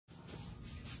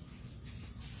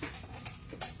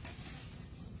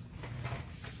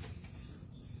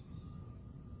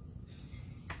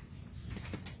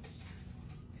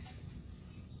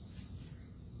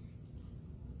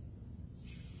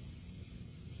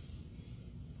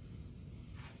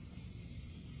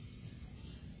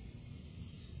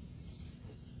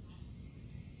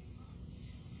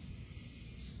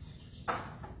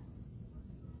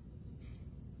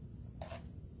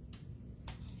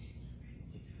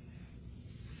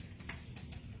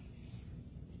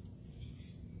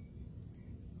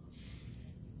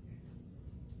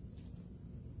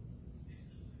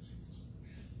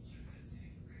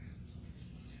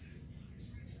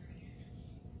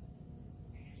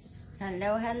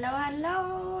Hello, hello,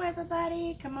 hello,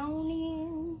 everybody. Come on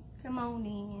in. Come on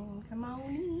in. Come on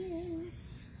in.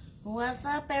 What's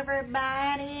up,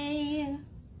 everybody?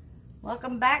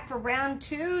 Welcome back for round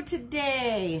 2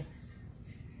 today.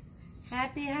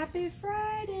 Happy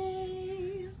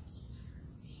Friday.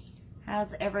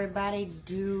 How's everybody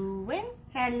doing?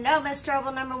 Hello, Miss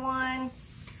Trouble number 1.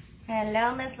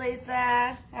 Hello, Miss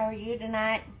Lisa. How are you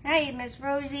tonight? Hey, Miss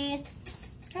Rosie.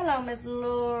 Hello, Miss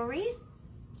Lori.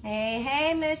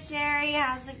 Hey, Miss Sherry.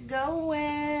 How's it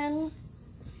going?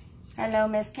 Hello,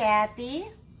 Miss Kathy.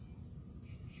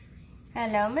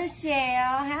 Hello,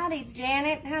 Michelle. Howdy,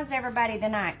 Janet. How's everybody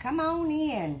tonight? Come on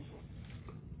in.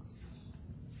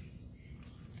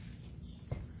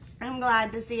 I'm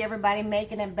glad to see everybody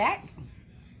making it back.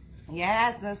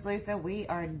 Yes, Miss Lisa, we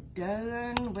are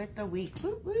done with the week.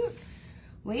 Whoop, whoop.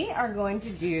 We are going to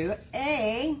do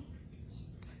a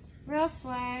rail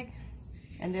swag.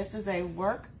 And this is a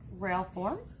work rail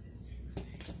form.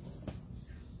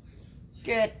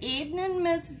 Good evening,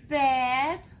 Miss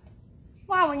Beth.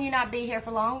 Why will you not be here for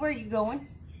long? Where are you going?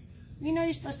 You know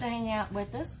you're supposed to hang out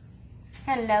with us.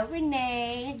 Hello,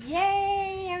 Renee.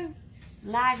 Yay!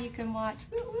 Live you can watch.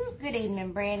 Woo, woo. Good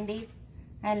evening, Brandy.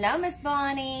 Hello, Miss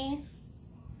Bonnie.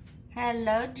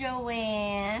 Hello,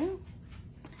 Joanne.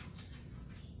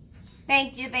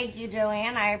 Thank you,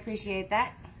 Joanne. I appreciate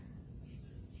that.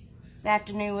 This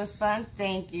afternoon was fun.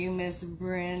 Thank you, Miss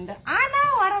Brenda. I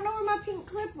know. I don't know where my pink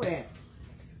clip went.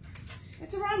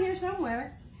 It's around here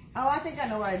somewhere. Oh, I think I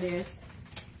know where it is.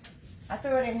 I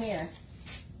threw it in here.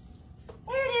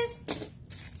 There it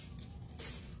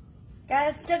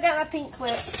is. Still got my pink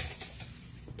clip.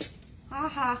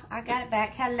 Haha, I got it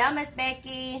back. Hello, Miss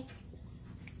Becky.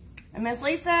 And Miss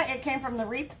Lisa, it came from the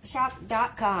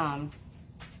wreathshop.com.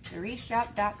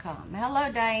 TheWreathShop.com.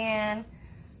 Hello, Diane.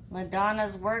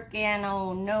 LaDonna's working.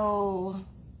 Oh, no.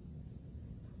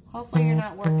 Hopefully you're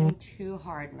not working too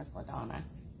hard, Miss LaDonna.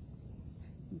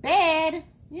 Bed.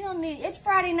 You don't need... It's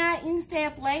Friday night. You can stay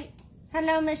up late.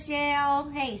 Hello, Michelle.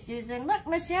 Hey, Susan. Look,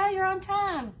 Michelle, you're on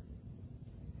time.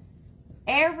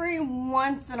 Every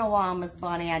once in a while, Miss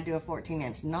Bonnie, I do a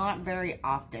 14-inch. Not very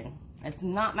often. It's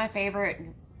not my favorite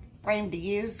frame to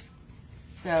use.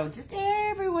 So, just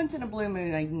every once in a blue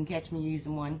moon, you can catch me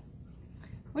using one.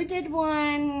 We did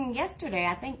one yesterday,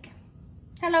 I think.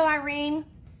 Hello, Irene.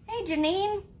 Hey,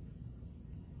 Janine.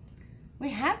 We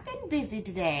have been busy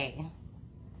today.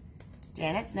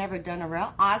 Janet's never done a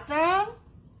rail. Awesome.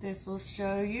 This will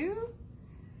show you.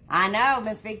 I know,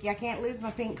 Miss Vicky, I can't lose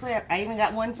my pink clip. I even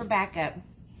got one for backup.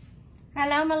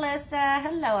 Hello, Melissa.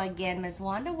 Hello again, Miss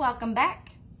Wanda. Welcome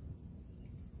back.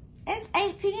 It's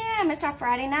 8 p.m. It's our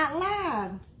Friday Night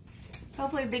Live.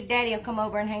 Hopefully Big Daddy will come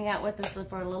over and hang out with us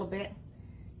for a little bit.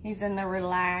 He's in the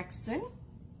relaxing.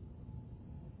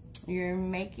 You're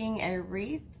making a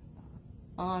wreath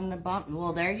on the bump.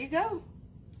 Well, there you go.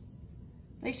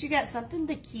 At least you got something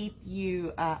to keep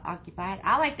you occupied.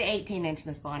 I like the 18-inch,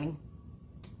 Miss Bonnie.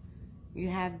 You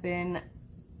have the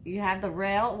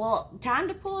rail. Well, time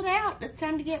to pull it out. It's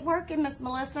time to get working, Miss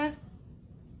Melissa.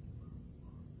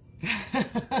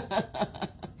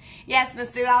 Yes,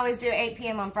 Miss Sue, I always do 8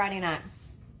 p.m. on Friday night.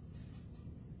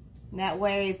 That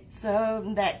way,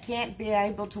 so that can't be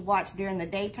able to watch during the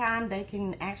daytime, they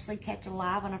can actually catch it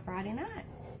live on a Friday night.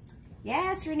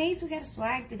 Yes, Renise, we got a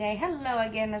swag today. Hello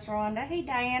again, Miss Rhonda. Hey,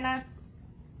 Diana.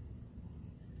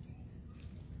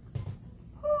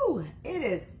 Whew, it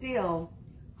is still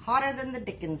hotter than the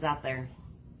dickens out there.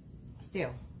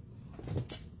 Still.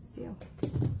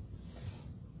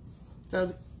 So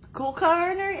the cool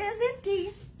corner is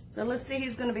empty. So let's see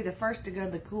who's going to be the first to go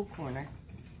to the cool corner.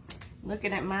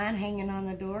 Looking at mine hanging on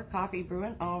the door. Coffee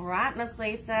brewing. All right, Miss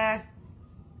Lisa.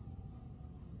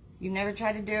 You never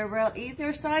tried to do a rail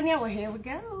either, Sonia? Well, here we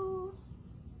go.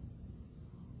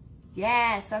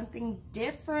 Yeah, something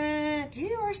different.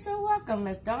 You are so welcome,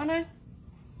 Miss Donna.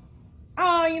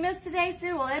 Oh, you missed today,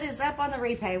 Sue? Well, it is up on the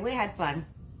repay. We had fun.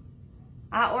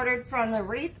 I ordered from the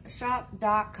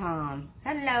wreathshop.com.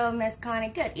 Hello, Miss Connie.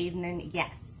 Good evening.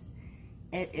 Yes,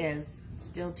 it is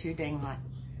still too dang hot.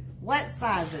 What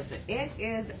size is it? It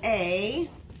is a...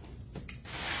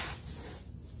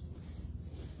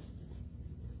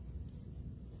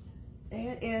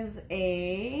 It is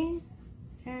a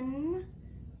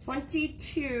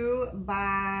 22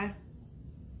 by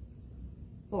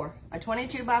 4. A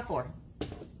 22 by 4.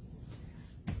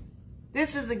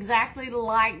 This is exactly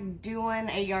like doing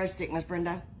a yardstick, Miss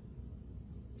Brenda.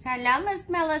 Hello, Miss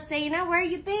Melisina. Where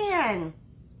you been?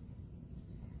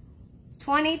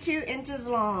 22 inches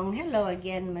long. Hello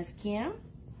again, Miss Kim.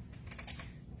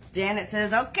 Janet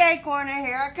says, okay, corner,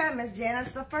 here I come. Miss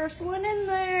Janet's the first one in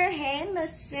there. Hey,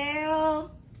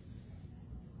 Michelle.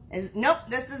 Nope,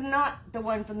 this is not the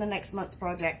one from the next month's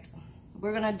project.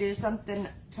 We're going to do something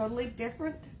totally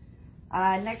different.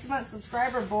 Next month's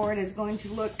subscriber board is going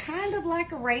to look kind of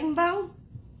like a rainbow.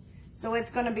 So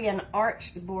it's going to be an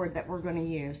arched board that we're going to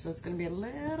use. So it's going to be a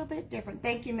little bit different.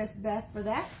 Thank you, Miss Beth, for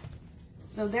that.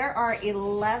 So there are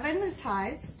 11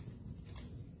 ties.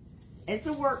 It's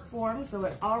a work form, so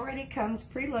it already comes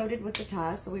preloaded with the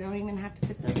ties, so we don't even have to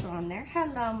put those on there.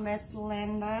 Hello, Miss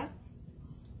Linda.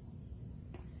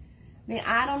 The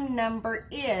item number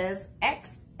is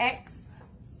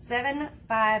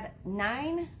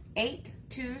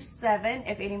XX759827,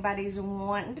 if anybody's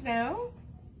wanting to know.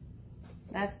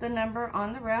 That's the number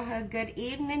on the railhead. Good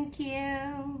evening,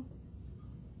 Kim.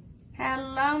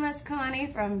 Hello, Miss Connie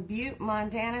from Butte,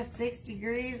 Montana, 6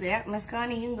 degrees. Yep, Miss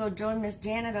Connie, you can go join Miss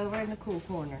Janet over in the cool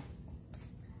corner.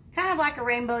 Kind of like a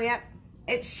rainbow, yep.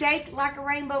 It's shaped like a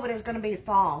rainbow, but it's going to be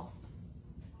fall.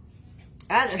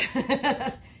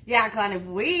 Yeah, Connie,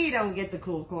 we don't get the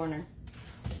cool corner.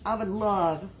 I would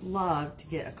love to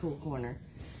get a cool corner.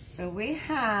 So we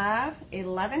have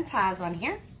 11 ties on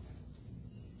here.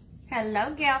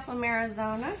 Hello, Gal from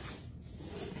Arizona.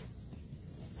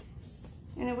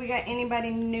 And if we got anybody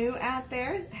new out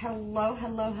there, hello,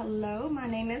 hello, hello. My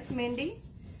name is Mindy,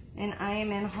 and I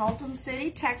am in Haltom City,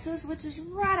 Texas, which is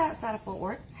right outside of Fort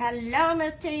Worth. Hello,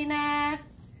 Miss Tina.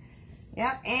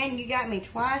 Yep, and you got me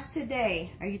twice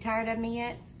today. Are you tired of me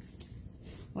yet?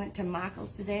 Went to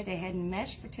Michael's today. They had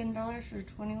mesh for $10 for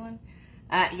 $21.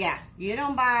 Yeah, you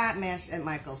don't buy mesh at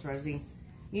Michael's, Rosie.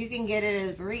 You can get it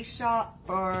at the wreath shop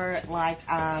for like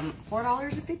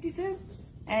 $4.50.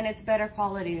 And it's better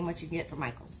quality than what you get from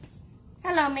Michael's.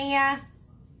 Hello, Mia.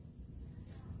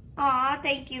 Aw,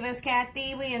 thank you, Miss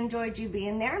Kathy. We enjoyed you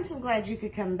being there. I'm so glad you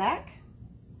could come back.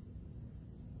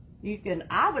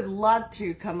 I would love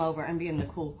to come over and be in the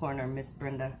cool corner, Miss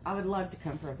Brenda. I would love to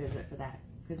come for a visit for that.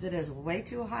 Because it is way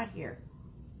too hot here.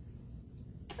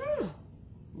 Ooh,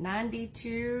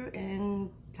 92 in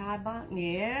Taiwan.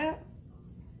 Yeah.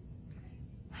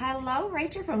 Hello,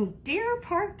 Rachel from Deer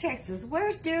Park, Texas.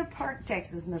 Where's Deer Park,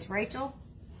 Texas, Miss Rachel?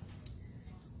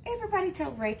 Everybody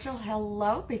tell Rachel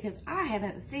hello, because I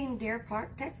haven't seen Deer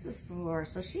Park, Texas before,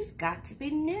 so she's got to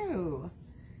be new.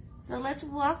 So let's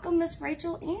welcome Miss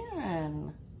Rachel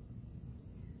in.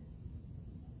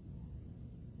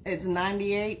 It's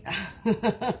 98.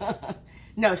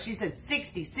 No, she said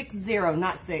 60, 60,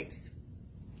 not 6.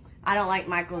 I don't like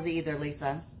Michael's either,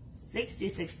 Lisa.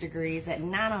 66 degrees at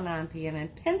 9:09 p.m. in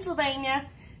Pennsylvania.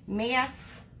 Mia,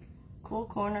 cool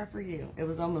corner for you. It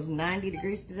was almost 90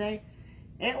 degrees today.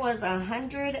 It was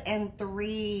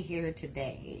 103 here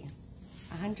today.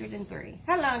 103.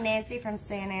 Hello, Nancy from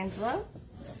San Angelo.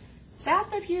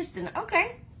 South of Houston.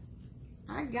 Okay.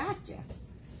 I got you.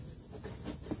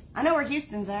 I know where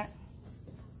Houston's at.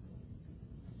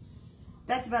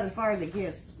 That's about as far as it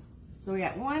gets. So we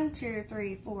got 1, 2,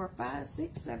 3, 4, 5,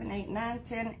 6, 7, 8, 9,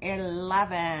 10,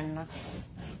 11.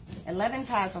 11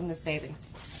 ties on this baby.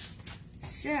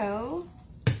 So,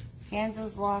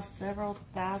 Kansas lost several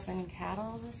thousand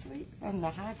cattle this week from the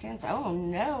high temps. Oh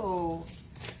no.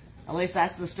 At least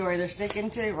that's the story they're sticking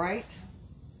to, right?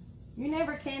 You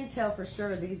never can tell for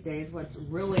sure these days what's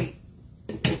really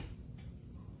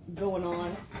going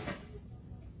on.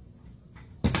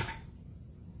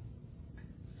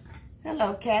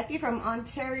 Hello, Kathy from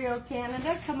Ontario,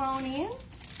 Canada. Come on in.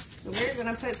 So we're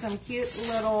going to put some cute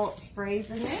little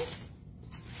sprays in this.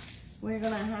 We're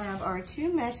going to have our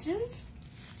 2 meshes.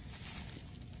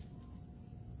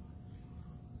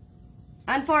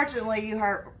 Unfortunately, you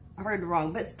heard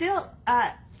wrong, but still,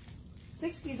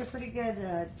 60 is a pretty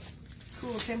good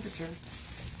cool temperature.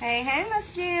 Hey,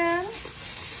 Miss Jen.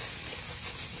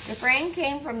 The frame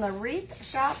came from the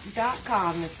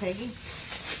wreathshop.com, Miss Peggy.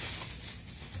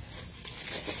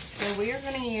 So we are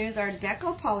going to use our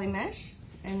deco poly mesh,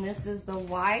 and this is the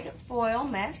wide foil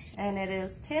mesh, and it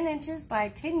is 10 inches by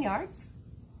 10 yards.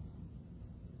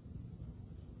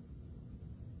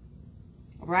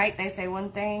 Right, they say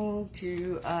one thing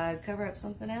to cover up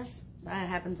something else. That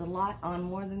happens a lot on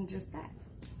more than just that.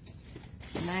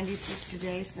 96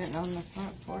 today, sitting on the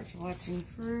front porch watching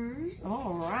cruise.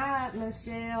 All right,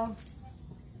 Michelle.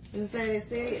 As they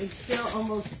say, it's still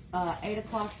almost 8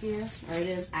 o'clock here, or it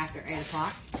is after 8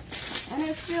 o'clock. And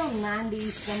it's still 90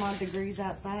 some odd degrees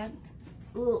outside.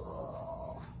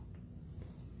 Ugh.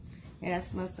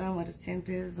 Yes, my son with his 10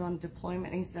 pigs on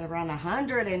deployment. He said around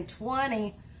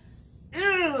 120.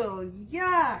 Ew,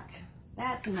 yuck.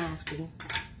 That's nasty.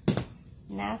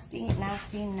 Nasty,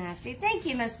 nasty, nasty. Thank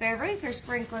you, Miss Beverly, for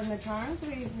sprinkling the charms.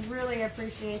 We really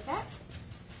appreciate that.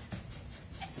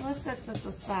 So let's set this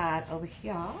aside over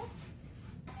here.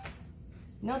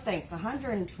 No thanks,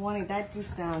 120. That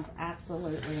just sounds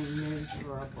absolutely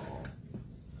miserable.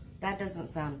 That doesn't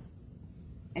sound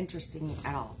interesting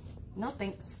at all. No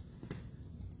thanks.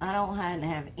 I don't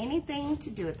have anything to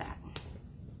do with that.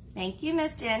 Thank you,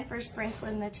 Miss Jen, for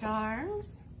sprinkling the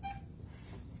charms.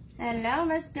 Hello,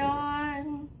 Miss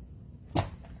Dawn.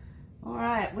 All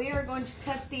right, we are going to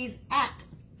cut these at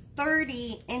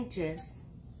 30 inches.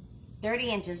 30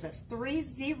 inches, that's 30.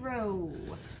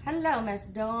 Hello, Miss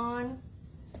Dawn.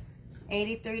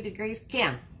 83 degrees.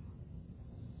 Kim,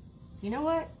 you know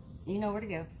what? You know where to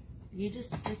go. You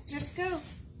just go.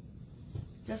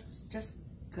 Just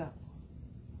go.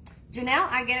 Janelle,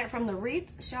 I get it from the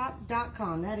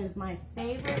wreathshop.com. That is my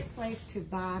favorite place to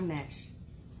buy mesh.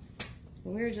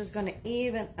 We're just going to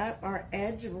even up our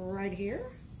edge right here.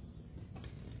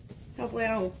 Hopefully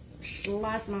I don't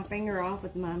slice my finger off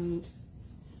with my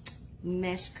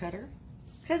mesh cutter,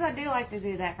 because I do like to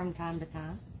do that from time to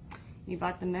time. You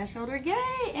bought the mesh holder,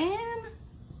 yay, and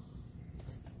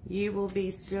you will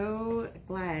be so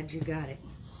glad you got it.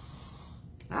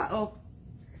 Uh-oh.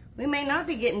 We may not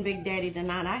be getting Big Daddy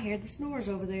tonight. I hear the snores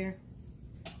over there.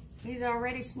 He's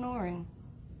already snoring.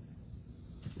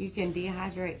 You can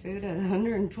dehydrate food at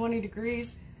 120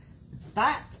 degrees.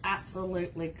 That's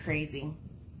absolutely crazy.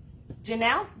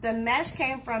 Janelle, the mesh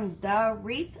came from the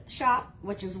Wreath Shop,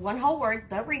 which is one whole word,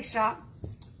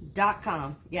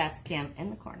 thewreathshop.com. Yes, Kim, in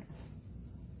the corner.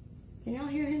 Can y'all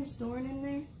hear him snoring in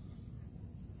there?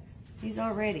 He's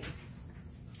already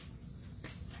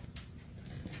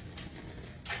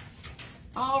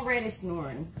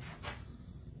snoring.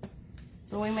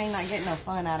 So we may not get no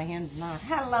fun out of him tonight.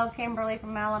 Hello, Kimberly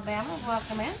from Alabama.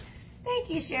 Welcome in. Thank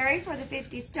you, Sherry, for the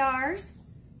 50 stars.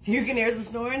 You can hear the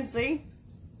snoring, see?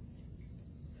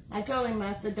 I told him,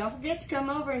 I said, don't forget to come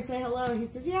over and say hello. He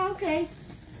says, yeah, okay.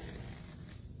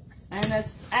 And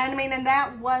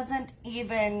that wasn't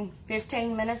even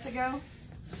 15 minutes ago.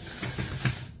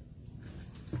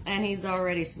 And he's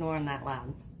already snoring that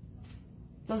loud.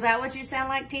 So is that what you sound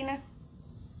like, Tina?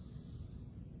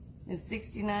 It's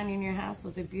 69 in your house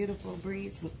with a beautiful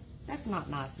breeze. That's not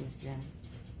nice, Miss Jen.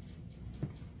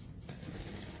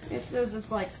 It says it's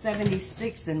like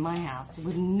 76 in my house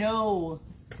with no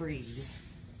breeze.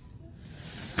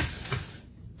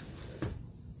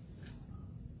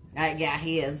 Yeah,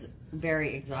 he is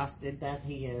very exhausted. That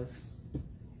he is.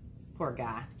 Poor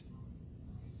guy.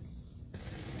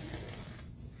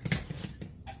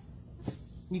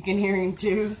 You can hear him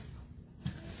too.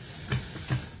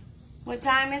 What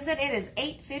time is it? It is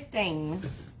 8:15.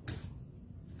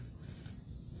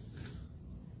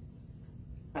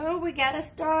 Oh, we got a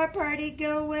star party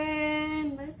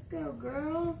going. Let's go,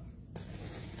 girls.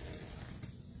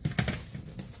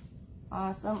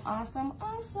 Awesome, awesome,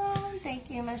 awesome. Thank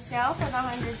you, Michelle, for the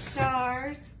 100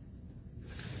 stars.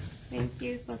 Thank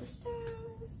you for the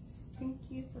stars. Thank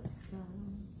you for the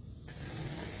stars.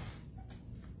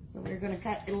 So we're going to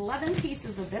cut 11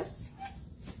 pieces of this.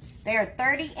 They are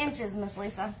 30 inches, Miss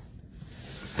Lisa.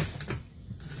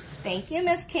 Thank you,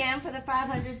 Miss Kim, for the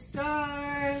 500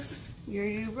 stars.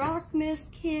 You rock, Miss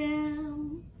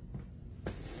Kim.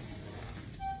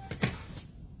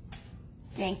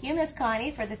 Thank you, Miss Connie,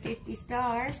 for the 50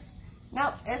 stars.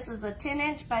 Nope, this is a 10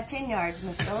 inch by 10 yards,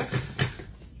 Miss Phyllis.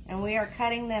 And we are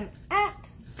cutting them at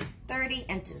 30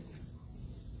 inches.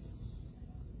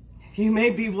 You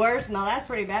may be worse. No, that's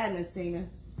pretty bad, Miss Tina.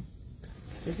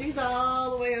 Because he's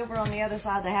all the way over on the other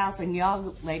side of the house, and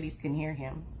y'all ladies can hear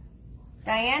him.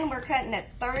 Diane, we're cutting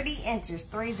at 30 inches,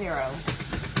 30.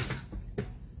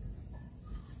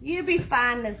 You'll be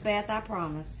fine, Miss Beth, I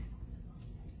promise.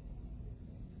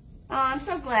 Oh, I'm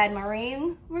so glad,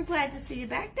 Maureen. We're glad to see you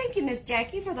back. Thank you, Miss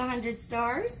Jackie, for the 100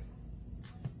 stars.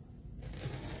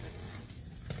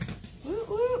 Woo,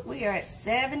 woo. We are at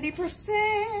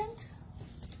 70%.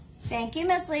 Thank you,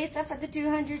 Miss Lisa, for the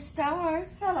 200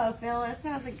 stars. Hello, Phyllis.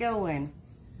 How's it going?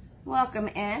 Welcome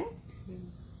in.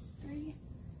 2, 3,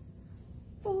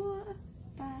 4,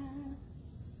 5,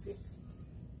 6,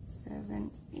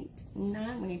 7, 8,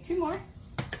 9. We need 2 more.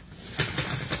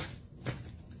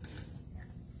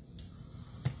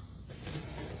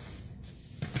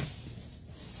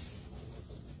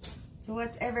 So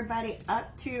what's everybody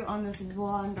up to on this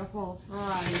wonderful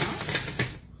Friday night?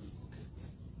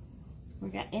 We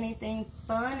got anything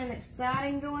fun and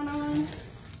exciting going on?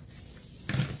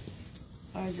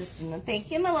 Or just thank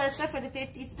you, Melissa, for the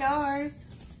 50 stars.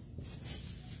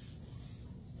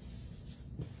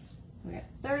 We got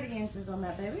 30 inches on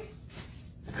that baby.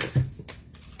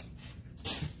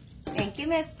 you,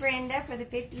 Miss Brenda, for the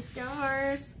 50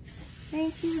 stars.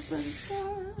 Thank you for the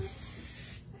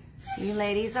stars. You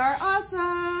ladies are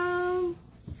awesome.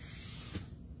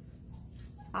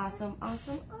 Awesome,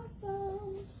 awesome,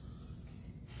 awesome.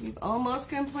 You've almost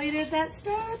completed that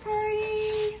star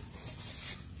party.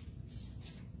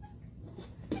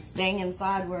 Staying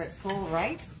inside where it's cool,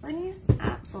 right, Bernice?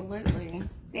 Absolutely.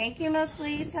 Thank you, Miss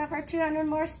Lisa, for 200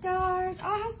 more stars.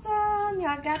 Awesome.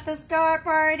 Y'all got the star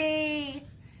party.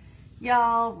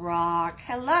 Y'all rock.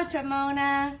 Hello,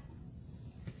 Jamona.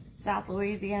 South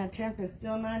Louisiana temp is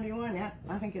still 91. Yep,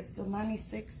 I think it's still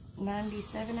 96,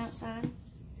 97 outside.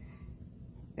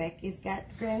 Becky's got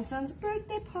the grandson's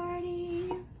birthday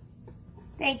party.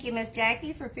 Thank you, Miss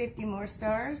Jackie, for 50 more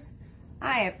stars.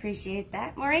 I appreciate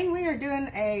that. Maureen, we are doing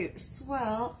a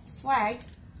swag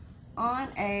on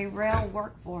a rail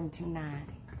work form tonight.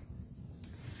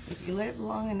 If you live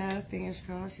long enough, fingers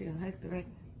crossed, you'll hook the right.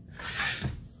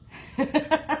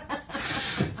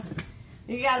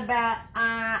 You got about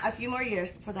a few more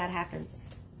years before that happens.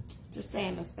 Just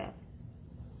saying, Miss Beth.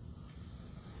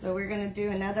 So we're going to do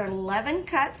another 11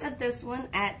 cuts of this one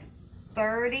at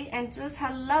 30 inches.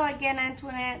 Hello again,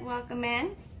 Antoinette. Welcome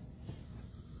in.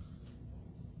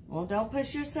 Well, don't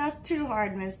push yourself too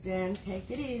hard, Miss Jen. Take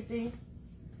it easy.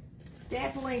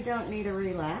 Definitely don't need a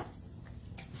relapse.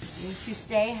 Need to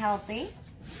stay healthy.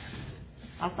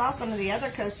 I saw some of the other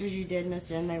coasters you did, Miss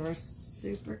Jen. They were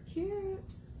super cute.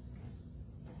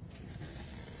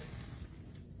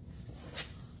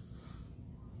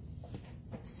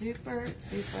 Super,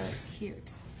 super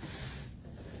cute.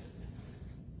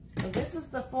 So this is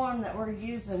the form that we're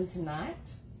using tonight.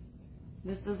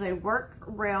 This is a work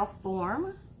rail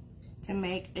form to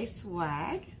make a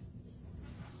swag.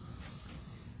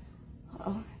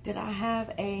 Oh, did I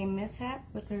have a mishap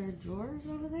with their drawers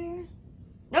over there?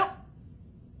 Nope.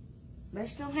 They're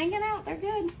still hanging out. They're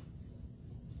good.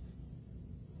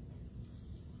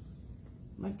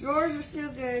 My drawers are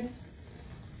still good.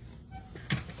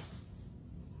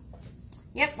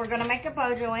 Yep, we're going to make a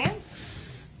bow joanne.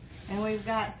 And we've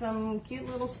got some cute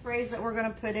little sprays that we're going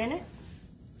to put in it.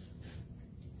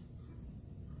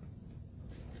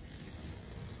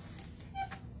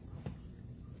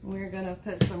 We're going to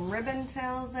put some ribbon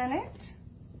tails in it.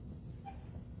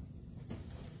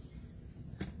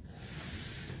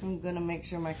 I'm going to make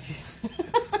sure my kid...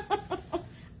 All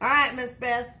right, Miss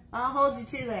Beth, I'll hold you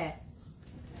to that.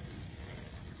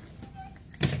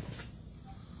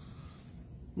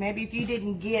 Maybe if you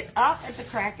didn't get up at the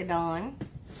crack of dawn.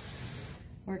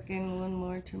 Working one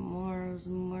more tomorrow's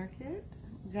market.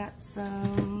 Got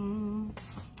some...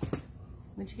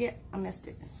 What'd you get? I missed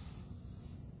it.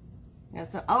 Yeah,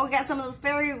 so, oh, we got some of those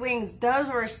fairy wings. Those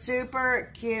were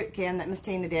super cute, Ken, that Miss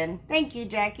Tina did. Thank you,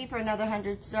 Jackie, for another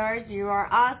 100 stars. You are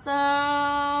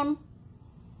awesome.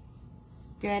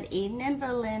 Good evening,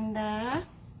 Belinda.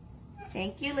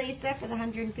 Thank you, Lisa, for the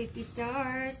 150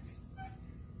 stars.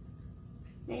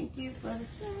 Thank you for the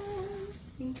stars.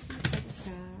 Thank you for the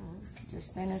stars.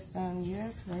 Just finished some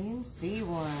US William C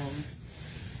ones.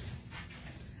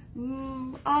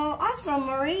 Oh, awesome,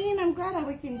 Maureen. I'm glad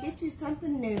we can get you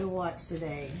something new to watch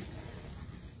today.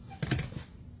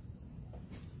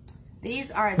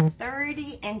 These are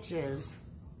 30 inches.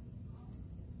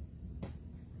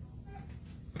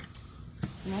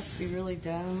 Must be really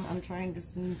dumb. I'm trying to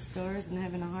send stars and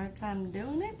having a hard time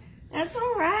doing it. That's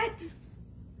all right.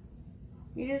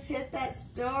 You just hit that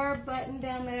star button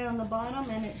down there on the bottom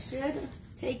and it should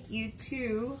take you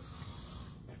to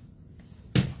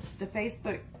the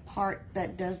Facebook part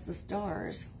that does the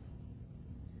stars.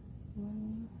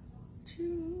 1,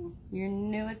 2. You're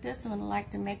new at this and would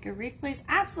like to make a wreath, please?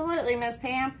 Absolutely, Miss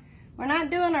Pam. We're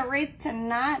not doing a wreath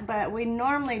tonight, but we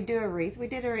normally do a wreath. We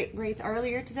did a wreath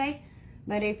earlier today,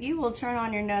 but if you will turn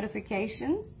on your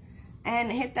notifications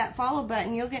and hit that follow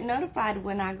button, you'll get notified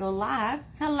when I go live.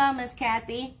 Hello, Miss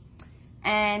Kathy.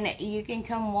 And you can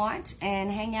come watch and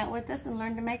hang out with us and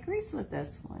learn to make wreaths with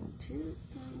us. 1, 2,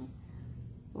 3,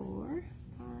 4,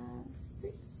 5,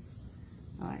 6.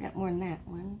 Oh, I got more than that.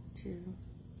 1, 2,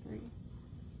 3,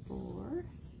 4,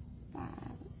 5,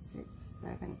 6,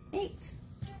 7, 8.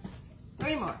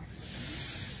 3 more.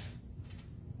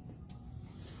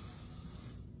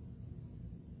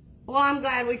 Well, I'm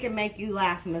glad we can make you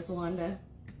laugh, Miss Linda.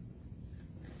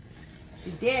 She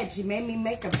did. She made me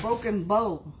make a broken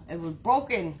bow. It was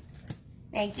broken.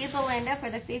 Thank you, Belinda, for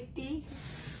the 50.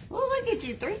 Well, look at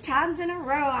you. 3 times in a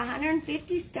row.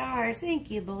 150 stars.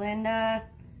 Thank you, Belinda.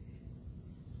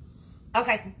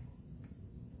 Okay.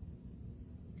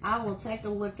 I will take a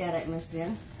look at it, Miss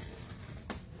Jen.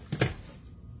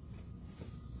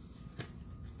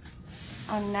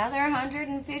 Another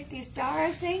 150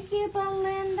 stars. Thank you,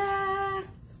 Belinda.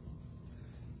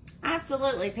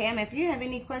 Absolutely, Pam. If you have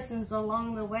any questions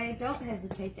along the way, don't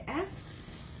hesitate to ask.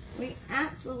 We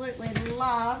absolutely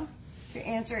love to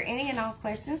answer any and all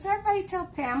questions. Everybody tell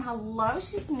Pam hello.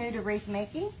 She's new to wreath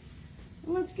making.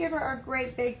 Let's give her our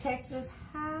great big Texas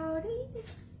howdy.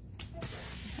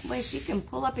 That way she can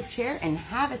pull up a chair and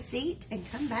have a seat and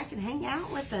come back and hang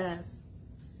out with us.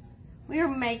 We are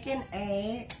making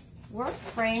a work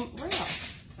frame rail.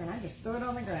 And I just threw it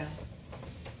on the ground.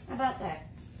 How about that?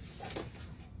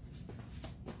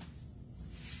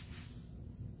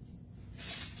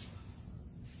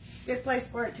 Good place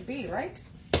for it to be, right?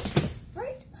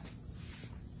 Right?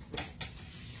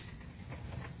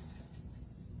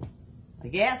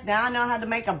 Yes, now I know how to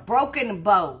make a broken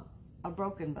bow. A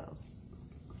broken bow.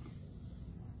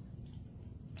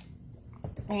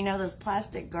 And you know those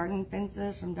plastic garden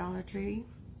fences from Dollar Tree?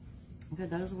 Could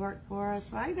those work for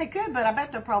us? Well, they could, but I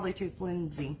bet they're probably too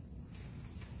flimsy.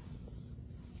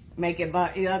 Make it,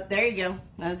 but yep, there you go.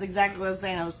 That's exactly what I was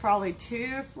saying. It was probably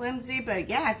too flimsy, but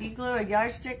yeah, if you glue a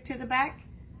yardstick to the back,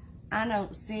 I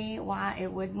don't see why it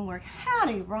wouldn't work.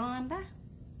 Howdy, Rhonda.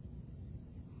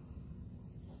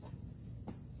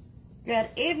 Good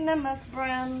evening, Miss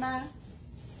Brenda.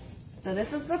 So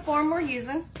this is the form we're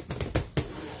using.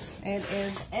 It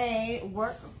is a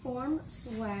work form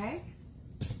swag.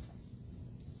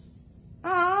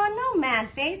 Oh, no mad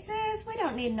faces. We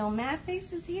don't need no mad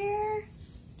faces here.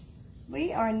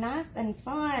 We are nice and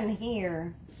fun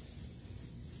here.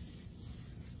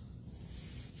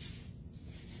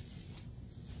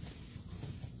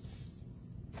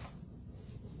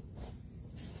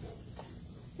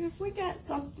 If we got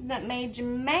something that made you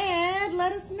mad,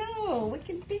 let us know. We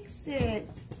can fix it.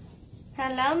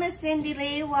 Hello, Miss Cindy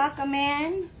Lee. Welcome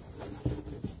in.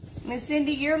 Miss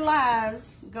Cindy, your lives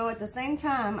go at the same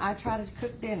time I try to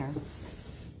cook dinner.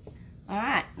 All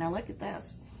right, now look at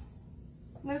this.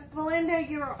 Miss Belinda,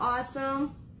 you're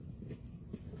awesome.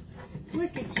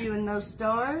 Look at you and those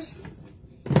stars.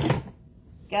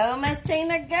 Go, Miss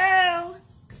Tina, go.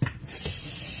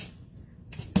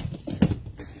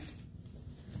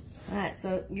 All right,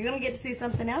 so you're going to get to see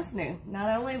something else new. Not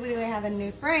only do we have a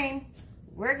new frame,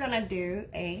 we're going to do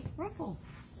a ruffle.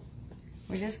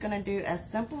 We're just going to do a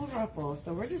simple ruffle.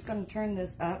 So we're just going to turn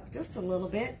this up just a little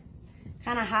bit.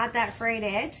 Kind of hide that frayed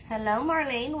edge. Hello,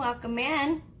 Marlene. Welcome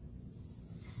in.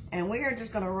 And we are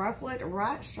just going to ruffle it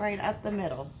right straight up the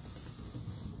middle.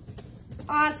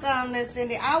 Awesome, Miss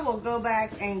Cindy. I will go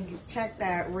back and check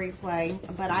that replay.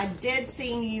 But I did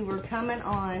see you were coming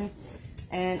on.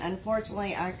 And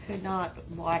unfortunately, I could not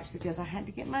watch because I had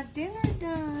to get my dinner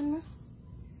done.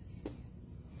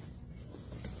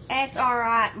 It's all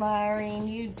right, Maureen.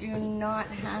 You do not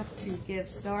have to give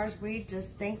stars. We're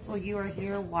just thankful you are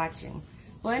here watching.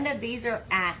 Belinda, these are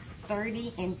at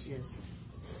 30 inches.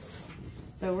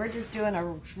 So we're just doing a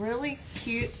really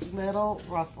cute little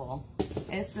ruffle.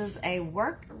 This is a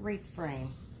work wreath frame.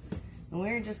 And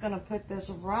we're just going to put this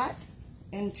right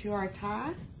into our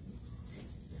tie.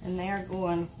 And they are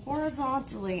going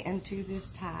horizontally into this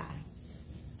tie.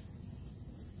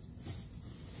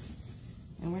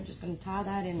 And we're just going to tie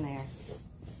that in there.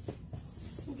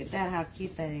 Look at that, how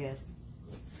cute that is.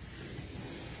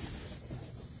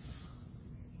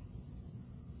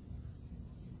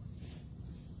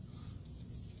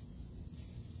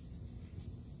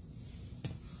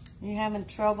 You having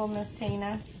trouble, Miss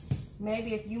Tina?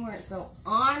 Maybe if you weren't so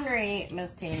ornery,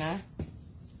 Miss Tina.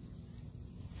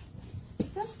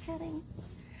 Just kidding.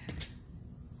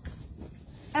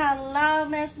 Hello,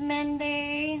 Miss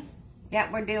Mindy.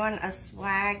 Yep, we're doing a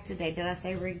swag today. Did I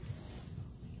say wreath?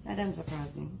 That doesn't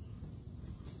surprise me.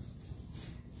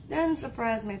 Doesn't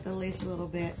surprise me the least little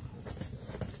bit.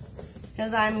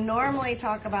 Because I normally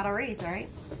talk about a wreath, right?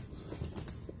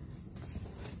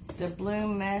 The blue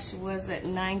mesh was at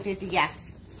 $9.50. Yes.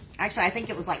 Actually, I think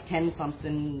it was like 10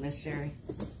 something, Miss Sherry.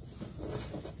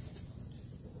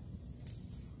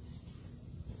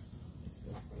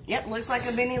 Yep, looks like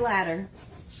a mini ladder.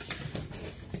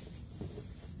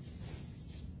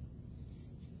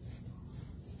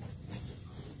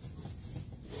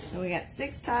 So we got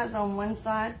 6 ties on one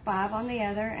side, 5 on the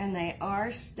other, and they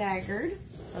are staggered.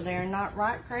 So they are not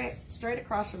right straight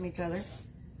across from each other.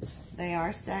 They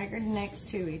are staggered next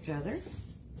to each other.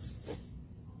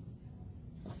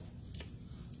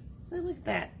 So look at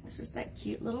that. This is that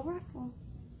cute little ruffle.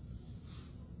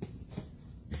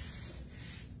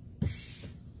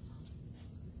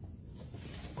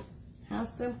 How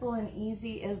simple and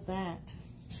easy is that?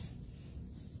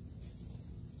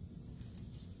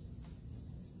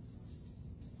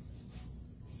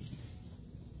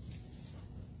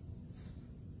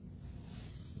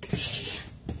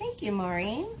 Thank you,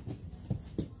 Maureen.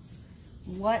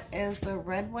 What is the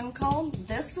red one called?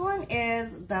 This one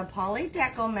is the Poly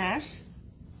Deco Mesh,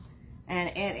 and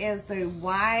it is the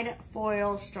wide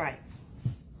foil stripe.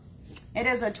 It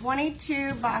is a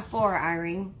 22 by 4,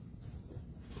 Irene.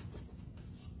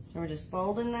 So we're just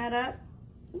folding that up.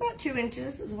 About 2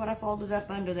 inches is what I folded up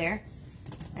under there.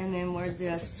 And then we're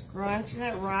just scrunching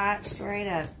it right straight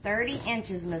up. 30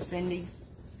 inches, Miss Cindy.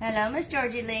 Hello, Miss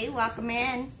Georgie Lee. Welcome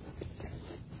in.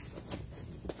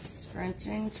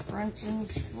 Scrunching, scrunching,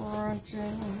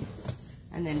 scrunching.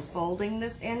 And then folding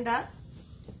this end up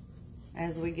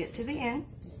as we get to the end.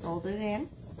 Just fold it in,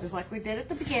 just like we did at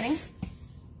the beginning.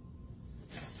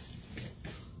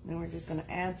 Then we're just going to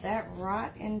add that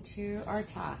right into our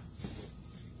tie.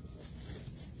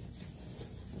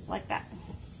 Just like that.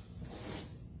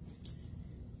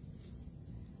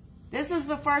 This is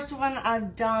the first one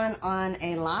I've done on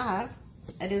a live.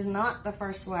 It is not the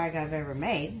first swag I've ever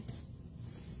made.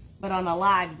 But on a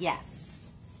live, yes.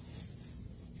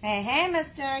 Hey, hey,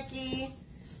 Miss Jackie.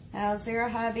 How's your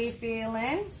hubby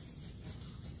feeling?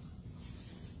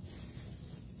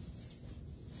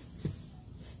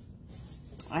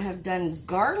 I have done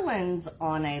garlands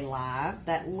on a live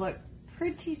that look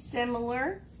pretty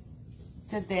similar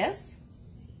to this.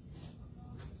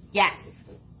 Yes,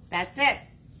 that's it.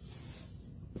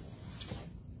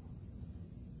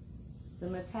 The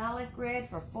metallic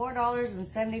red for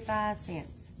 $4.75.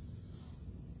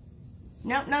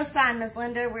 Nope, no sign, Miss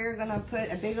Linda. We're going to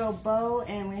put a big old bow,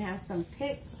 and we have some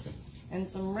picks and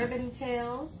some ribbon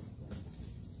tails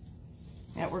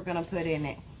that we're going to put in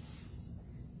it.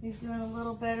 He's doing a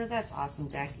little better. That's awesome,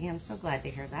 Jackie. I'm so glad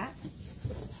to hear that.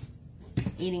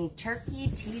 Eating turkey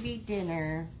TV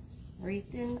dinner.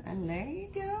 Wreathing, and there you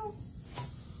go.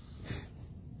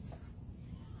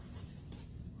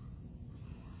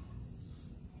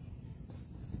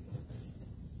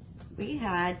 We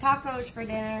had tacos for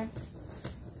dinner.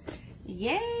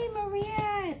 Yay,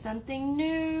 Maria, something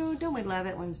new. Don't we love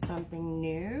it when something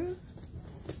new?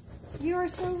 You are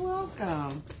so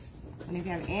welcome. And if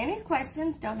you have any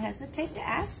questions, don't hesitate to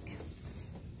ask.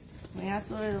 We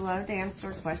absolutely love to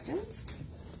answer questions.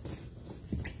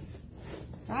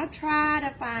 So I try to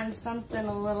find something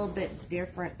a little bit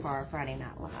different for our Friday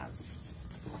Night Lives.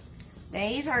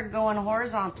 These are going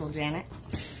horizontal, Janet.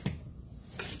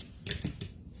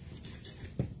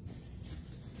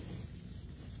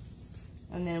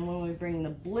 And then when we bring the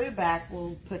blue back,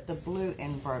 we'll put the blue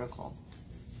in vertical.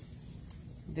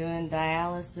 Doing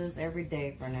dialysis every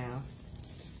day for now.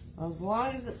 As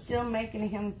long as it's still making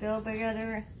him feel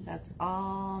better, that's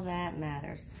all that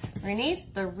matters. Bernice,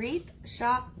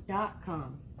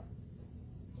 thewreathshop.com.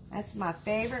 That's my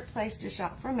favorite place to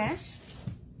shop for mesh.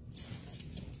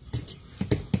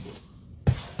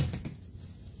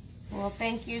 Well,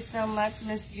 thank you so much,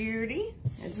 Miss Judy.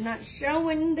 It's not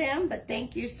showing them, but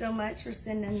thank you so much for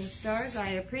sending the stars. I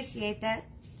appreciate that.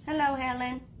 Hello,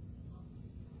 Helen.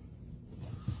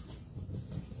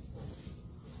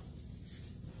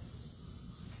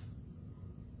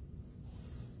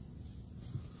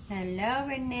 Hello,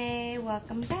 Renee.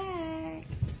 Welcome back.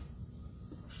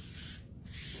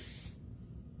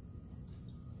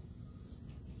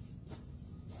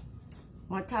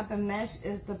 What type of mesh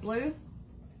is the blue?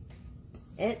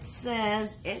 It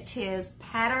says it is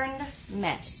patterned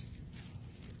mesh.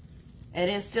 It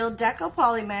is still deco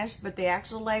poly mesh, but the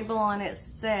actual label on it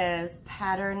says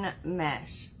pattern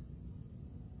mesh.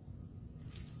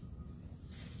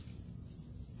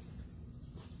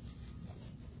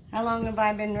 How long have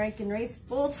I been making wreaths?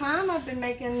 Full time, I've been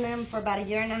making them for about 1.5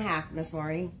 years, Miss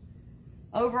Maureen.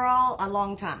 Overall, a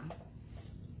long time.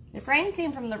 The frame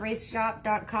came from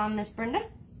thewreathshop.com, Miss Brenda.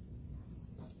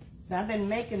 So I've been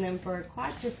making them for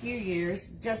quite a few years,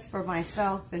 just for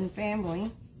myself and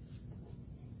family.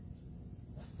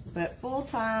 But full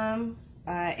time,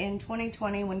 in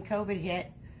 2020, when COVID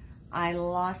hit, I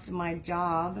lost my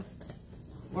job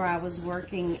where I was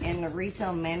working in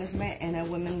retail management in a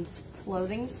women's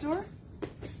clothing store.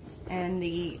 And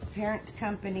the parent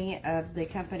company of the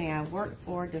company I worked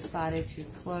for decided to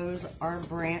close our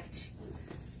branch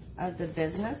of the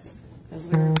business, because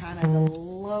we were kind of the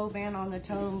low man on the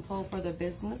totem pole for the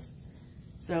business.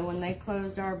 So when they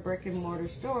closed our brick and mortar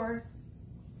store,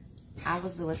 I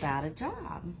was without a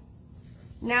job.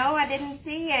 No, I didn't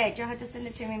see it. You'll have to send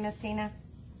it to me, Miss Tina.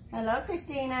 Hello,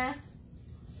 Christina.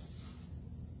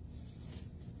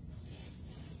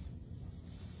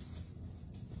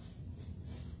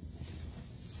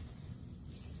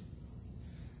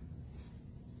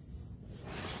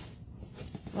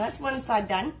 Well, that's one side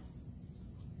done.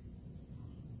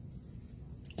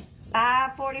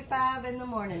 5:45 in the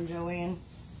morning, Joanne.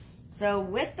 So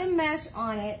with the mesh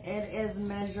on it, it is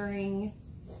measuring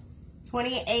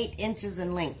 28 inches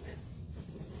in length.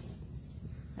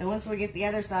 And once we get the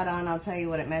other side on, I'll tell you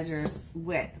what it measures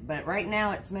width. But right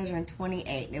now it's measuring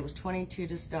 28. It was 22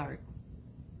 to start.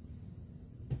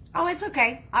 Oh, it's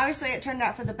okay. Obviously it turned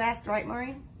out for the best, right,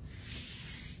 Maureen?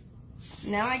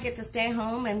 Now I get to stay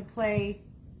home and play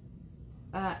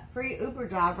free Uber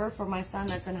driver for my son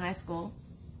that's in high school.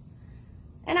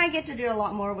 And I get to do a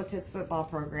lot more with his football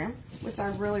program, which I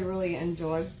really, really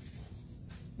enjoy.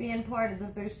 Being part of the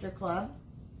Booster Club.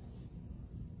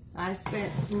 I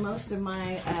spent most of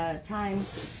my time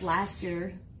last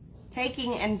year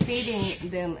taking and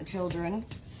feeding them children.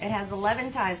 It has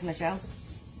 11 ties, Michelle.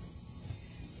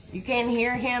 You can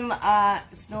hear him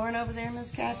snoring over there, Miss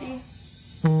Kathy.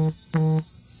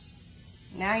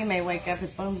 Now he may wake up.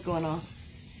 His phone's going off.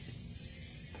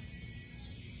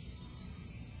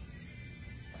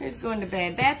 Who's going to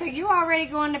bed? Beth, are you already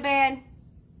going to bed?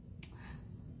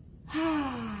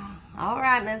 All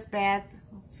right, Miss Beth.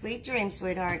 Sweet dreams,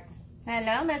 sweetheart.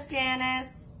 Hello, Miss Janice.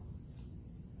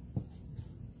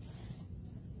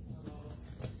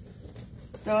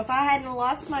 So if I hadn't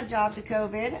lost my job to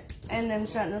COVID and them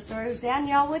shutting the stores down,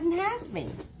 y'all wouldn't have me.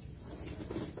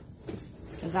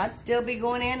 Because I'd still be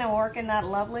going in and working that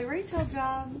lovely retail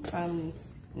job from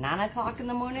 9 o'clock in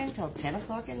the morning until 10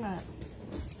 o'clock at night.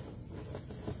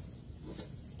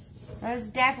 That's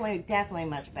definitely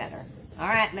much better. All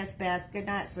right, Miss Beth. Good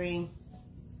night, sweetie.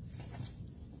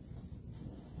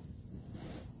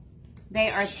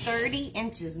 They are 30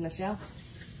 inches, Michelle.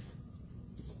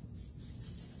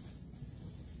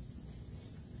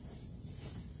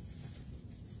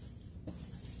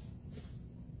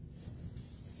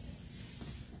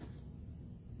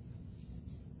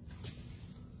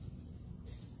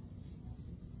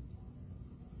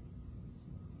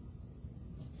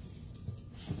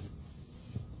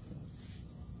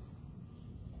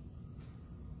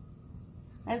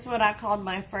 That's what I called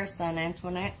my first son,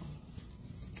 Antoinette.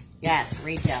 Yes,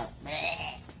 retail.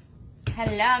 Blech.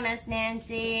 Hello, Miss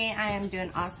Nancy. I am doing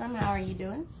awesome. How are you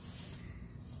doing?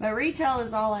 But retail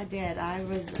is all I did.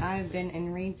 I've been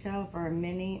in retail for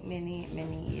many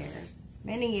years.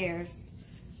 Many years.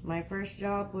 My first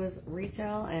job was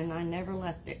retail, and I never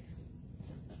left it.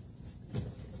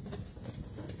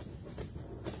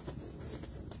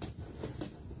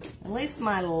 At least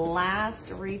my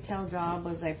last retail job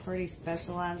was a pretty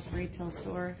specialized retail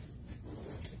store.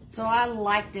 So I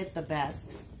liked it the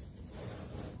best.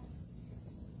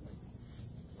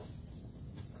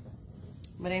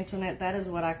 But Antoinette, that is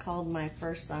what I called my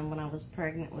first son when I was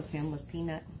pregnant with him, was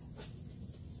Peanut.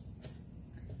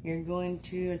 You're going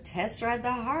to test ride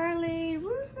the Harley.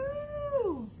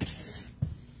 Woohoo!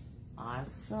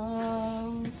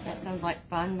 Awesome. That sounds like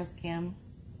fun, Miss Kim.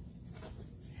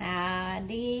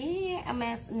 Howdy,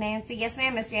 Miss Nancy. Yes,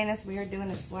 ma'am, Miss Janice. We are doing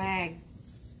a swag.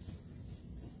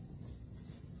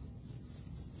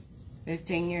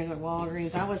 15 years at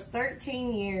Walgreens. I was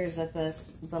 13 years at the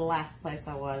last place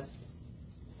I was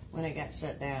when it got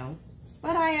shut down.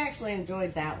 But I actually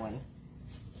enjoyed that one.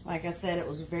 Like I said, it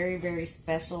was very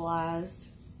specialized.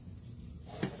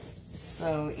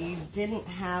 So you didn't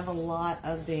have a lot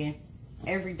of the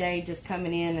everyday just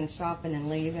coming in and shopping and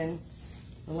leaving.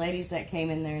 The ladies that came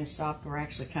in there and shopped were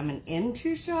actually coming in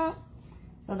to shop.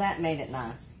 So that made it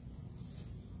nice.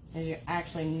 Because you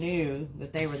actually knew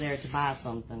that they were there to buy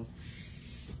something.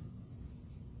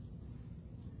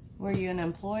 Were you an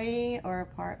employee or a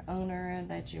part owner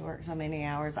that you worked so many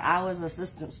hours? I was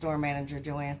assistant store manager,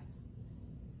 Joanne.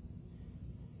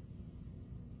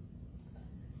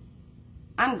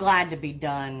 I'm glad to be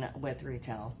done with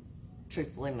retail.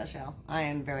 Truthfully, Michelle. I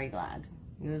am very glad.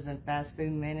 You was in fast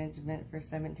food management for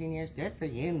 17 years. Good for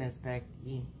you, Miss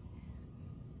Becky.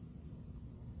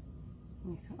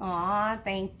 Aw,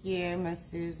 thank you, Miss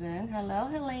Susan. Hello,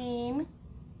 Helene.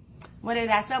 What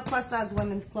did I sell? Plus size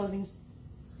women's clothing.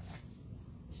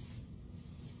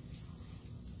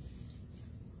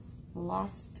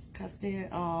 Lost custody.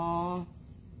 Aw.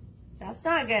 That's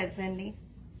not good, Cindy.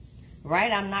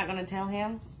 Right? I'm not going to tell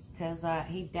him because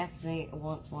he definitely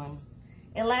wants one.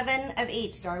 11 of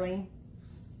each, darling.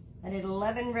 I did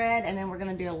 11 red, and then we're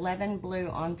going to do 11 blue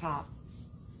on top.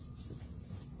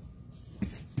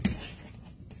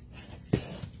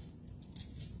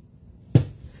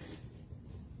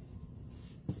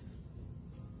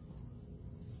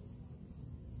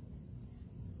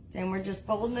 And we're just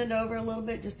folding it over a little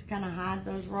bit just to kind of hide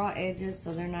those raw edges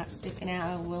so they're not sticking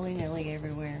out willy-nilly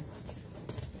everywhere.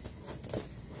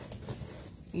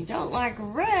 You don't like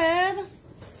red?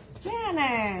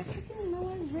 Janice, I didn't know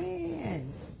I red.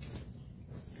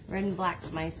 Red and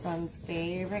black's my son's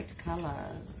favorite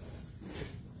colors.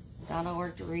 Donna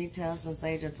worked retail since the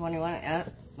age of 21.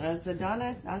 So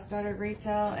Donna, I started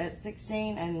retail at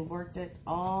 16 and worked it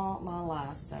all my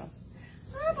life. So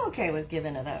I'm okay with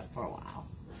giving it up for a while.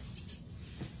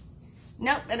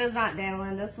 Nope, it is not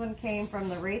dandelion. This one came from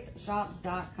the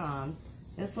wreathshop.com.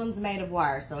 This one's made of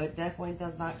wire, so it definitely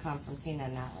does not come from Tina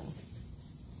and Alan.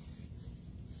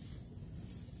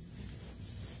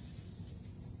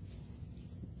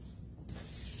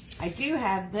 I do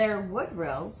have their wood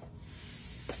rails.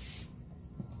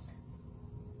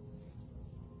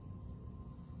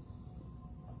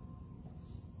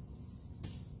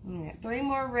 We got 3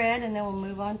 more red, and then we'll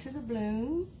move on to the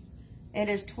blue. It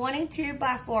is 22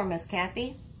 by 4, Miss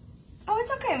Kathy. Oh,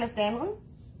 it's okay, Miss Dandelion.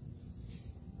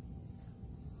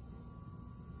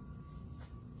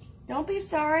 Don't be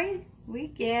sorry. We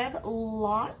give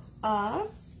lots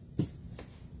of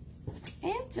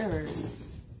answers.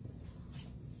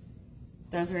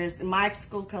 Those are my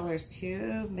school colors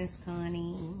too, Miss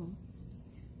Connie.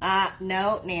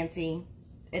 No, Nancy.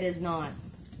 It is not.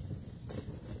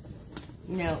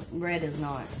 No, red is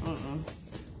not.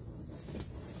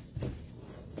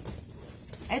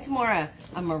 It's more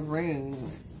a maroon,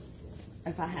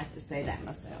 if I have to say that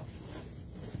myself.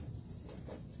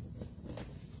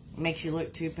 Makes you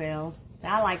look too pale.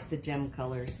 I like the gem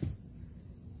colors.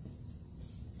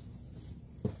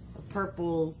 The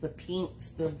purples, the pinks,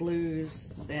 the blues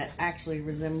that actually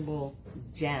resemble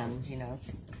gems, you know.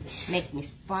 Make me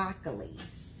sparkly.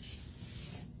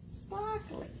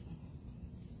 Sparkly.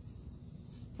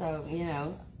 So, you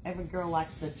know, every girl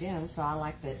likes the gems, so I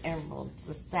like the emeralds,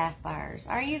 the sapphires.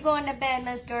 Are you going to bed,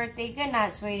 Miss Dorothy? Good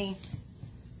night, sweetie.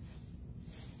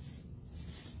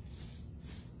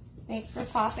 Thanks for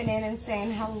popping in and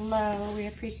saying hello. We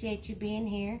appreciate you being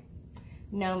here.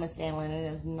 No, Miss Danlin, it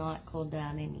has not cooled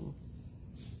down any.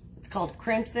 It's called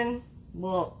crimson.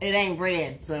 Well, it ain't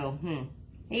red, so,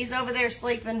 He's over there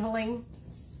sleeping, Helene.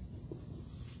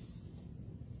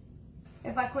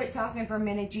 If I quit talking for a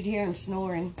minute, you'd hear him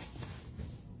snoring.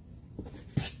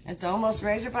 It's almost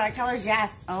razorback colors.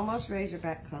 Yes, almost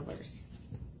razorback colors.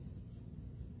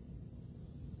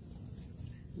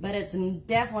 But it's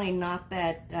definitely not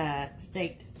that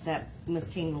state that Miss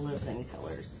Tina lives in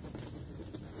colors.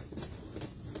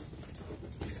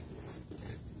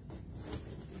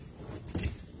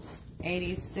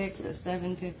 $86 at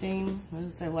 7:15.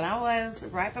 So when I was,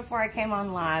 right before I came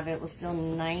on live, it was still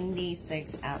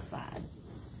 96 outside.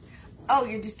 Oh,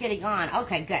 you're just getting on.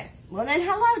 Okay, good. Well then,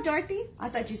 hello, Dorothy. I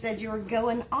thought you said you were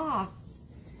going off.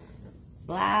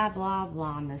 Blah, blah,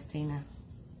 blah, Miss Tina.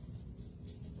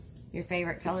 Your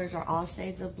favorite colors are all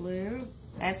shades of blue?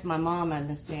 That's my mama,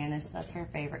 Miss Janice. That's her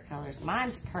favorite colors.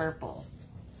 Mine's purple.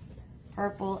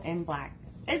 Purple and black.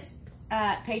 It's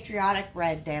patriotic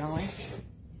red, Danley.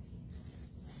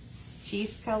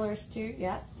 Chief colors too,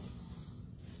 yep.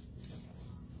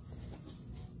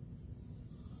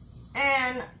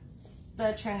 And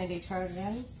the Trinity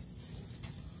Trojans.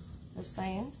 Just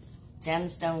saying.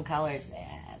 Gemstone colors,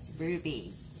 yes.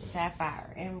 Ruby,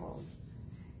 sapphire, emerald.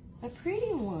 The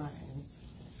pretty ones.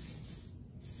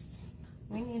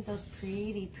 We need those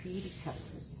pretty, pretty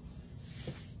colors.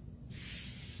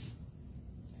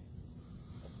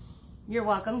 You're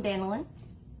welcome, Danelin.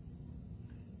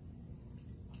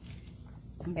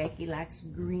 Becky likes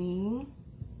green.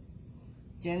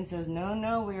 Jen says,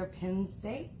 no, we're Penn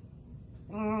State.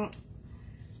 Well,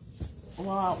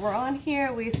 we're on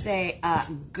here, we say,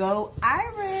 go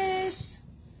Irish.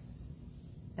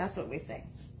 That's what we say.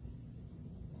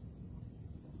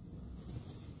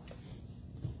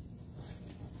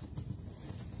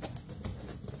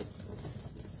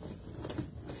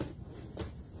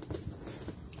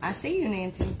 I see you,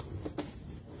 Nancy.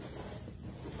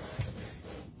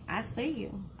 I see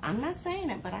you. I'm not saying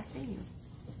it, but I see you.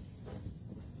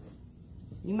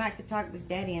 You might could talk with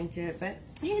Daddy into it, but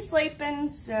he's sleeping,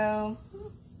 so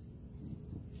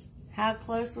how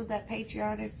close would that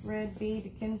patriotic red be to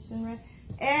crimson red?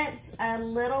 It's a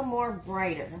little more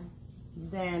brighter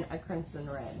than a crimson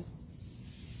red.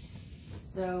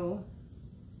 So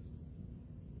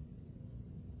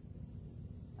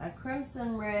a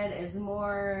crimson red is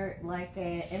more like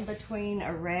a in between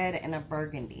a red and a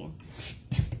burgundy.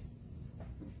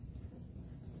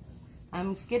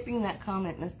 I'm skipping that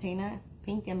comment, Miss Tina.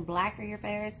 Pink and black are your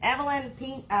favorites. Evelyn,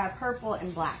 pink, purple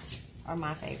and black are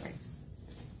my favorites.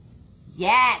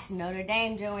 Yes, Notre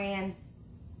Dame, Joanne.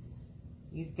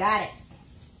 You got it.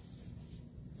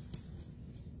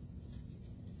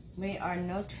 We are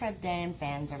Notre Dame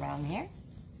fans around here.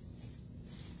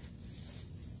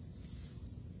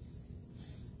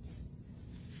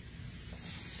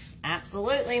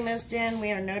 Absolutely, Miss Jen.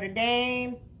 We are Notre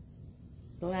Dame.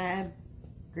 Glad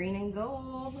green and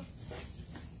gold.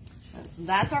 So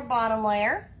that's our bottom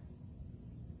layer.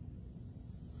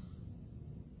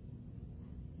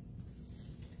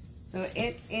 So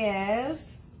it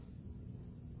is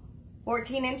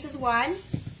 14 inches wide,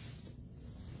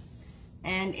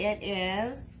 and it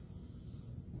is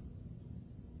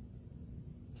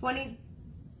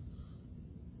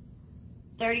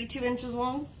 32 inches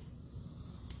long.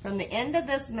 From the end of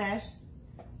this mesh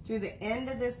to the end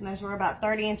of this mesh, we're about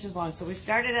 30 inches long. So we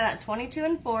started at 22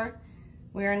 and 4.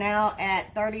 We are now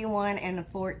at 31 and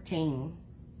 14.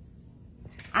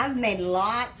 I've made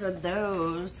lots of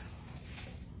those.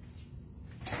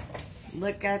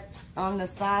 Look at on the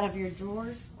side of your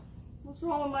drawers. What's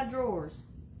wrong with my drawers?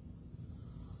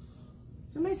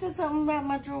 Somebody said something about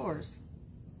my drawers.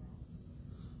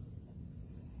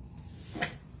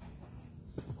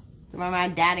 That's where my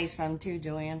daddy's from too,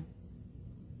 Joanne.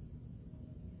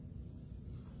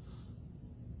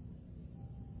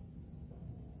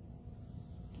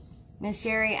 Miss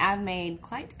Sherry, I've made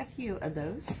quite a few of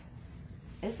those.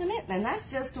 Isn't it? And that's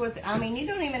just with, I mean, you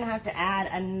don't even have to add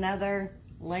another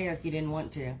layer if you didn't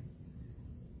want to.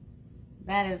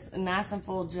 That is nice and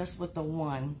full just with the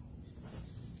one.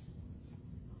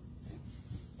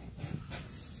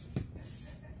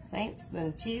 Saints,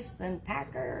 then Chiefs, then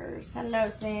Packers. Hello,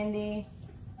 Sandy.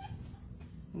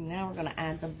 Now we're going to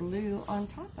add the blue on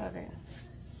top of it.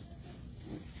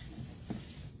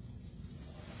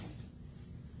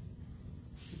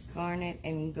 Garnet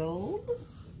and gold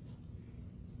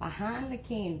behind the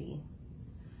candy.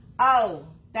 Oh,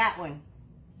 that one.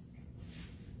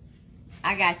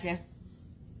 I got you.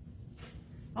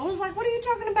 I was like, what are you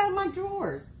talking about in my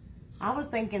drawers? I was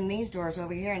thinking these drawers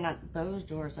over here and not those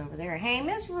drawers over there. Hey,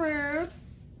 Miss Ruth.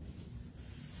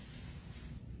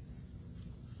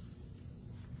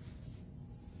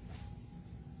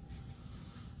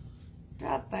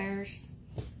 Drop first.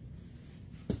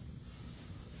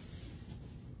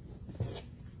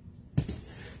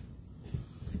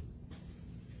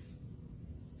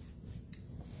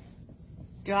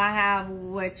 Do I have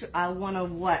which one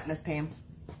of what, Miss Pam?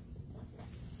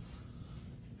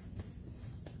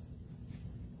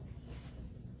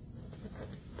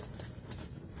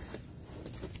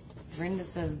 Brenda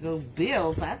says go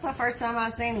Bills. That's the first time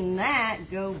I've seen that.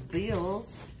 Go Bills.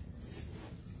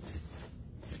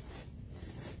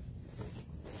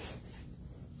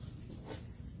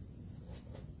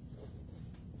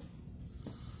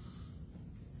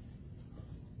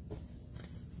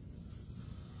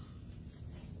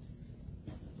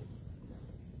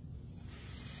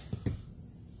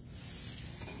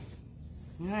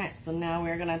 Alright, so now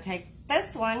we're going to take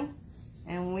this one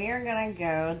and we're going to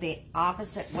go the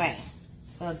opposite way.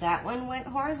 So that one went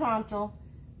horizontal.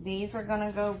 These are going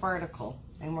to go vertical.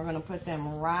 And we're going to put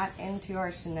them right into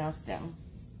our Chanel stem.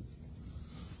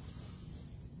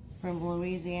 From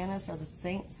Louisiana, so the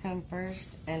Saints come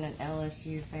first and an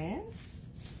LSU fan.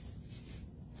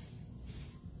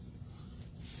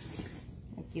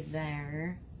 Look you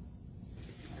there.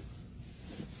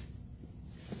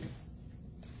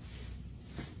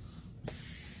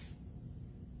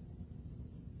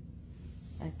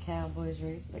 Cowboys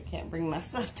wreath. I can't bring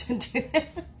myself to do it.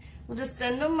 We'll just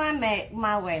send them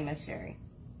my way, Miss Sherry.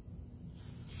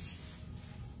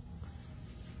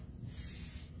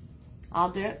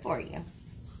 I'll do it for you.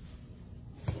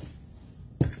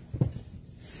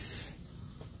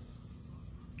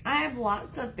 I have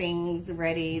lots of things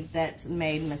ready that's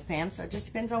made, Miss Pam, so it just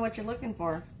depends on what you're looking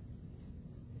for.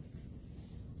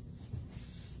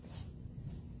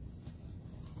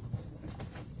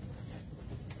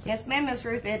 Yes, ma'am, Miss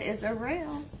Ruth, it is a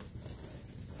rail.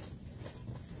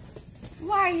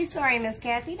 Why are you sorry, Miss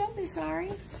Kathy? Don't be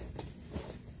sorry.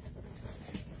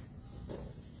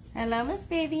 Hello, Miss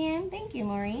Vivian. Thank you,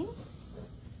 Maureen.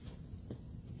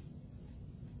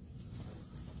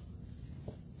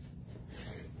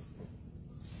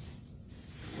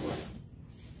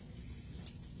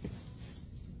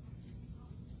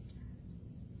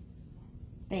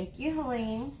 Thank you,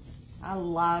 Helene. I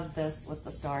love this with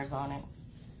the stars on it.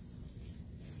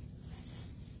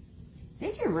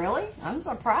 Did you really? I'm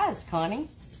surprised, Connie.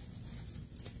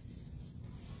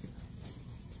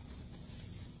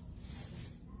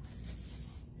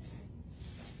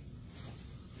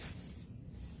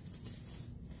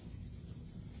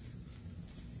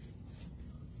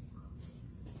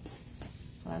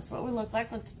 So that's what we look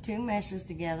like with the two meshes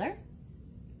together.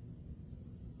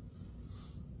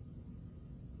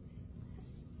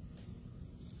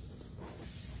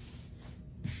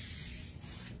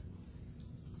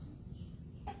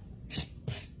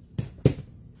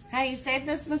 How you save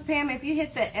this, Miss Pam? If you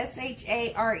hit the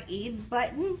SHARE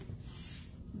button,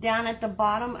 down at the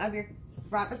bottom of your,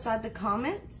 right beside the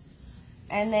comments.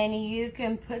 And then you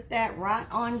can put that right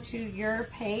onto your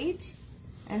page.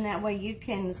 And that way you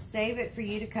can save it for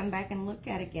you to come back and look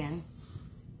at again.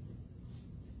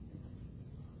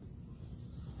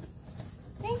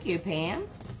 Thank you, Pam.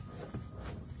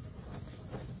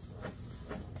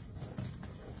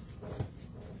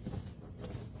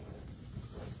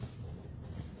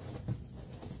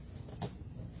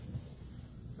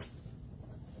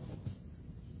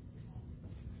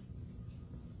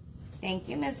 Thank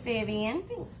you, Miss Vivian.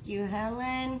 Thank you,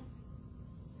 Helen.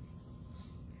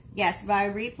 Yes, my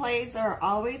replays are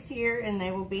always here, and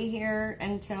they will be here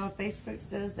until Facebook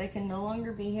says they can no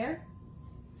longer be here.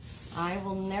 I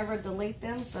will never delete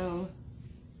them, so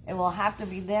it will have to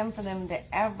be them for them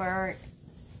to ever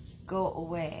go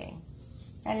away.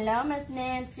 Hello, Miss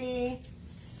Nancy.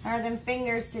 How are them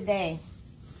fingers today?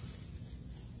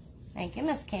 Thank you,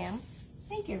 Miss Cam.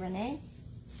 Thank you, Renee.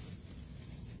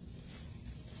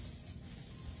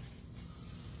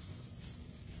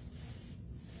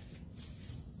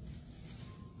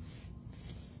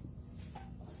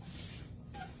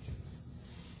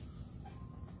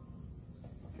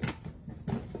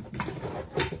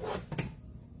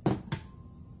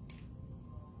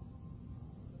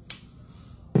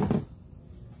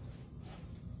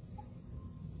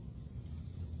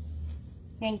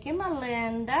 Thank you,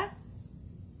 Melinda.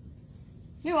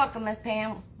 You're welcome, Miss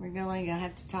Pam. We're going to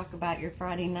have to talk about your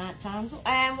Friday night times.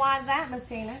 And why is that, Miss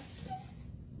Tina?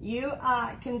 You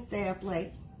can stay up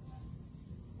late.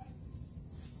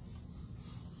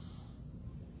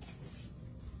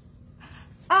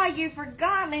 Oh, you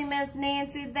forgot me, Miss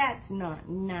Nancy. That's not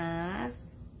nice.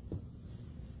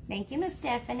 Thank you, Miss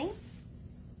Stephanie.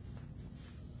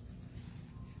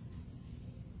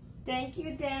 Thank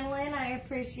you, Danlin. I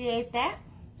appreciate that.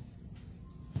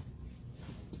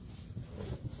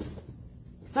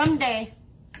 Someday.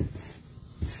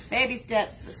 Baby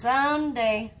steps, but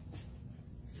someday.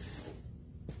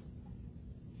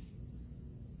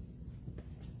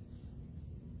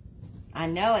 I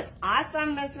know it's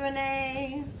awesome, Miss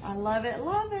Renee. I love it,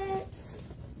 love it.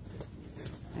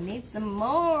 I need some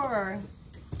more.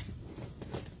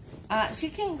 She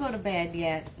can't go to bed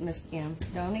yet, Miss Kim.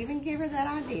 Don't even give her that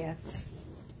idea.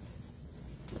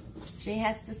 She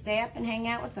has to stay up and hang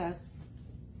out with us.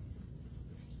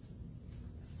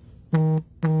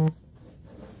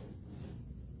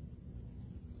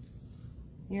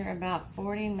 You're about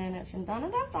 40 minutes from Donna.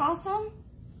 That's awesome.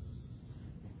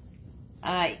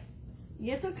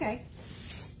 It's okay.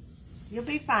 You'll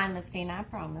be fine, Miss Tina, I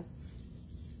promise.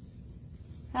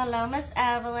 Hello, Miss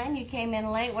Evelyn. You came in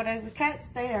late. What are the cuts?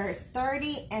 They are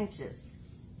 30 inches.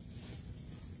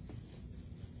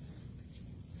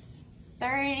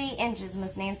 30 inches,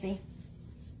 Miss Nancy.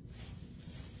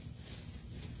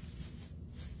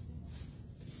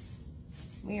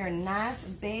 We are nice,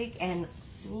 big, and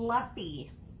fluffy.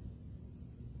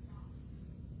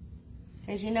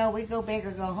 Because you know, we go big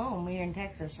or go home. We're in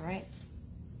Texas, right?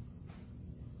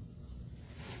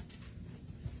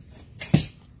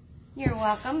 You're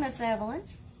welcome, Miss Evelyn.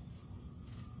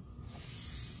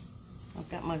 I've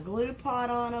got my glue pot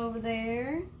on over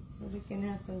there, so we can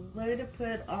have some glue to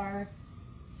put our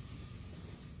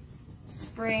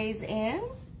sprays in.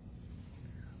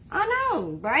 I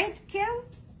know, right, Kim?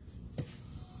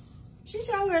 She's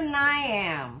younger than I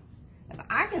am. If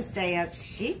I can stay up,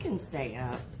 she can stay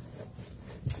up.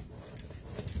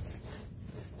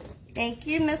 Thank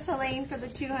you, Miss Helene, for the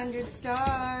 200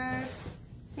 stars.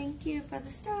 Thank you for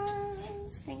the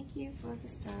stars. Thank you for the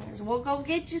stars. We'll go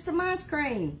get you some ice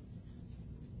cream.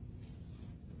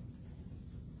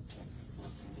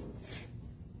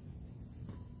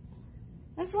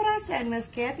 That's what I said, Miss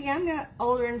Kathy. I'm not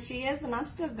older than she is, and I'm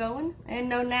still going. And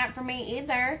no nap for me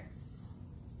either.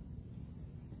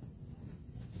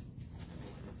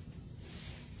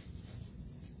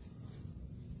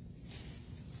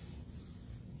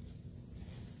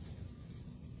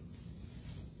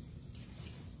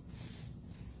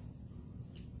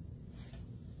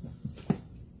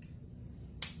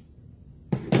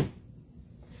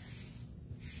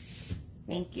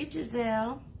 Thank you,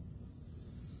 Giselle.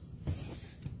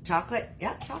 Chocolate.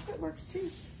 Yep, chocolate works too.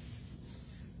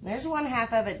 There's one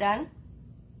half of it done.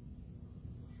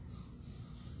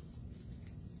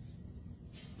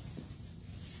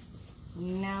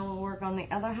 Now we'll work on the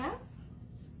other half.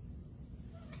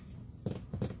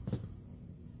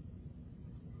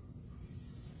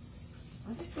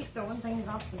 I'll just keep throwing things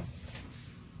off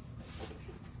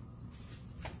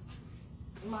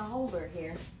my holder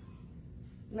here.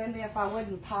 Maybe if I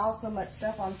wouldn't pile so much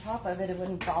stuff on top of it, it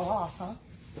wouldn't fall off, huh?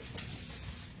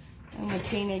 And with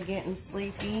Tina getting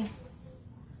sleepy,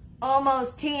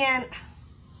 Almost 10.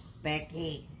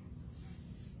 Becky.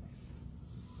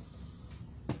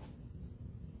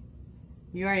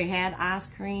 You already had ice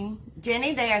cream.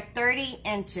 Jenny, they are 30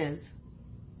 inches.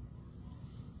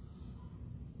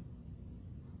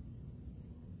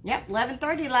 Yep,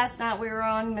 11:30 last night we were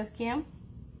on, Miss Kim.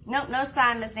 Nope, no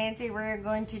sign, Miss Nancy. We're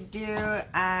going to do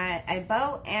a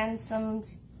bow and some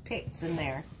picks in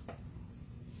there.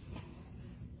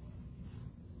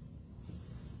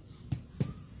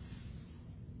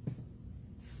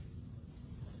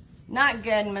 Not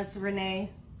good, Miss Renee.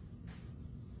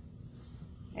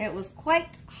 It was quite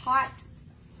hot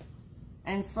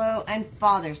and slow, and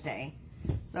Father's Day.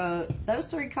 So those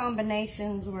three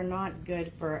combinations were not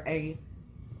good for a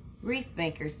wreath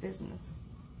maker's business.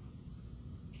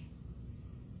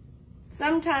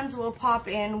 Sometimes we'll pop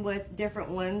in with different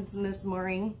ones, Miss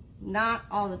Maureen. Not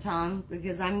all the time,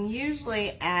 because I'm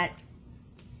usually at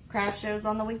craft shows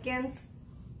on the weekends.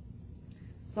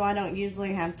 So I don't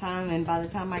usually have time, and by the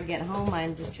time I get home,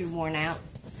 I'm just too worn out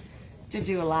to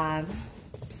do a live.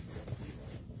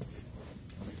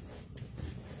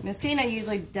 Miss Tina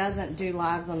usually doesn't do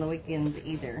lives on the weekends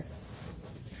either.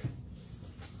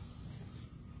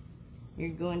 You're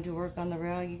going to work on the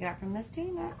rail you got from Miss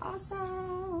Tina.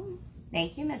 Awesome.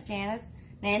 Thank you, Miss Janice.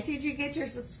 Nancy, did you get your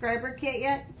subscriber kit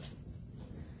yet?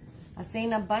 I've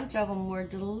seen a bunch of them were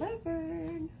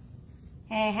delivered.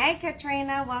 Hey, hey,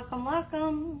 Katrina. Welcome,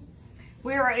 welcome.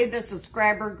 We were in the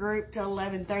subscriber group till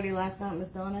 11:30 last night, Miss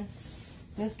Donna.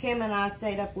 Miss Kim and I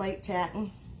stayed up late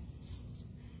chatting.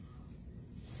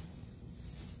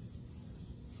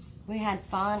 We had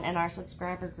fun in our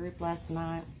subscriber group last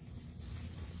night.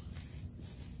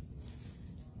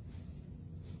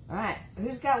 All right,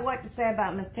 who's got what to say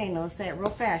about Miss Tina? Let's say it real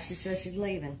fast. She says she's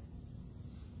leaving.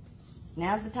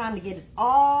 Now's the time to get it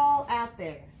all out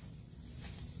there.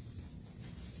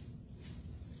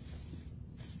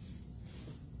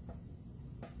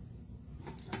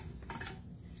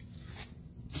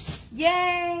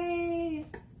 Yay!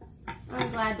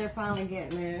 I'm glad they're finally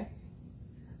getting there.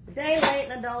 A day late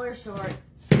and a dollar short.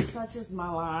 Such is my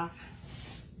life.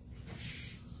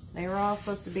 They were all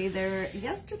supposed to be there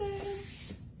yesterday.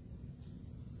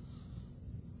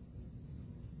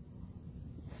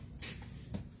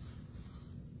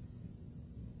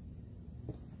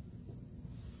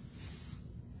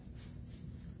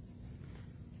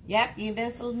 Yep, you've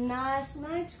been so nice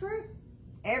night's group.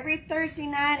 Every Thursday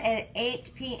night at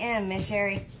 8 p.m., Miss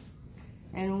Sherry.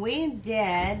 And we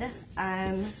did,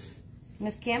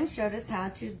 Miss Kim showed us how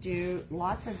to do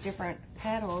lots of different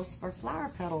petals for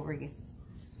flower petal wreaths.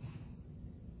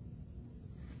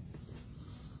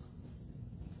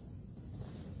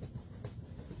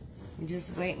 You're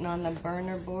just waiting on the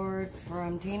burner board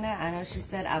from Tina. I know she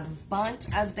said a bunch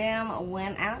of them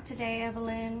went out today,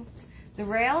 Evelyn. The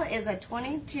rail is a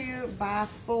 22 by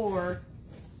 4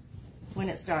 when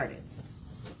it started.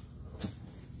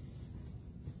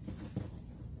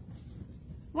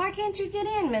 Why can't you get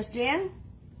in, Miss Jen?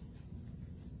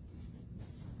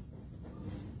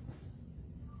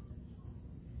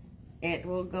 It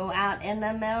will go out in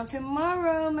the mail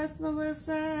tomorrow, Miss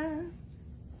Melissa.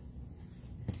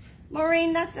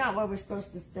 Maureen, that's not what we're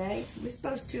supposed to say. We're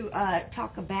supposed to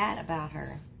talk bad about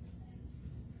her.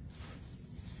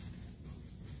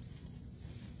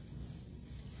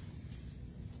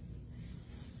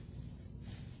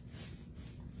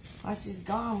 While she's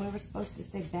gone, we were supposed to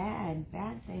say bad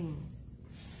things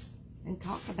and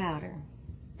talk about her.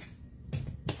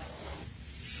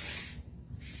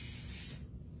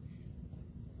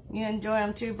 You enjoy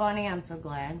them too, Bonnie? I'm so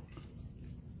glad.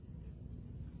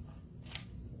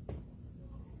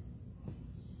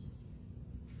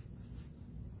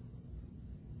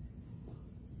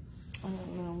 I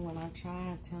don't know, when I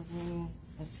try, it tells me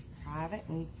it's private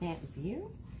and you can't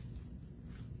view.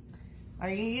 Are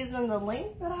you using the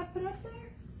link that I put up there?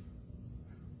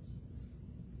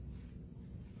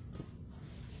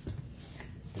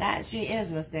 That she is,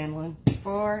 Miss Danlin,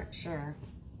 for sure.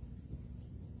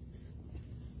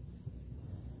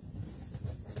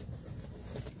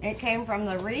 It came from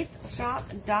the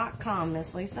wreathshop.com,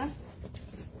 Miss Lisa.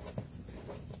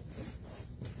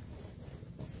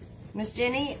 Miss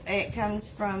Jenny, it comes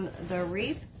from the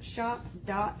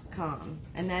wreathshop.com.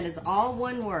 And that is all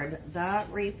one word. The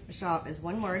Wreath Shop is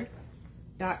one word,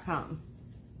 .com.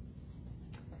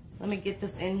 Let me get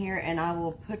this in here and I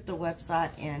will put the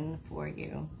website in for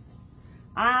you.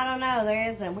 I don't know, there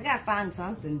isn't. We got to find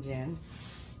something, Jen.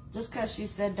 Just because she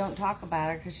said don't talk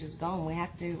about her because she was gone, we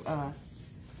have to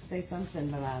say something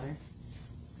about her.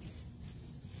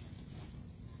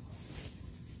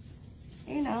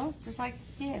 You know, just like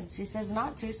kids. She says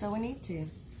not to, so we need to.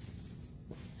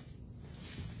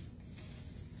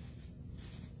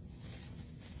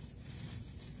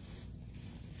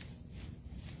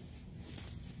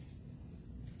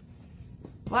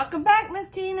 Welcome back, Miss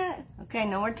Tina. Okay,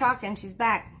 no more talking. She's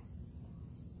back.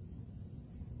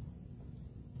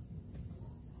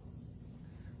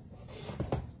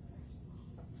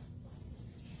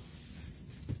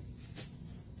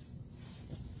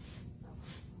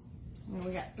 And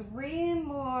we got 3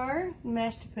 more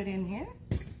mesh to put in here.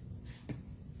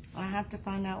 I have to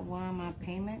find out why my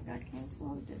payment got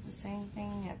canceled. Did the same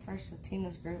thing at first with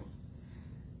Tina's group.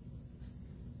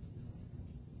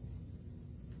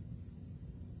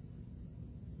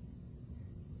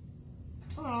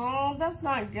 Oh, that's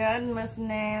not good, Miss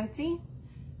Nancy.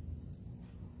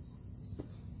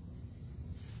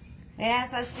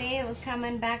 Yes, I see it was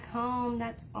coming back home.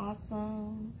 That's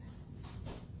awesome.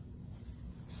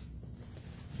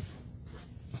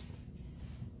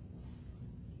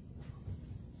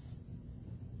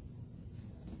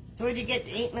 So what'd you get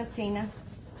to eat, Miss Tina?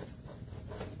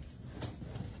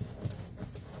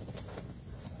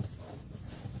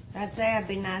 I'd say I'd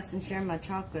be nice and share my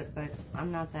chocolate, but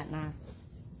I'm not that nice.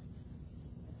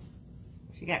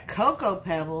 She got Cocoa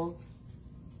Pebbles.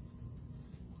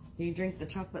 Do you drink the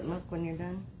chocolate milk when you're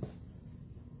done?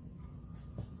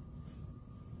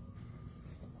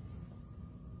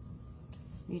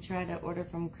 You tried to order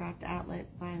from Craft Outlet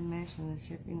by mesh and the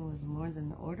shipping was more than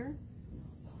the order?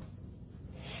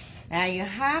 Now you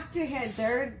have to hit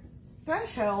their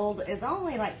threshold is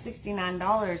only like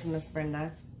 $69, Miss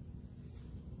Brenda.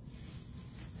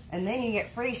 And then you get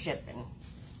free shipping.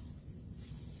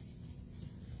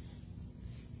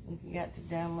 You got to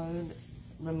download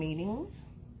the meeting.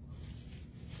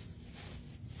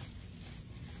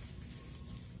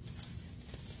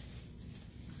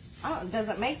 Oh, does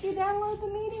it make you download the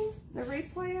meeting? The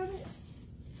replay of it?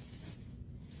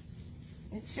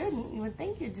 It shouldn't. You would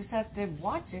think you just have to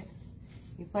watch it.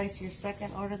 You place your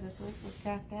second order this week with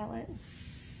Craft Outlet.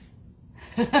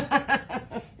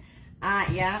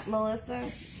 Yeah, Melissa.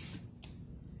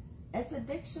 It's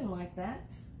addiction like that.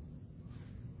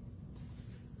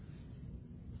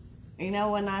 You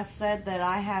know, when I've said that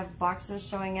I have boxes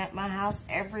showing at my house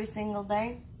every single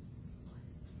day,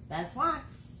 that's why.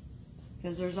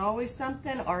 Because there's always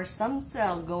something or some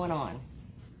sale going on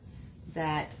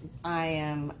that I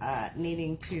am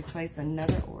needing to place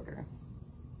another order.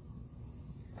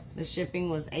 The shipping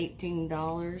was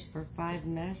 $18 for 5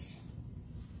 mesh.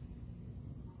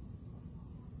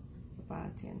 So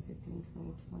 5, 10, 15,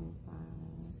 20, 25.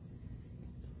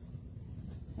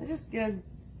 That's just good.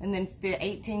 And then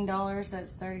 $18,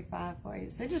 that's $35 for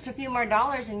you. So just a few more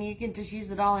dollars and you can just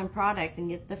use it all in product and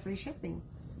get the free shipping.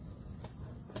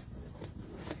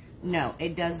 No,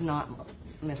 it does not,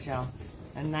 Michelle.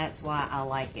 And that's why I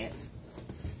like it.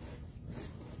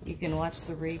 You can watch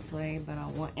the replay, but I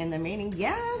want in the meeting.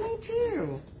 Yeah, me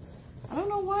too. I don't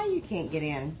know why you can't get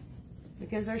in.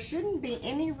 Because there shouldn't be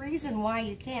any reason why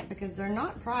you can't, because they're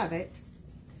not private.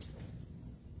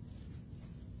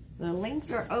 The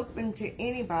links are open to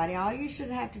anybody. All you should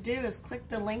have to do is click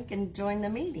the link and join the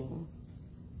meeting.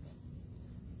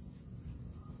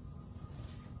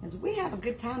 Because we have a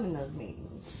good time in those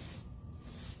meetings.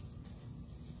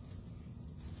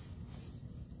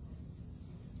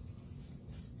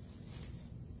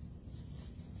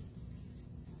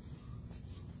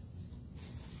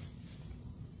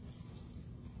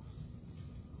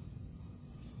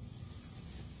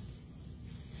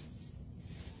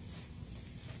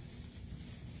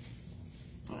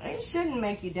 It shouldn't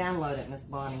make you download it, Miss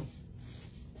Bonnie.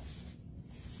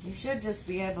 You should just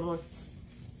be able to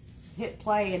hit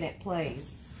play and it plays.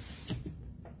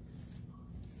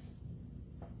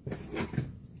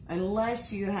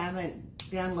 Unless you haven't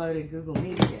downloaded Google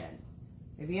Meets yet.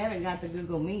 If you haven't got the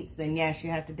Google Meets, then yes,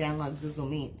 you have to download Google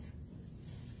Meets.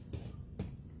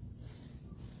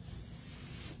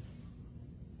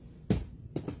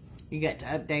 You got to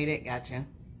update it, gotcha.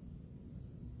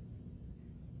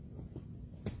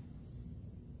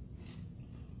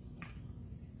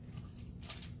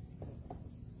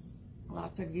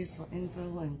 Lots of useful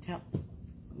info and tell.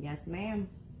 Yes, ma'am.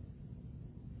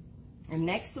 And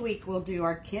next week we'll do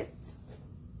our kits.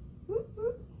 Whoop,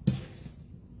 whoop.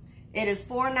 It is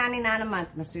 $4.99 a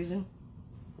month, Miss Susan.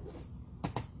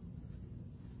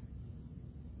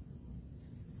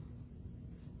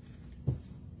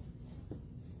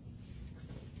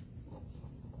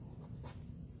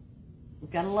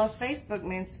 Gotta love Facebook,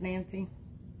 Miss Nancy.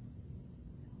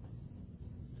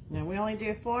 Now, we only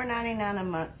do $4.99 a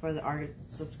month for our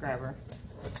subscriber.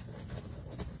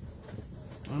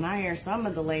 And I hear some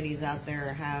of the ladies out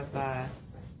there have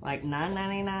like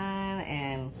 $9.99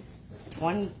 and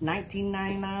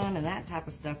 $19.99 and that type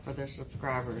of stuff for their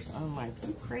subscribers. I'm like,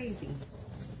 you crazy.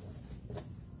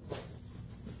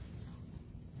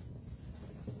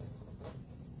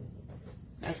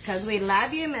 That's because we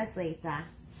love you, Miss Lisa.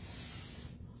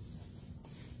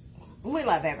 We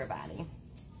love everybody.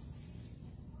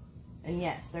 And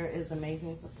yes, there is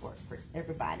amazing support for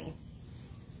everybody.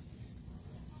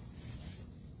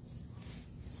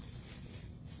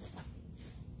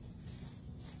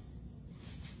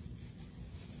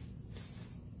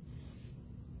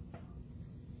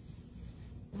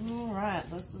 All right,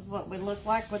 this is what we look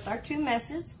like with our two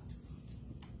meshes.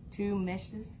 Two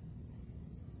meshes.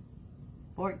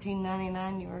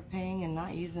 $14.99 you were paying and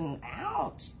not using.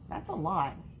 Ouch, that's a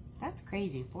lot. That's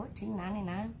crazy.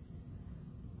 $14.99.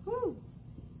 Whoo.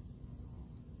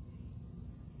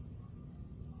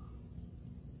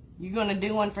 You're gonna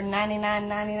do one for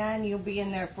 $99.99. You'll be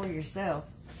in there for yourself.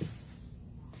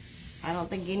 I don't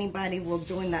think anybody will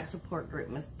join that support group,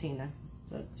 Miss Tina.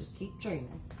 So just keep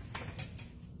dreaming.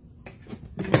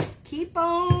 Keep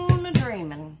on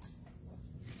dreaming.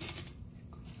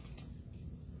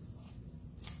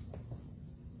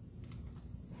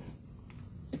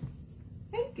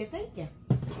 Thank you, thank you.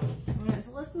 All right,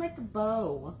 so let's make a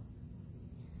bow.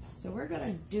 So we're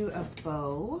gonna do a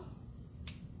bow.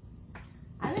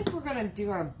 I think we're gonna do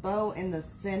our bow in the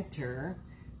center,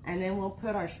 and then we'll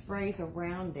put our sprays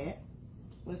around it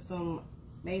with some,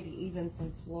 maybe even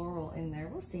some floral in there.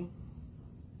 We'll see.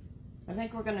 I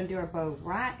think we're gonna do our bow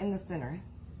right in the center.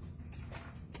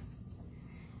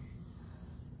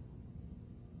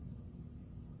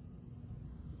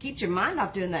 Keeps your mind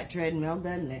off doing that treadmill,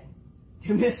 doesn't it?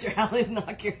 Mr. Allen,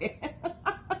 knock your head.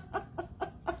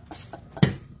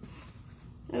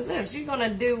 As if she's gonna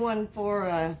do one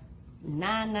for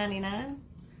 $9.99.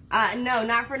 No,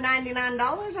 not for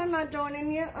 $99. I'm not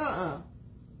joining you.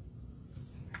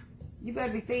 You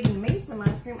better be feeding me some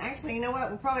ice cream. Actually, you know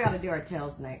what? We probably ought to do our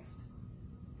tails next.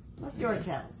 Let's do our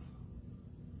tails.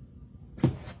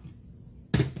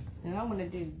 And I'm gonna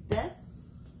do this,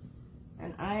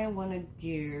 and I want to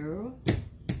do.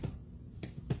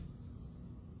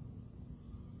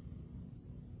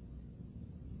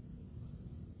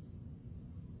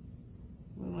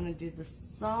 We want to do the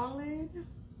solid.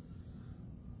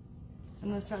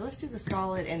 And let's do the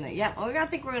solid in the, yep, I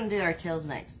think we're going to do our tails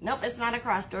next. Nope, it's not a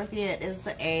cross, Dorothy. It is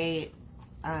a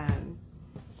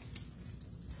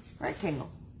rectangle.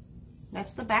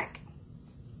 That's the back.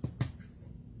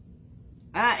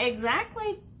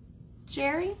 Exactly,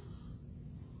 Sherry.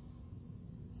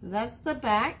 So that's the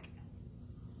back.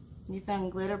 You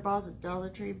found glitter balls at Dollar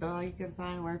Tree, but all you can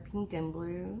find were pink and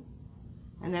blue.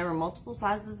 And there were multiple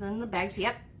sizes in the bags.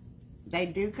 Yep, they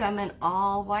do come in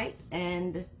all white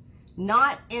and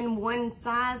not in one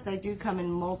size. They do come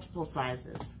in multiple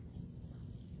sizes.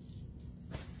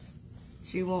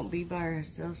 She won't be by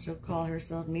herself. She'll call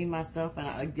herself me, myself, and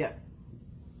I.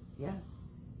 Yeah.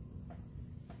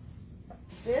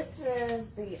 This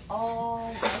is the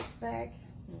all white bag.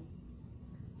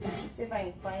 Let's see if I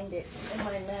can find it in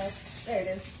my mess. There it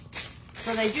is.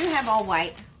 So they do have all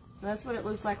white. That's what it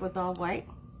looks like with all white.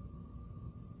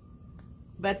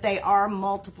 But they are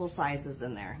multiple sizes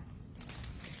in there.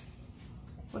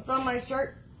 What's on my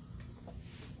shirt?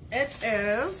 It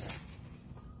is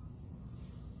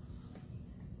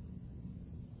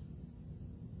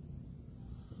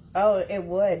oh, it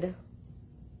would.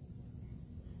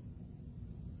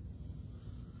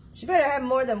 She better have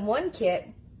more than one kit.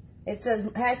 It says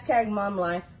hashtag mom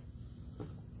life.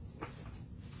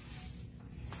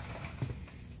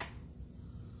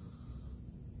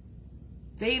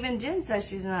 So even Jen says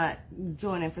she's not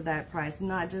joining for that price,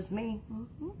 not just me.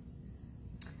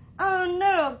 Oh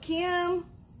no, Kim.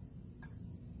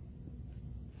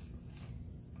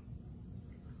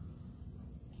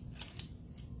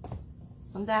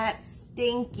 That's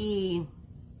stinky.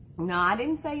 No, I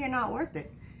didn't say you're not worth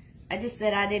it. I just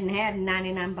said I didn't have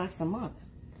 99 bucks a month.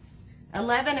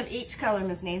 11 of each color,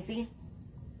 Miss Nancy.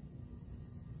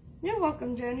 You're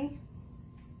welcome, Jenny.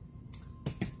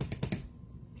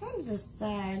 Trying to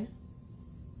decide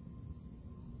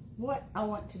what I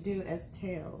want to do as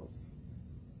tails.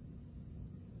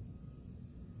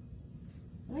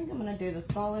 I think I'm going to do the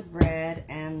solid red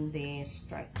and the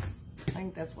stripes. I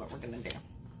think that's what we're going to do.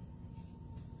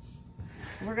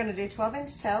 We're going to do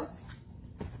 12-inch tails.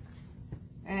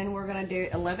 And we're going to do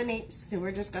 11 each. So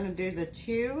we're just going to do the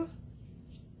two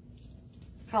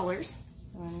colors.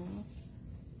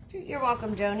 You're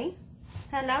welcome, Joni.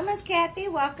 Hello, Miss Kathy.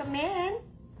 Welcome in.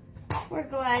 We're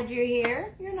glad you're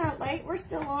here. You're not late. We're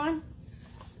still on.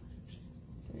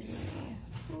 3,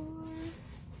 4,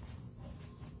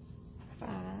 5,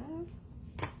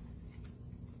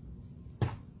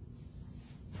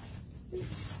 6,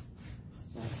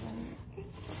 7, 8,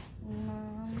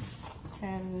 9,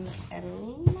 10,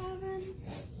 11,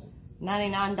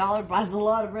 $99 buys a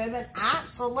lot of ribbon.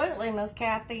 Absolutely, Miss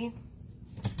Kathy.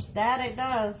 That it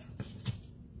does.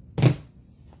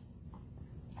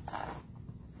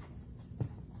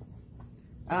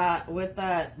 With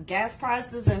gas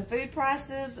prices and food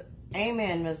prices,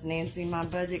 amen, Miss Nancy. My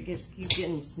budget keeps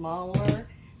getting smaller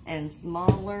and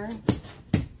smaller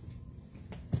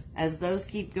as those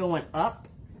keep going up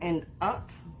and up.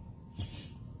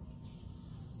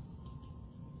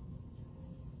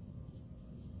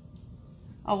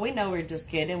 Oh, we know we're just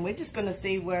kidding. We're just gonna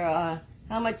see where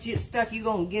how much stuff you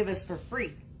gonna give us for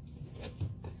free.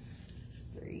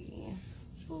 3,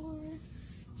 4,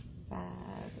 5,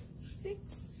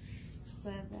 6,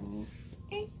 7,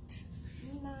 8,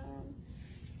 9,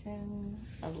 10,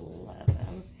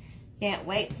 11. Can't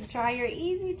wait to try your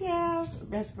Easy Towels.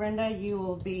 Miss Brenda, you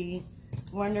will be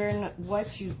wondering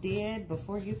what you did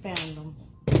before you found them.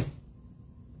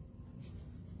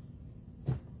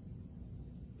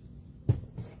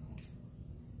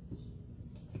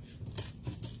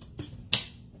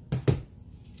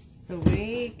 So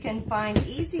we can find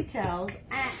Easy Towels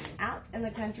at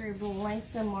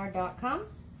outinthecountry.blanksandmore.com.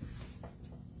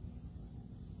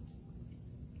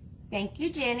 Thank you,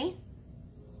 Jenny.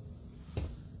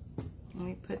 Let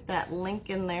me put that link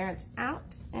in there. It's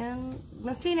out. And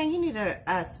Miss Tina, you need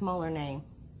a smaller name.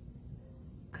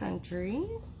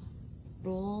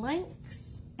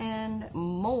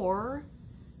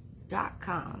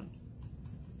 Countryblanksandmore.com.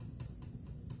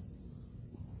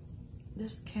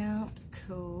 Discount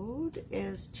code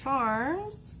is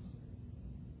CHARMS.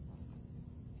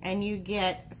 And you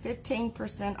get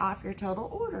 15% off your total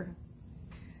order.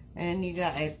 And you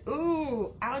got a,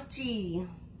 ooh, ouchie.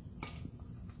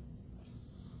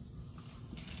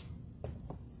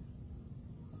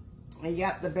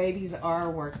 Yep, the babies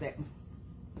are worth it.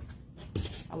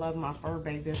 I love my fur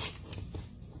babies.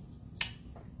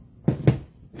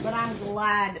 But I'm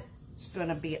glad it's going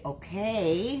to be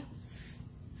okay.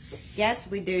 Yes,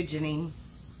 we do, Janine.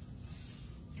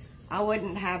 I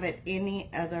wouldn't have it any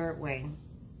other way.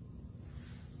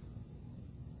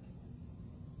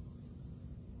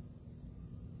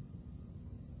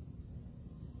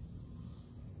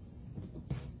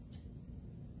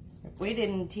 If we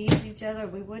didn't tease each other,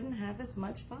 we wouldn't have as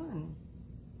much fun.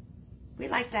 We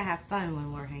like to have fun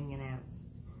when we're hanging out.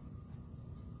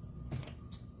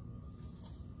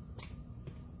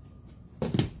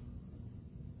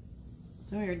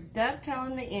 So we're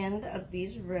dovetailing the end of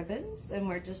these ribbons, and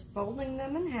we're just folding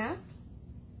them in half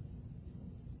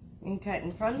and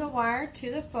cutting from the wire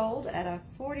to the fold at a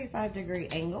 45-degree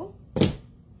angle.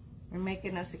 We're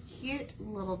making us a cute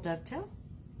little dovetail.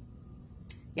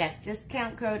 Yes,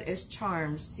 discount code is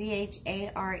CHARMS,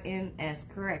 C-H-A-R-M-S.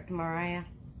 Correct, Mariah.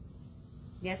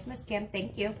 Yes, Miss Kim,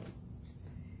 thank you.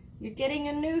 You're getting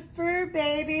a new fur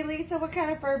baby. Lisa, what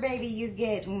kind of fur baby you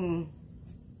getting?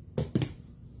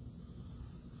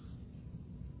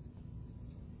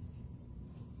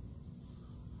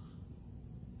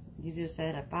 You just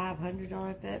had a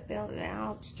 $500 vet belt.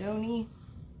 Ouch, Joni.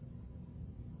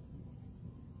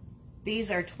 These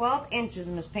are 12 inches,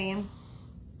 Miss Pam.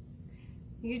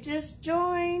 You just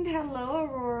joined. Hello,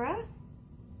 Aurora.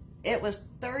 It was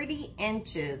 30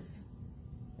 inches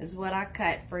is what I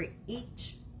cut for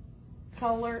each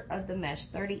color of the mesh.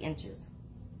 30 inches.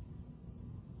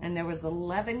 And there was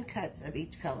 11 cuts of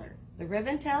each color. The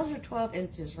ribbon tails are 12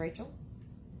 inches, Rachel.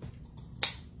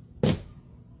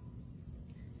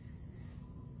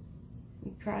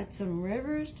 We cried some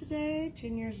rivers today.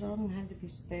 10 years old and had to be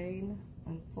spayed.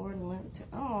 And 4 limp to...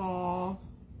 Aww.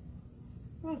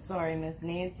 I'm sorry, Miss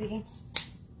Nancy.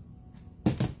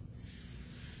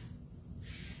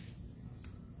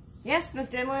 Yes, Miss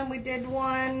Denlin, we did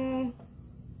one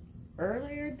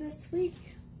earlier this week.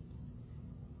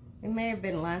 It may have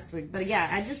been last week. But yeah,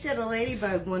 I just did a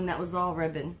ladybug one that was all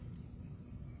ribbon.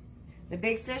 The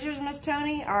big scissors, Miss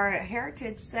Tony, are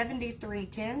Heritage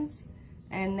 7310s.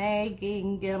 And you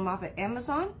can get them off of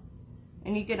Amazon.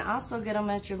 And you can also get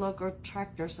them at your local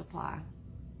Tractor Supply.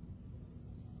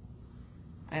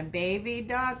 And baby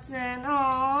Dotson,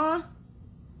 aww.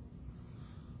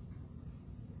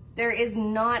 There is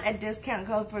not a discount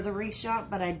code for the wreath shop,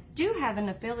 but I do have an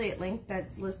affiliate link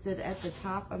that's listed at the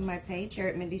top of my page here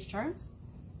at Mindy's Charms.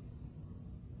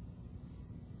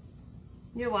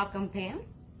 You're welcome, Pam.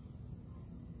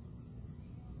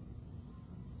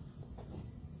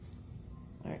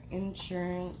 Our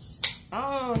insurance.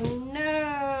 Oh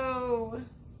no,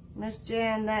 Miss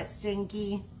Jen, that's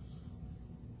stinky.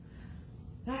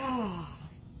 Oh,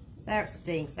 that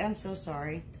stinks. I'm so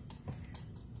sorry.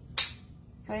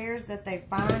 Prayers that they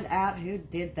find out who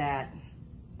did that.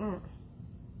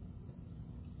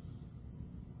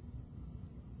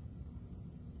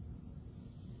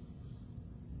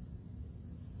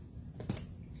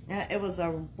 It was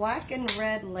a black and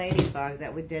red ladybug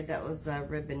that we did. That was a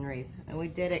ribbon wreath. And we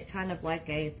did it kind of like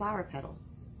a flower petal.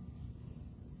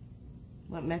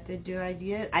 What method do I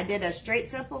do? I did a straight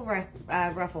simple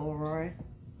ruffle, Aurora.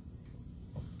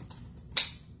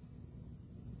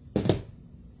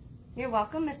 You're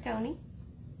welcome, Miss Tony.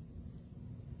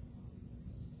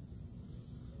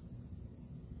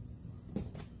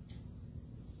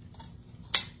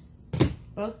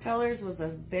 Both colors was a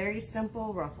very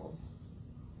simple ruffle.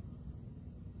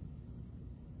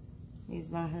 He's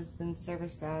my husband's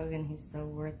service dog, and he's so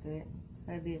worth it.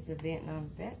 Hubby is a Vietnam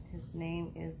vet. His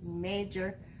name is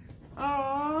Major.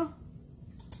 Aww.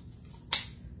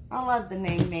 I love the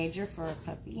name Major for a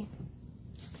puppy.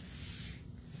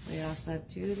 We also have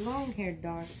 2 long-haired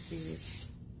Dotsies.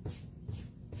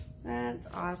 That's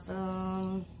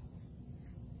awesome.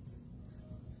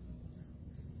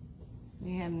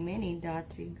 We have mini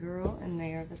Dotsie girl, and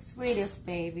they are the sweetest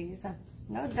babies.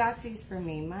 No Dotsies for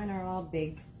me. Mine are all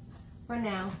big. For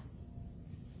now.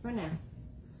 For now.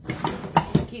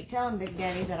 I keep telling Big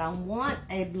Daddy that I want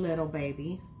a little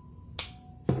baby.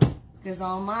 Because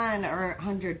all mine are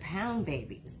 100-pound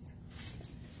babies.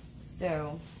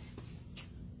 So,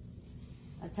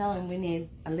 I tell him we need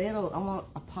a little, I want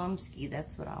a Pomsky.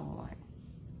 That's what I want.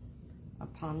 A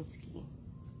Pomsky.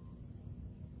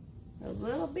 Those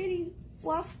little bitty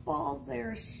fluff balls,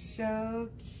 they're so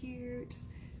cute.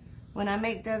 When I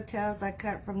make dovetails, I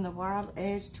cut from the wild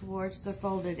edge towards the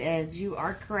folded edge. You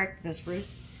are correct, Miss Ruth.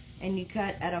 And you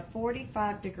cut at a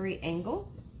 45-degree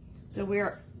angle. So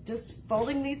we're just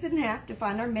folding these in half to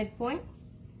find our midpoint.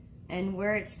 And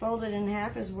where it's folded in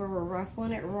half is where we're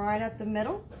ruffling it right at the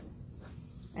middle.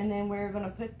 And then we're going to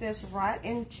put this right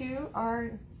into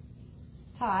our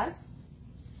ties.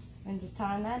 And just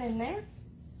tying that in there.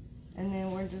 And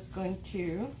then we're just going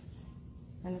to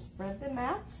spread them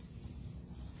out.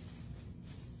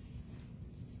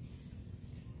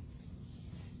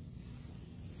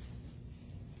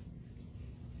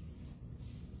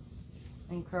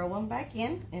 And curl them back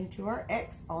into our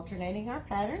X, alternating our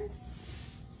patterns.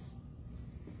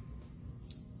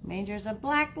 Major's a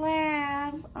black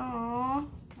lab. Aww.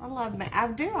 I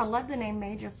love the name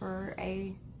Major for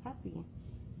a puppy.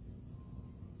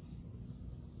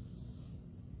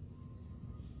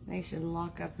 They should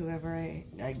lock up whoever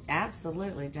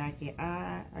absolutely, Jackie.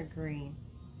 I agree.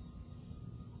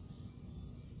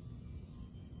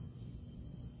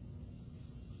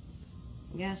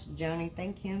 Yes, Joni,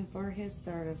 thank him for his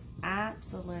service.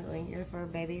 Absolutely. Your fur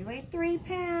baby weighed 3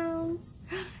 pounds.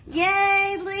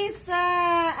 Yay, Lisa!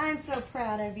 I'm so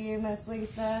proud of you, Miss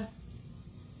Lisa.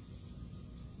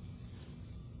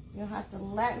 You'll have to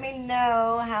let me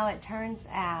know how it turns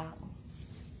out.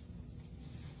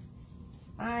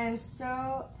 I am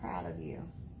so proud of you.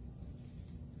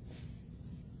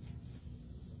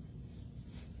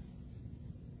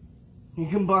 You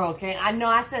can borrow, okay? I know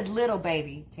I said little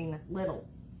baby, Tina. Little.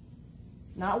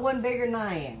 Not one bigger than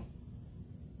I am.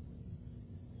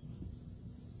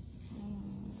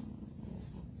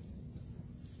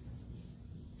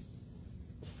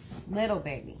 Little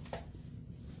baby.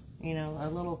 You know, a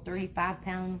little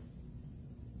 35-pound.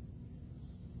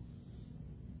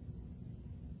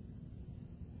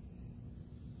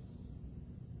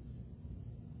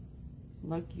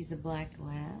 Loki's a black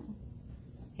lab.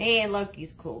 Hey,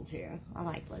 Loki's cool too. I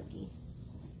like Loki.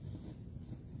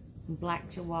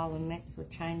 Black Chihuahua mixed with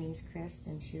Chinese crest,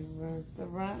 and she rose the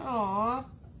run. Aww.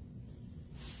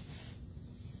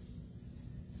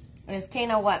 Is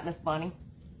Tina what, Miss Bonnie?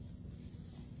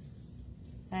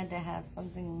 I had to have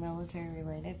something military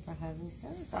related for hubby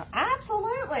service. So,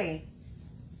 absolutely.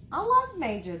 I love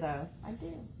Major though. I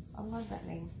do. I love that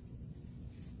name.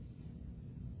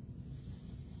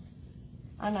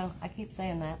 I know. I keep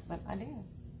saying that, but I do.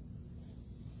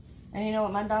 And you know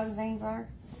what my dog's names are?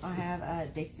 I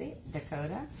have Dixie,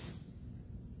 Dakota,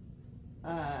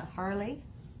 Harley,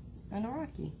 and a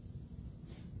Rocky.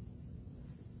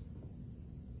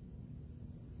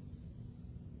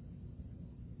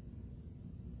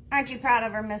 Aren't you proud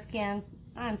of her, Miss Kim?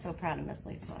 I'm so proud of Miss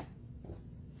Lisa.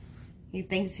 He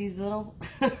thinks he's little,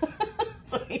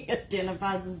 so he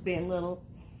identifies as being little.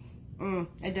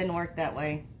 It didn't work that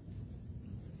way.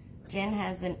 Jen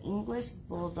has an English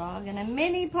Bulldog and a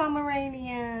mini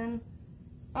Pomeranian.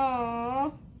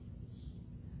 Oh,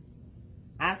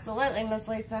 absolutely, Miss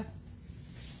Lisa.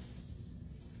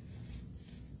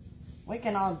 We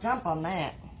can all jump on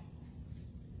that.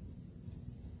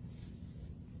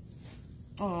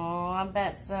 Oh, I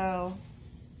bet so.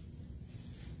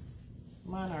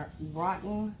 Mine are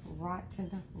rotten,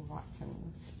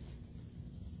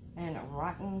 and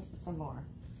rotten some more.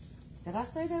 Did I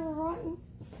say they were rotten?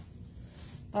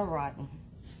 They're rotten.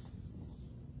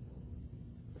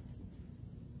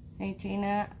 Hey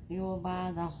Tina, you will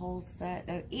buy the whole set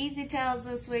of Easy Tails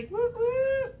this week. Whoop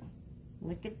whoop!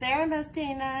 Look at there, Miss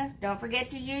Tina. Don't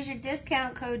forget to use your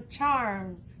discount code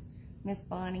CHARMS, Miss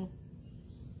Bonnie.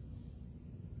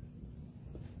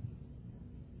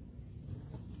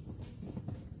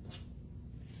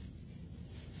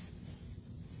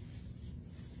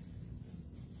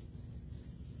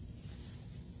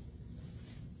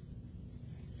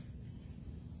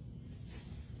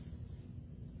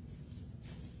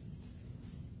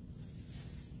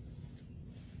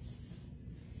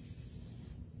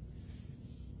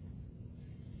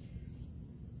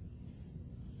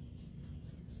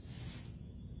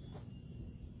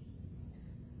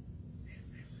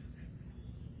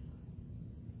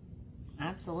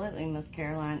 Absolutely, Miss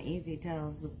Caroline. Easy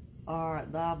Tails are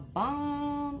the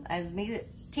bomb. As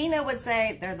Tina would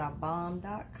say, they're the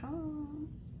bomb.com.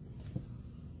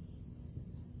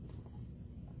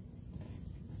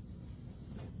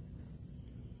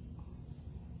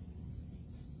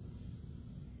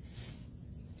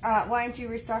 Why aren't you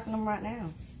restocking them right now?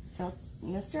 Tell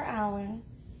Mr. Allen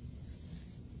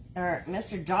or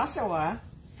Mr. Joshua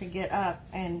to get up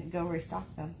and go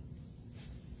restock them.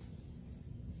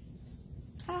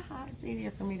 Haha, it's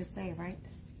easier for me to say, right?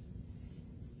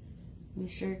 You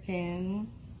sure can.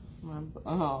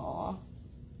 Oh,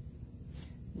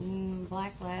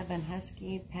 Black Lab and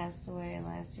Husky passed away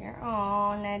last year.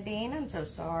 Oh, Nadine, I'm so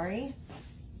sorry.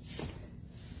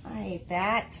 I hate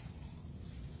that.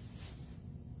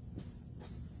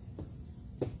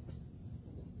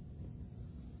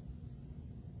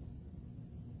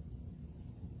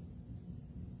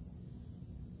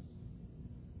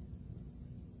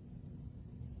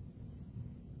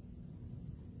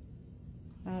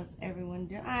 How's everyone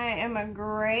doing? I am a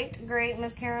great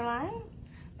Miss Caroline.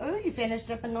 Oh, you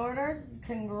finished up an order.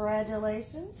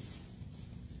 Congratulations.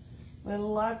 We'd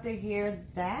love to hear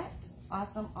that.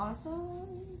 Awesome,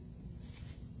 awesome.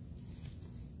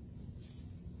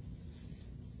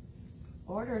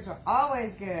 Orders are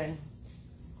always good.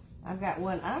 I've got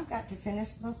one I've got to finish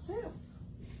myself.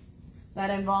 That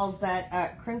involves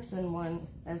that crimson one,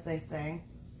 as they say.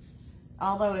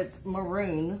 Although it's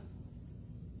maroon.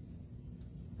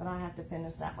 But I have to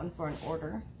finish that one for an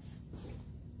order.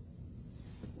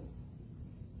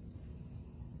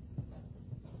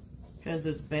 Because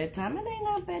it's bedtime. It ain't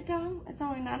not bedtime. It's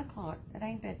only 9 o'clock. It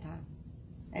ain't bedtime.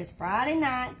 It's Friday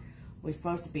night. We're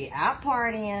supposed to be out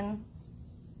partying.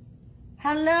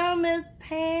 Hello, Miss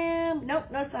Pam.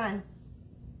 Nope, no sign.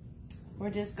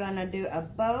 We're just going to do a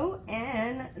bow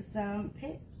and some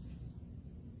pics.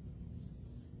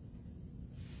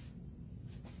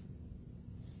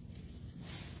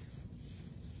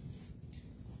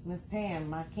 Miss Pam,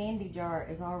 my candy jar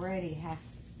is already half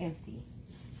empty.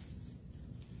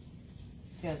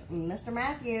 Because Mr.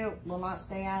 Matthew will not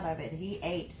stay out of it. He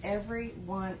ate every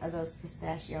one of those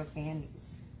pistachio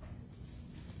candies.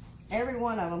 Every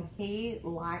one of them. He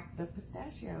liked the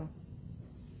pistachio.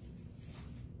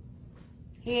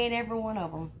 He ate every one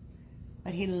of them.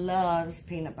 But he loves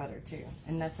peanut butter too.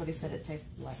 And that's what he said it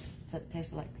tasted like. It said it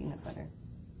tasted like peanut butter.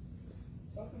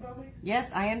 Talking about me? Yes,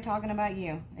 I am talking about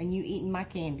you. And you eating my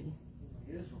candy.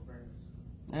 Yes, my friends.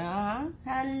 Uh-huh.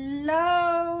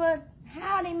 Hello.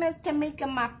 Howdy, Miss Tamika,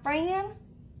 my friend.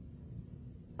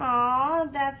 Aw,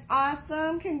 that's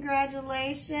awesome.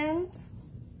 Congratulations.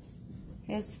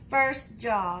 His first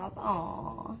job.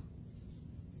 Aw.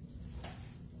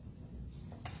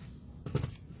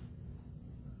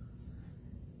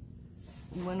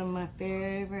 One of my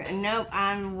favorite. Nope,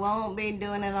 I won't be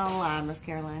doing it on live, Miss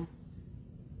Caroline.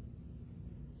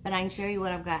 But I can show you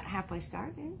what I've got halfway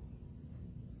started.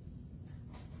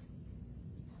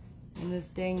 In this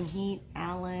dang heat,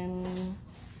 Alan.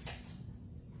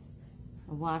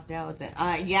 I walked out with it.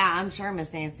 Yeah, I'm sure,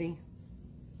 Miss Nancy.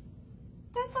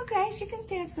 That's okay. She can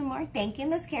stamp some more. Thank you,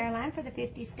 Miss Caroline, for the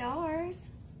 50 stars.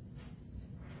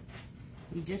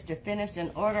 You just have finished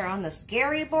an order on the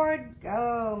scary board?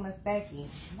 Go, Miss Becky.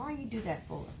 Why you do that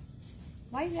for?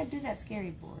 Why you gotta do that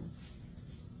scary board?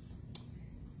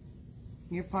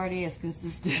 Your party is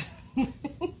consistent.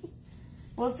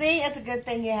 Well, see, it's a good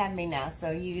thing you have me now,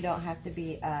 so you don't have to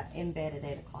be in bed at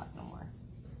 8 o'clock no more.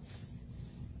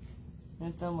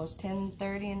 It's almost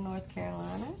 10:30 in North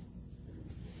Carolina.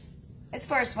 It's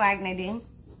for a swag, Nadine.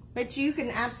 But you can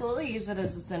absolutely use it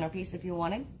as a centerpiece if you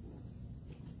wanted.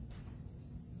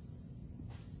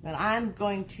 But I'm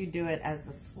going to do it as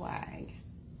a swag.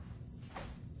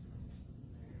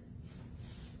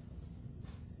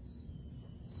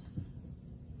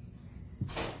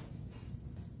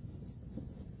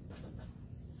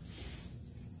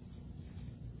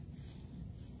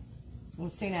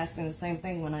 was Tina asking the same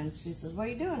thing when she says, what are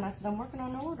you doing? I said, I'm working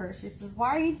on an order. She says,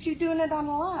 why aren't you doing it on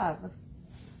the live?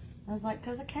 I was like,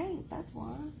 because I can't, that's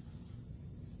why.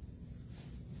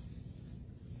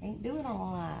 Can't do it on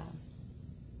a live.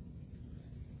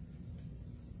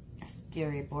 A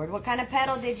scary board. What kind of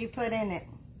petal did you put in it?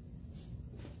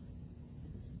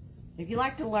 If you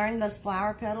like to learn those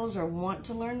flower petals or want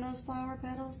to learn those flower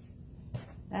petals,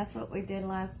 that's what we did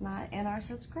last night in our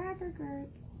subscriber group.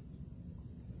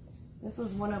 This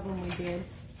was one of them we did.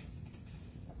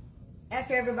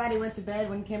 After everybody went to bed,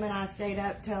 when Kim and I stayed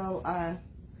up till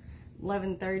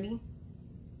 11:30.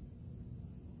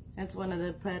 That's one of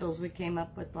the petals we came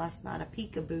up with last night, a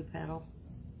peekaboo petal.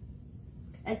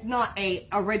 It's not a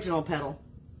original petal.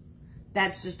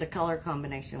 That's just a color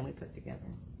combination we put together.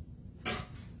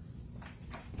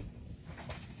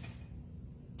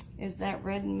 Is that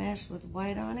red mesh with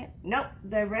white on it? Nope,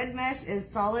 the red mesh is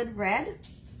solid red.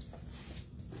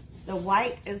 The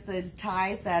white is the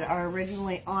ties that are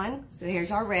originally on. So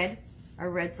here's our red. Our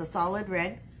red's a solid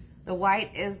red. The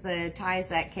white is the ties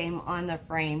that came on the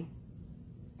frame.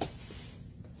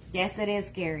 Yes, it is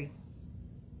scary.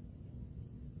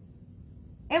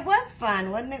 It was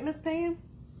fun, wasn't it, Miss Pam?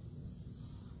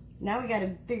 Now we got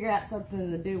to figure out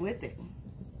something to do with it.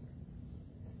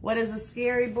 What is a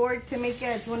scary board,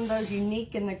 Tamika? It's one of those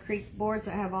unique in the creek boards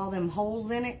that have all them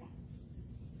holes in it.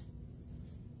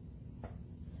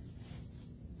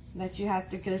 That you have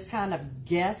to just kind of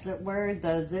guess at where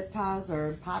the zip ties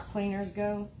or pipe cleaners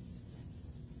go.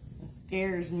 It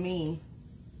scares me.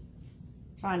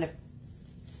 Trying to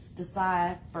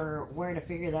decide for where to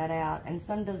figure that out. And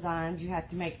some designs you have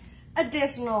to make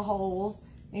additional holes.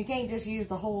 You can't just use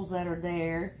the holes that are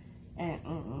there. And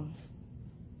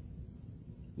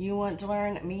You want to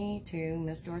learn? Me too,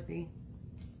 Miss Dorothy.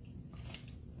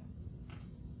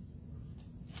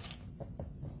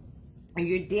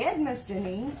 You did, Miss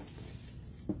Janine.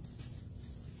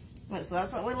 So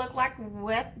that's what we look like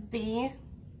with the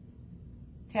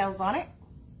tails on it.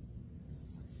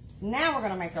 So now we're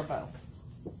going to make our bow.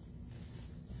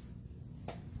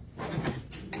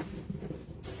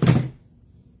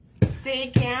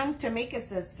 See, Kim, Tamika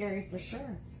says scary for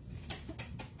sure.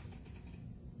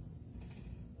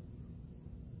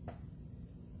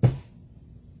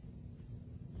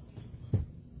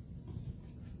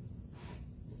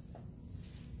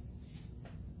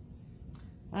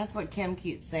 That's what Kim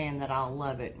keeps saying, that I'll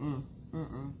love it.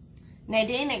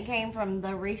 Nadine, it came from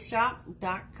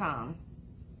thewreathshop.com.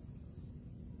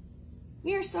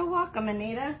 You're so welcome,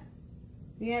 Anita.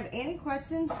 If you have any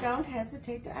questions, don't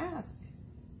hesitate to ask.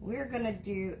 We're going to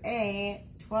do a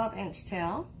 12-inch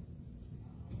tail.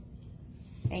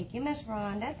 Thank you, Miss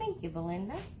Rhonda. Thank you,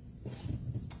 Belinda.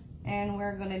 And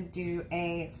we're going to do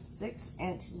a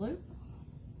 6-inch loop.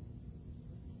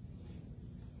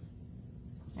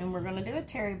 And we're going to do a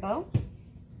terry bow.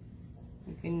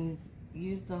 You can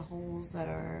use the holes that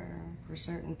are for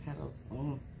certain petals.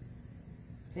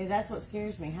 See, that's what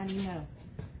scares me. How do you know?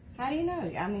 How do you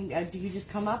know? I mean, do you just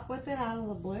come up with it out of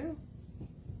the blue?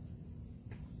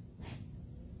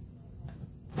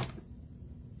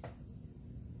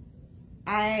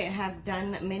 I have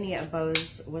done many of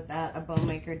bows without a bow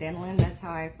maker, Denlyn. That's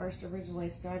how I first originally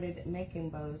started making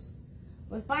bows,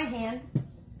 was by hand.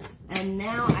 And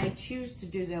now I choose to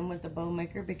do them with the bow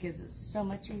maker because it's so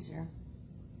much easier.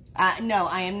 No,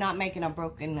 I am not making a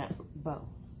broken bow.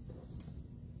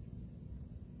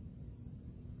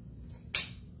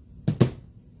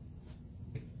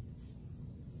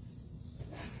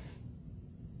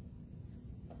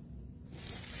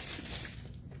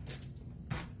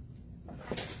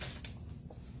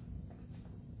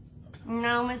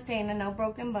 No, Miss Dana, no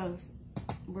broken bows.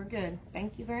 We're good.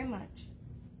 Thank you very much.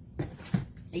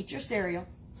 Eat your cereal.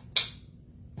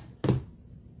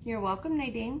 You're welcome,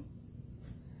 Nadine.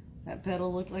 That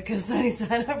petal looked like a sunny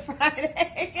side up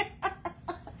Friday.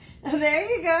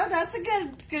 There you go. That's a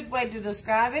good way to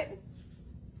describe it.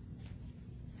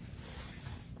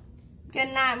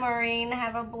 Good night, Maureen.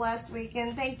 Have a blessed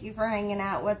weekend. Thank you for hanging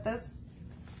out with us.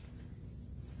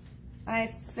 I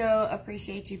so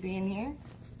appreciate you being here.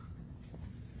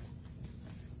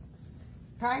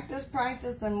 Practice,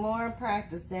 practice, and more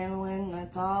practice, Danilyn.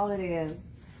 That's all it is.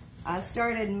 I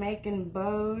started making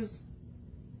bows,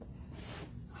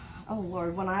 oh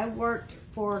Lord, when I worked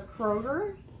for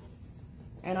Kroger,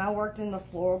 and I worked in the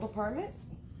floral department.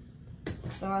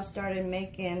 So I started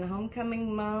making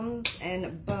homecoming mums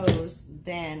and bows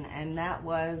then, and that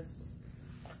was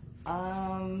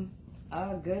a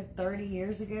good 30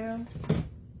 years ago.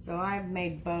 So I've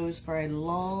made bows for a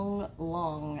long,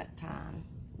 long time.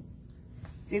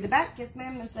 See the back? Yes,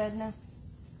 ma'am, Miss Edna.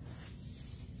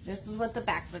 This is what the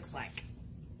back looks like.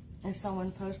 If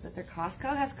someone posts that their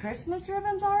Costco has Christmas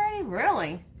ribbons already?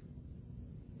 Really?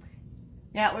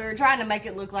 Yeah, we were trying to make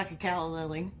it look like a calla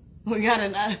lily. We got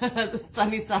a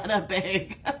sunny side up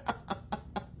egg.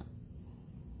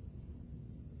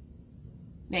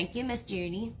 Thank you, Miss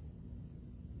Judy.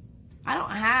 I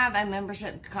don't have a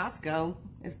membership to Costco.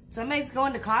 If somebody's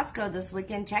going to Costco this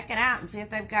weekend, check it out and see if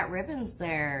they've got ribbons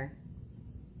there.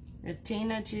 If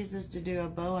Tina chooses to do a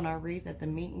bow on our wreath at the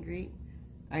meet and greet,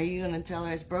 are you going to tell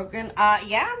her it's broken?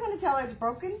 Yeah, I'm going to tell her it's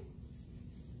broken.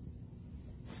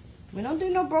 We don't do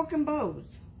no broken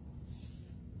bows.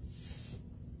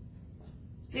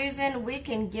 Susan, we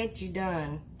can get you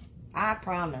done. I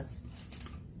promise.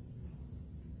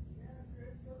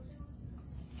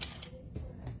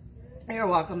 You're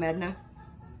welcome, Edna.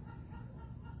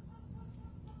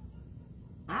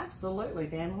 Absolutely,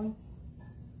 Danley.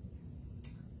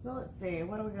 So let's see,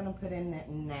 what are we going to put in it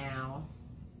now?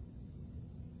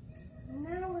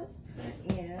 Now let's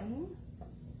put in,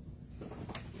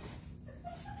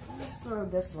 let's throw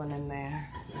this one in there.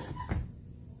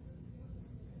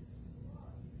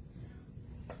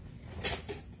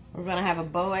 We're going to have a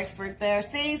bow expert there.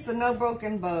 See, so no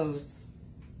broken bows.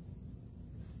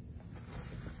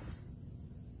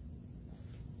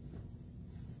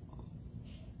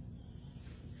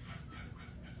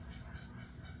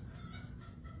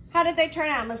 How did they turn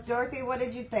out, Miss Dorothy? What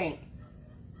did you think?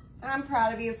 I'm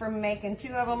proud of you for making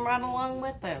 2 of them right along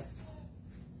with us.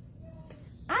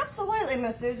 Absolutely,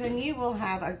 Miss Susan. You will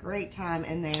have a great time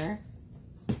in there.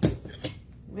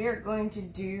 We are going to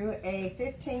do a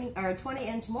 15 or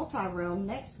 20-inch multi-reel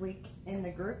next week in the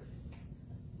group.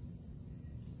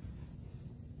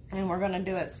 And we're going to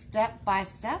do it step by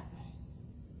step.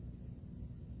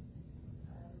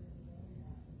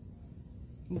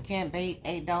 You can't beat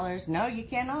 $8. No, you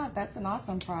cannot. That's an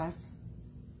awesome price.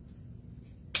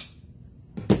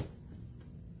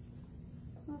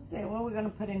 Let's see, what are we going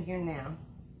to put in here now?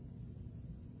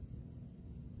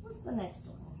 What's the next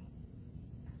one?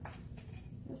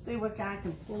 Let's see what I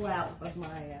can pull out of my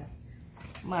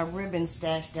my ribbon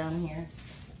stash down here.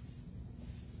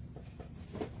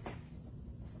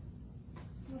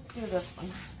 Let's do this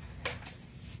one.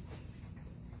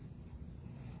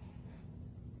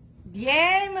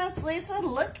 Yay, Miss Lisa,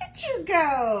 look at you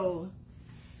go.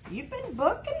 You've been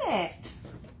booking it.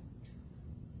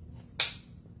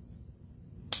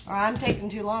 Or I'm taking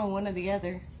too long, one or the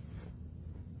other.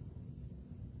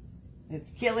 It's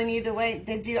killing you to wait.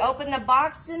 Did you open the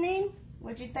box, Janine?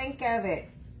 What'd you think of it?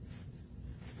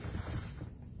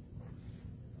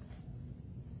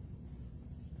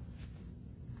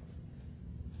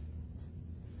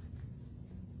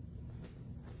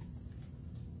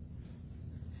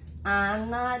 I'm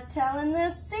not telling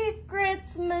the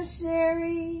secrets, Miss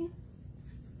Sherry.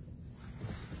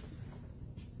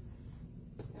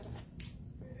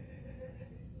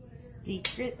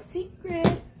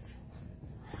 Secrets.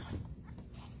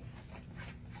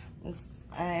 Let's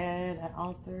add an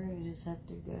author. You just have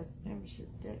to go to membership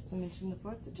text and mention the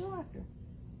 4th of July.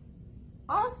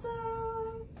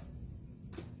 Awesome.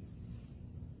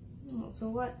 So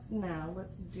what's now?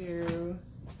 Let's do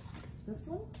this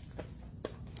one.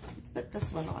 Let's put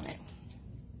this one on it.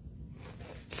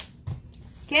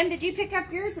 Kim, did you pick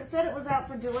up yours? It said it was out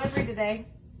for delivery today.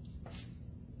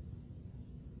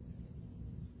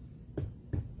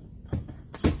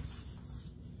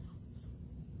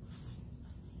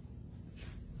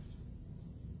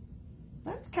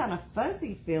 That's kind of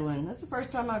fuzzy feeling. That's the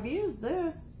first time I've used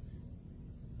this.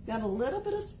 It's got a little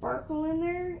bit of sparkle in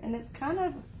there, and it's kind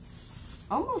of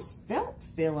almost felt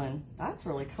feeling. That's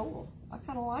really cool. I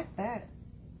kind of like that.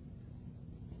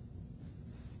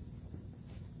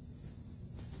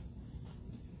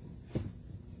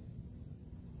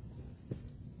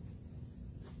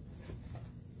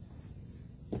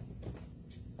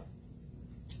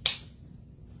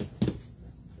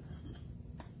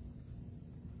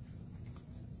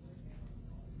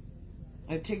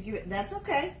 It took you, that's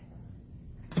okay.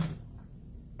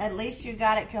 At least you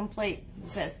got it complete.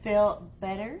 Does it feel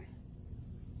better?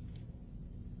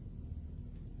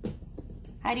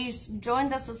 How do you join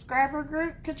the subscriber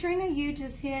group, Katrina? You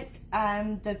just hit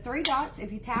the 3 dots.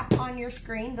 If you tap on your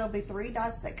screen, there'll be 3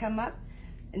 dots that come up.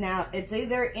 Now, it's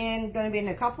either going to be in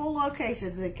a couple of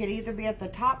locations. It could either be at the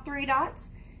top 3 dots.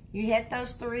 You hit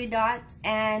those 3 dots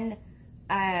and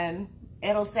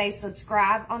it'll say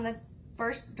subscribe on the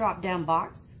first drop down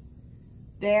box.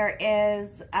 There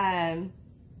is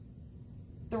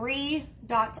 3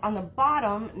 dots on the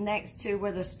bottom next to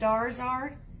where the stars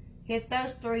are. Hit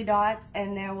those 3 dots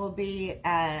and there will be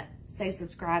say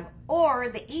subscribe. Or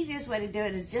the easiest way to do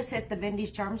it is just hit the Bendy's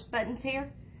Charms buttons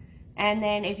here And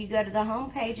then if you go to the home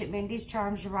page at Mindy's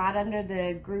Charms, right under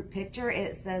the group picture,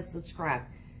 it says subscribe.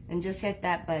 And just hit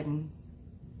that button.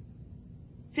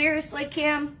 Seriously,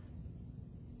 Kim?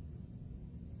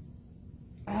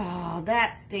 Oh,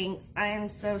 that stinks. I am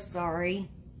so sorry.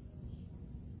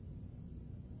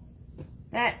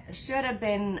 That should have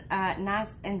been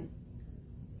nice and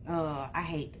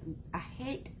I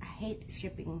hate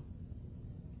shipping.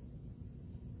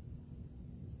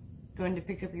 Going to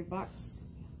pick up your box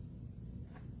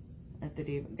at the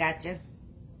Diva. Gotcha.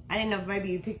 I didn't know if maybe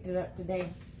you picked it up today.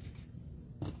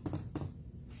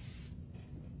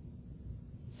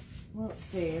 Let's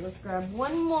see. Let's grab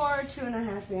one more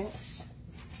 2.5 inch.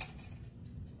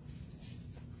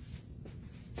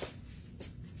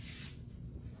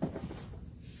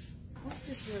 Let's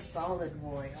just do a solid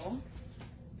royal.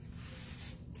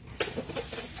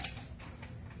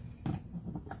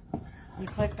 You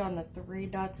clicked on the 3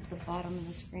 dots at the bottom of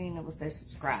the screen. It will say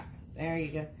subscribe. There you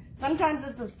go. Sometimes it's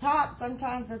at the top.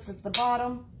 Sometimes it's at the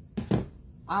bottom.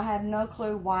 I have no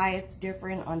clue why it's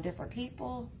different on different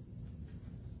people.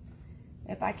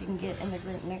 If I can get in the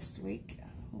group next week,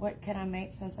 what can I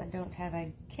make since I don't have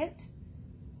a kit?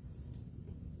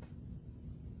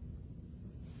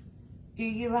 Do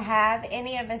you have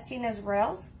any of Miss Tina's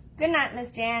reels? Good night, Miss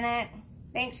Janet.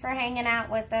 Thanks for hanging out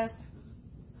with us.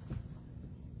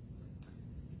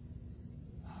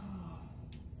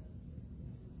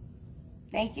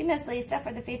 Thank you, Miss Lisa,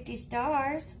 for the 50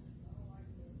 stars.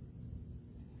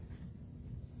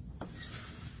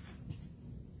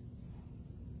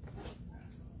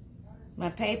 My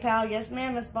PayPal, yes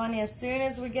ma'am, Miss Bonnie, as soon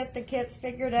as we get the kits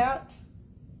figured out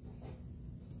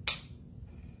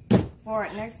for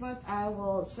it next month, I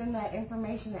will send that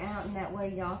information out, and that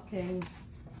way y'all can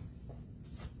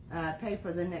pay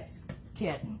for the next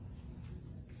kit.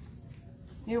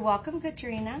 You're welcome,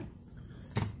 Katrina.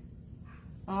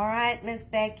 All right, Miss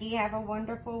Becky, have a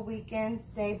wonderful weekend.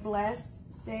 Stay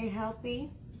blessed, stay healthy,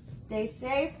 stay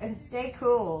safe, and stay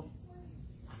cool.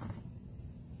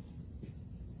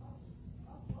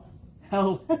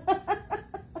 Oh.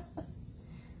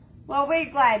 Well,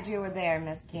 we're glad you were there,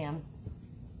 Miss Kim.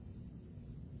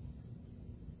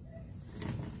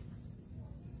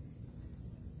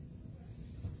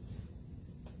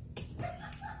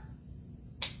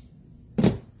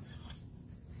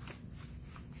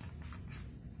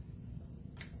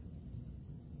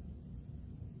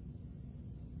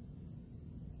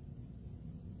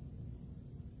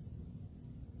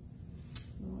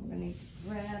 I'm going to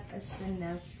grab a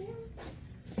Chanel stem.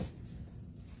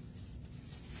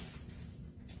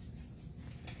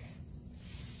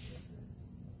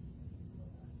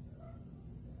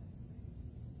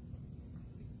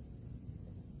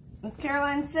 Miss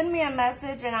Caroline, send me a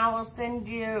message and I will send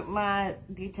you my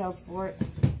details for it.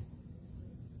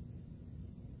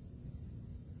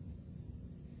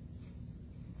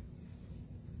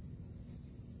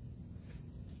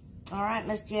 All right,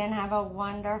 Miss Jen, have a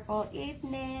wonderful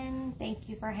evening. Thank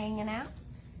you for hanging out.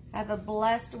 Have a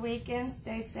blessed weekend.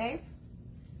 Stay safe.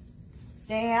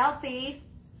 Stay healthy.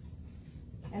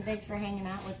 And thanks for hanging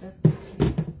out with us.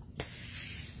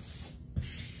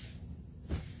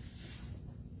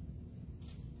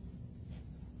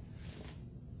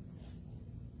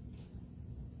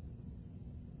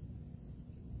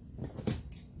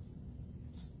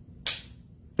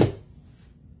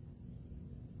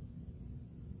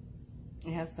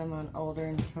 You have someone older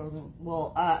and total.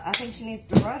 Well, I think she needs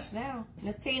to rush now.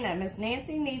 Miss Tina, Miss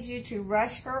Nancy needs you to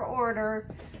rush her order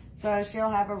so she'll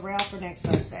have a rail for next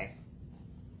Thursday.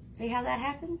 See how that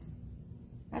happens?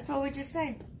 That's what we just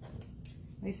say.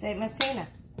 We say, Miss Tina,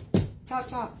 chop,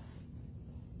 chop.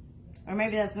 Or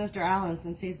maybe that's Mr. Allen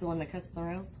since he's the one that cuts the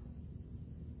rails.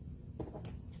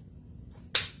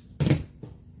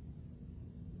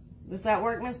 Does that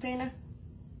work, Miss Tina?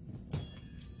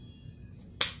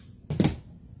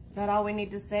 Is that all we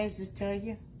need to say is just tell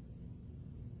you?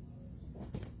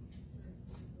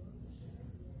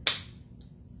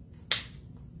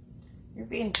 You're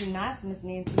being too nice, Miss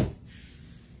Nancy.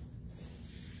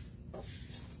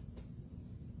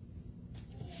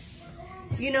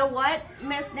 You know what,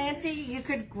 Miss Nancy? You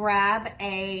could grab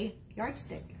a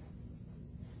yardstick.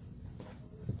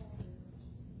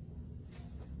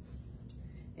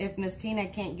 If Miss Tina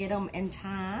can't get them in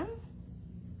time,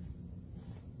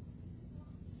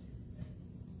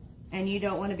 and you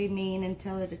don't want to be mean and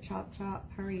tell her to chop,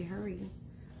 chop, hurry, hurry.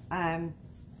 I'm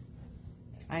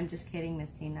just kidding,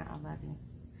 Miss Tina. I love you.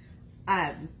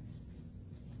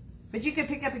 But you could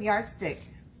pick up a yardstick,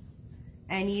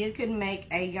 and you could make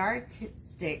a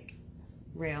yardstick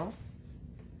reel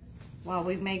while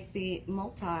we make the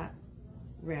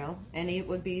multi-reel, and it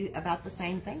would be about the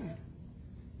same thing.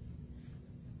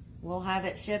 we'll have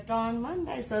it shipped on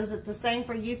Monday. So is it the same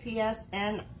for UPS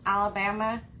and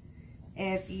Alabama?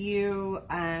 If you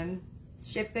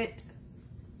ship it,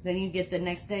 then you get the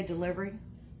next day delivery?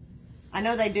 I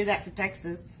know they do that for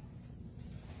Texas.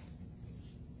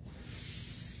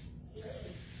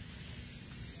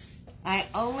 I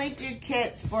only do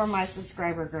kits for my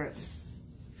subscriber group.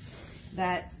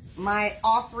 That's my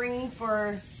offering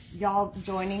for y'all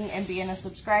joining and being a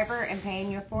subscriber and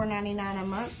paying your $4.99 a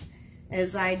month.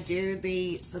 Is I do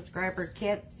the subscriber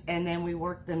kits and then we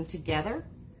work them together.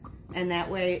 And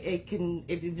that way it can,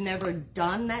 if you've never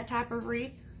done that type of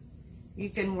wreath, you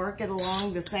can work it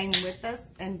along the same with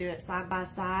us and do it side by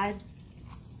side.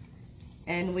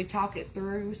 And we talk it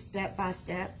through step by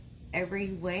step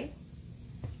every way.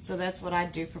 So that's what I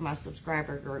do for my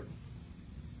subscriber group.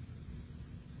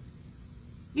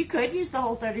 You could use the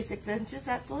whole 36 inches,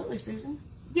 absolutely, Susan.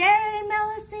 Yay,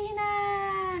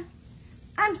 Melisina!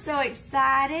 I'm so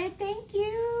excited, thank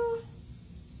you.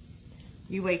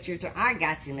 You wait your turn. I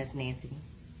got you, Miss Nancy.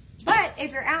 But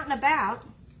if you're out and about,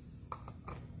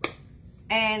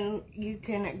 and you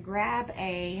can grab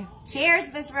a,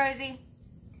 cheers, Miss Rosie.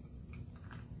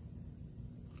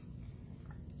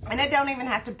 And it don't even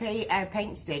have to be a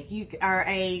paint stick, or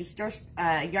a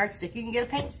yardstick. You can get a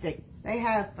paint stick. They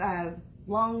have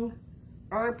long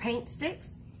paint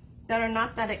sticks that are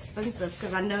not that expensive,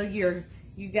 because I know you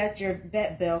got your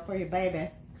vet bill for your baby.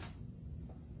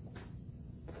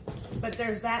 But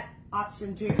there's that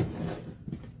option too.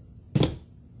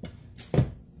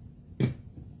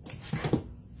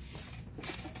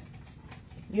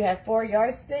 You have 4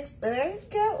 yardsticks. There you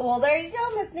go. Well, there you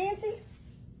go, Miss Nancy.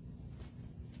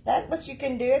 That's what you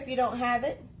can do if you don't have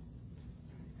it.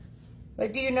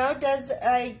 But do you know, does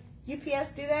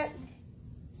UPS do that?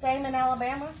 Same in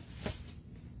Alabama?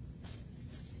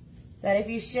 That if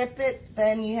you ship it,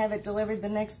 then you have it delivered the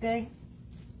next day?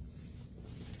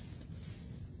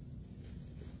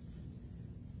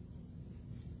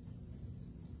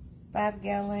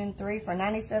 $5-gallon, 3 for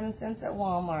 97 cents at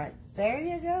Walmart. There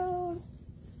you go.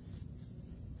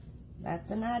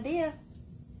 That's an idea.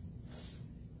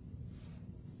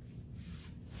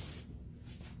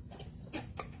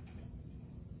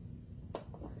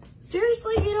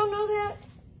 Seriously, you don't know that?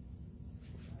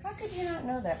 How could you not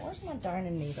know that? Where's my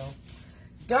darning needle?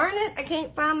 Darn it, I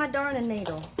can't find my darning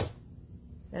needle.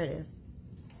 There it is.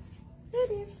 There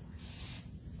it is.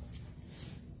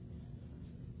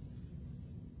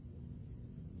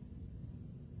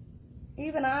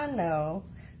 Even I know,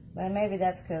 but maybe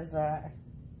that's because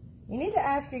you need to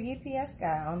ask your UPS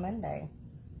guy on Monday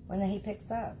when he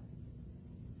picks up.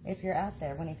 If you're out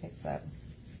there when he picks up,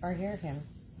 or hear him.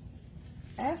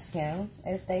 Ask him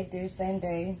if they do same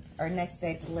day or next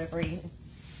day delivery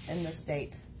in the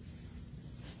state.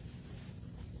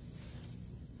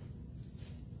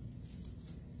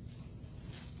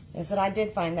 Is that I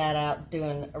did find that out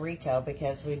doing retail,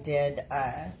 because we did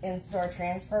in-store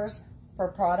transfers for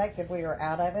product if we were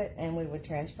out of it, and we would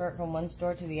transfer it from one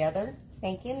store to the other.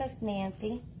 Thank you, Miss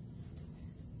Nancy.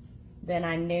 Then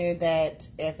I knew that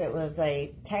if it was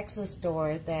a Texas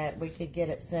store, that we could get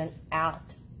it sent out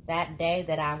that day,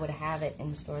 that I would have it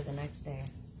in store the next day.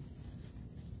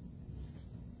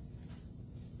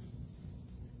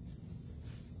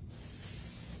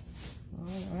 All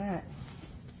right.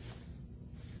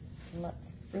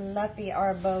 Let's fluffy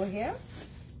our bow here.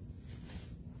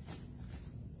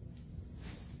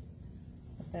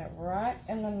 Put that right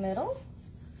in the middle.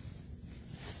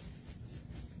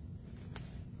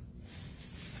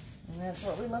 And that's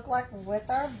what we look like with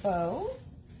our bow.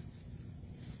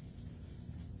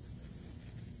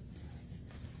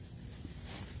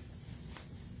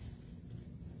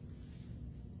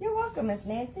 You're welcome, Miss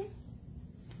Nancy.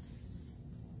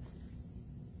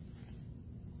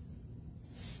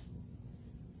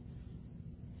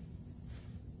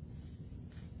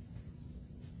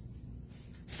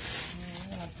 I'm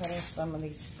gonna put some of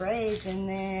these sprays in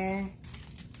there.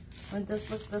 Would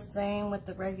this look the same with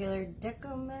the regular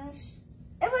deco mesh?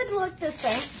 It would look the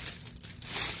same.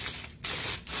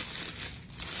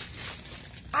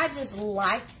 I just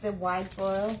like the wide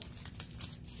foil,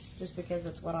 just because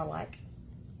it's what I like.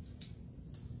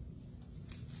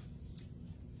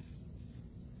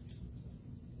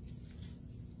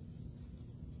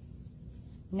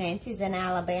 Nancy's in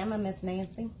Alabama, Miss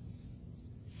Nancy.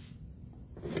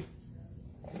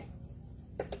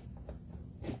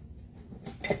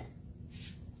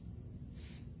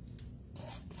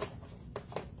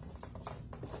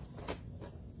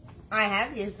 I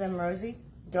have used them, Rosie.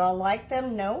 Do I like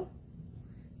them? No.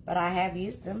 But I have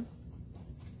used them.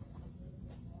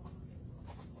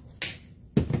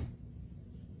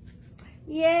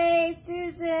 Yay,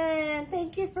 Susan.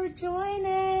 Thank you for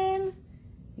joining.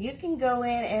 You can go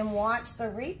in and watch the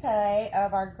replay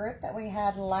of our group that we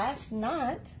had last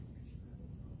night.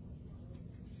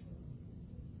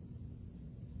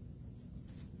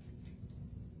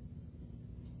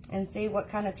 And see what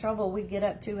kind of trouble we get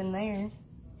up to in there.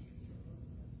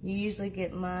 You usually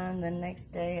get mine the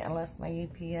next day unless my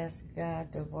UPS guy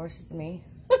divorces me.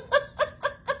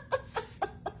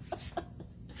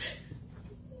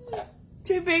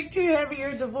 Too big, too heavy,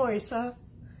 or divorce, huh?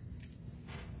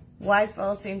 White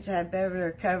foil seems to have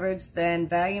better coverage than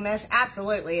value mesh.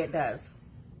 Absolutely, it does.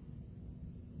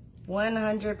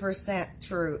 100%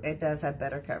 true. It does have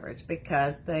better coverage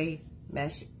because the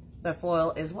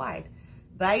foil is wide.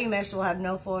 Value mesh will have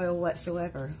no foil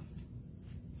whatsoever.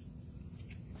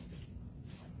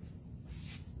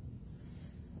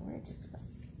 We're just going to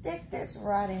stick this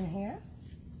right in here.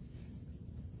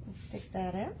 And stick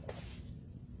that in.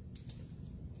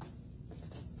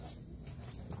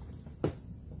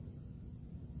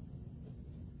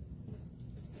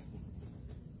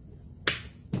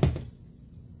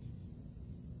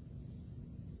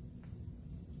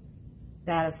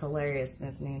 That is hilarious,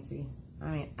 Miss Nancy. I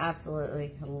mean,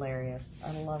 absolutely hilarious.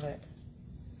 I love it.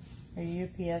 Your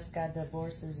UPS guy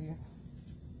divorces you.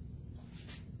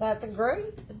 That's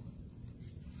great.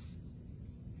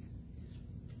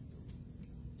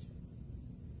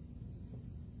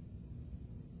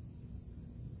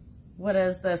 What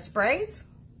is the sprays?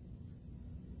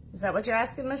 Is that what you're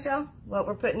asking, Michelle? What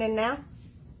we're putting in now?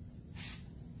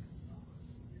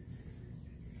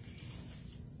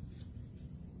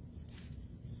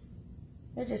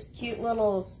 They're just cute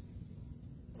little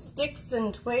sticks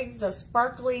and twigs of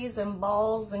sparklies and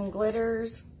balls and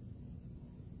glitters.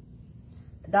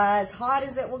 As hot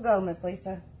as it will go, Miss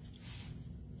Lisa.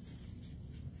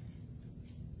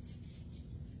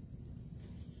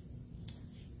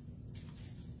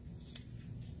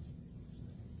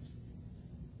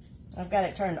 I've got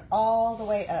it turned all the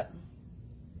way up.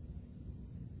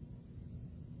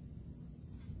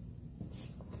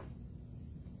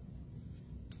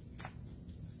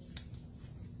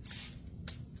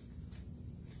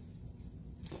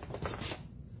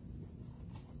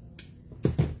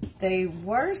 The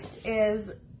worst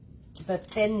is the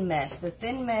thin mesh. The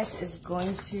thin mesh is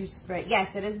going to spray.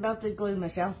 Yes, it is melted glue,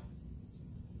 Michelle.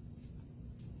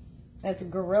 That's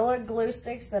Gorilla Glue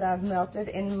sticks that I've melted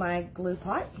in my glue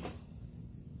pot.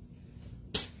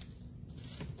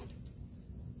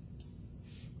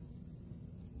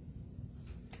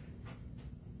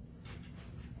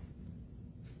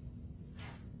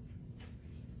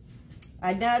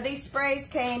 I know these sprays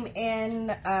came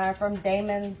in from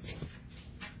Damon's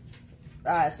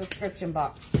subscription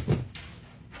box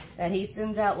that he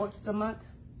sends out once a month.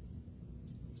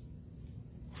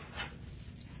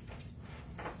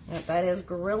 Yep, that is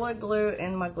Gorilla Glue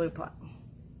in my glue pot.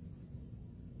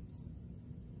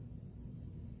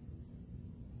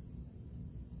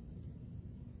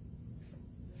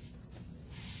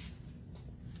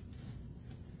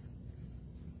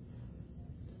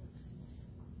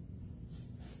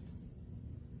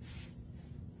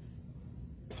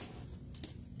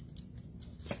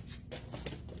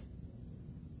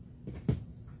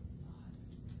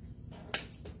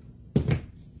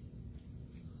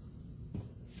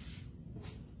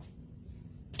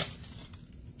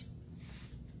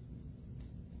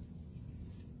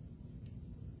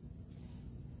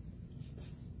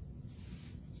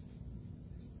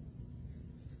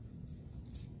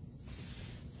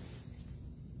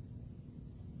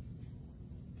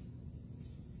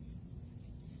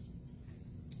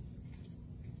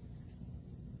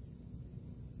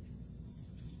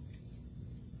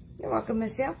 You're welcome,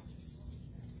 Michelle.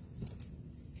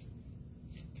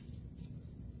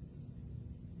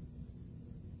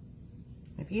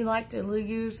 If you like to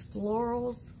use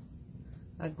florals,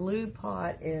 a glue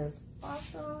pot is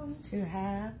awesome to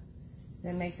have.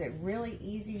 That makes it really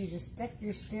easy. You just stick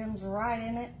your stems right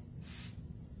in it.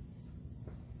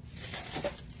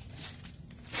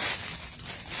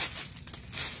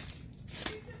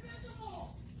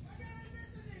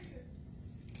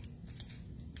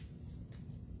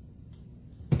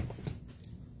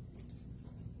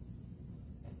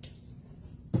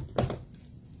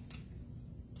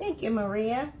 Thank you,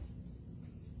 Maria,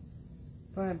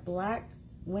 for a black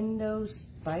window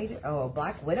spider. Oh, a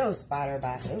black widow spider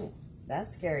bite. Oh,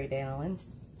 that's scary, Danielyn.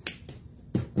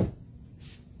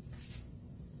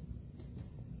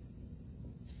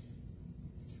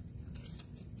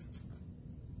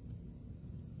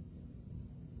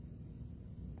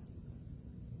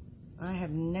 I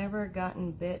have never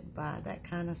gotten bit by that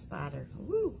kind of spider.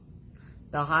 Woo!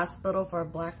 The hospital for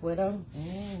Black Widow.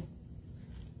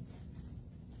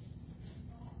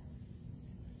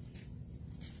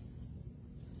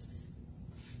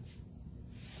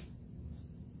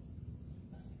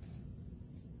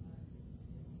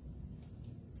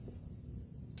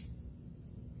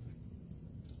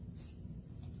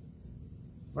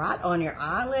 Right on your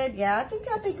eyelid? Yeah, I think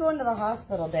I'd be going to the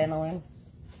hospital, Danilyn.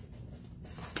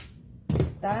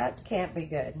 That can't be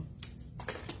good.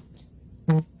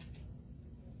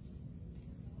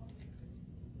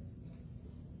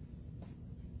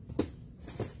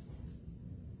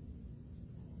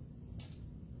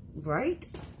 Right?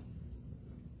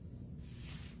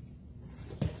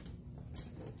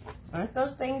 Aren't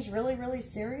those things really, really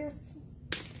serious?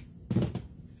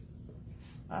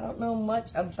 I don't know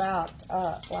much about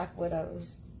Black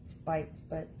Widow's bites,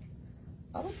 but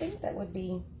I would think that would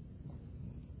be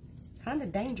kind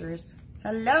of dangerous.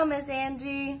 Hello, Miss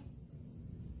Angie.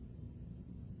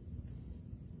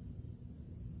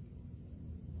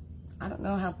 I don't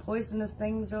know how poisonous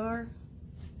things are.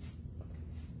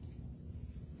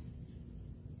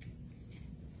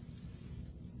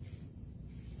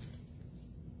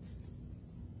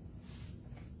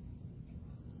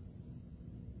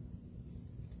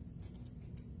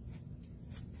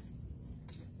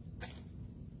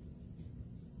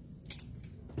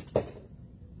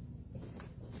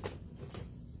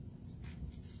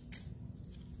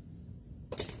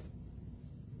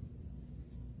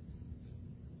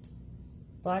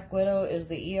 Black Widow is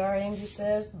the ER, Angie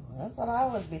says. That's what I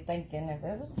would be thinking. If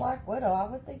it was Black Widow, I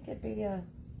would think it'd be a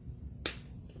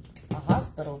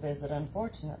hospital visit,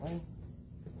 unfortunately.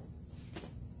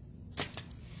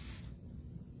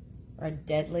 Or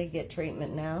deadly, get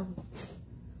treatment now.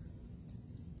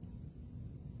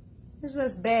 Here's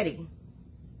Miss Betty.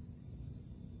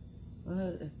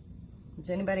 Is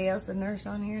anybody else a nurse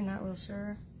on here? Not real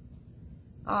sure.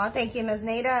 Oh, thank you, Miss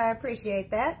Nita. I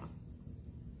appreciate that.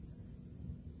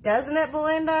 Doesn't it,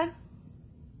 Belinda?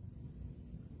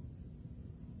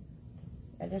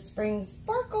 It just brings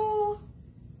sparkle.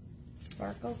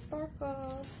 Sparkle,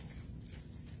 sparkle.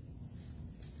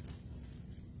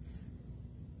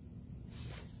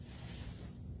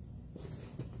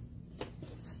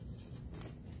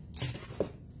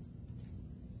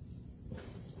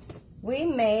 We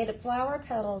made flower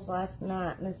petals last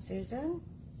night, Miss Susan.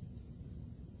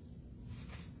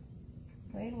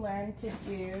 We learned to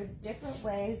do different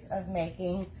ways of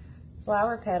making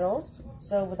flower petals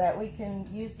so that we can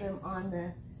use them on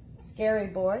the scary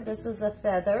board. This is a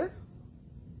feather.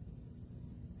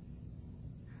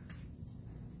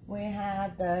 We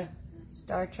have the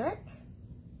Star Trek.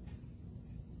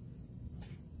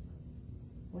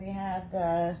 We have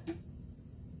the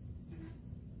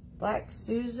Black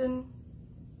Susan,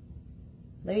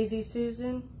 Lazy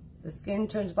Susan. The skin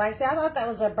turns black. See, I thought that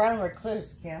was a brown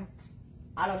recluse, Kim.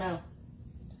 I don't know.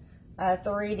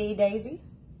 3D Daisy.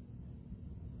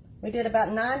 We did about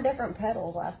 9 different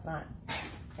petals last night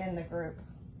in the group.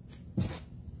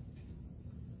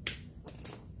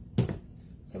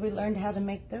 So we learned how to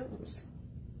make those.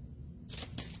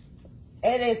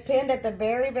 It is pinned at the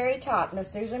very, very top,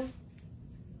 Miss Susan.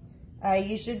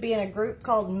 You should be in a group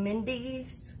called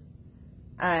Mindy's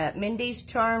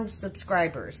Charms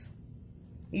Subscribers.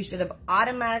 You should have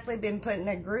automatically been put in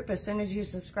a group as soon as you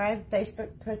subscribe.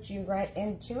 Facebook puts you right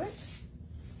into it.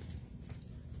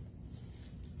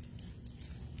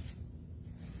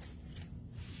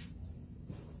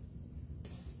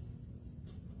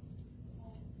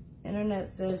 Internet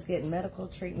says get medical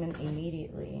treatment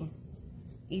immediately.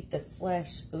 Eat the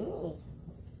flesh. Ooh.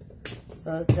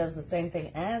 So it does the same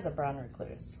thing as a brown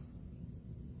recluse.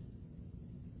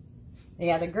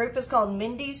 Yeah, the group is called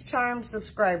Mindy's Charms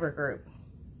Subscriber Group.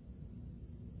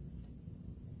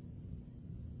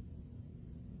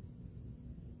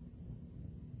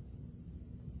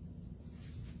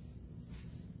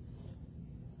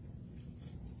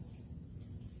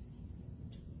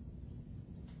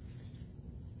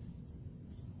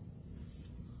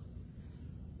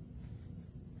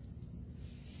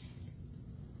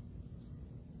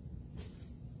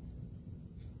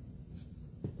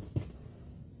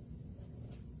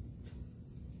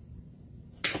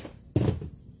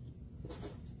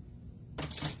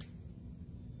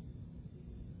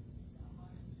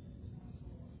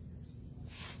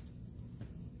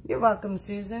 You're welcome,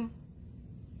 Susan.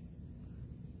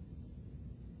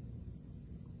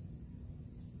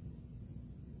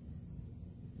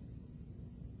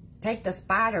 Take the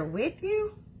spider with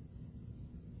you?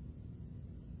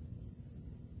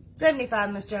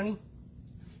 75, Miss Joni.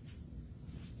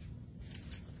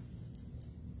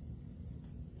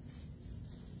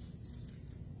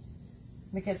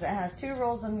 because it has 2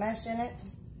 rolls of mesh in it.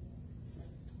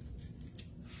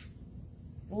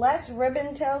 Less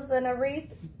ribbon tails than a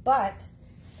wreath, but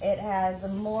it has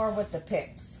more with the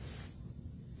picks.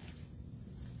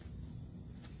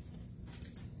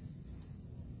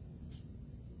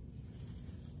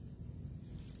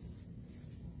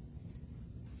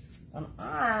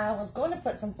 I was going to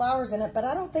put some flowers in it, but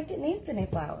I don't think it needs any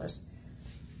flowers.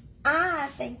 I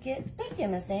think it, thank you,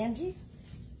 Miss Angie.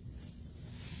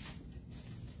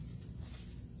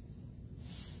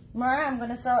 Mariah, I'm going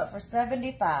to sell it for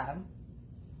 $75.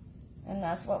 And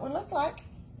that's what it would look like.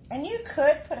 And you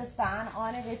could put a sign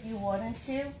on it if you wanted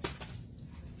to.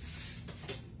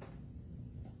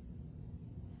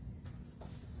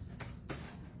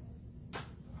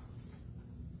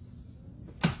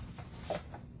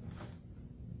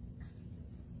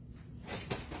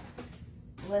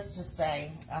 Let's just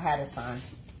say I had a sign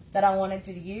that I wanted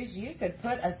to use. You could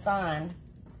put a sign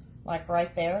like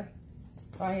right there,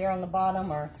 right here on the bottom,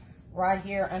 or right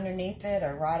here underneath it,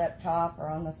 or right up top, or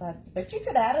on the side. But you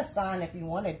could add a sign if you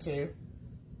wanted to.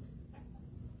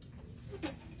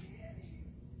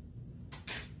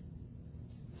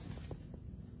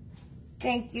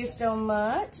 Thank you so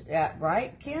much. Yeah,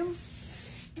 right, Kim?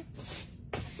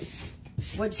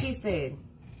 What she said.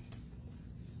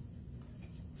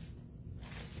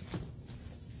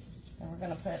 And we're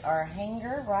going to put our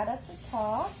hanger right at the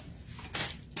top.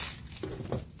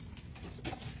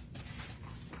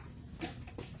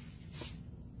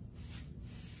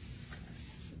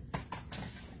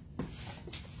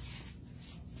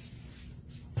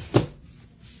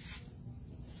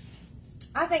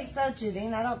 I think so,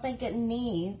 Judine. I don't think it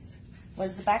needs. What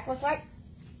does the back look like?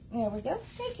 There we go.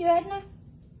 Thank you, Edna.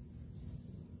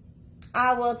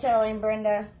 I will tell him,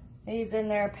 Brenda. He's in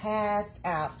there passed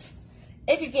out.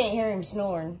 If you can't hear him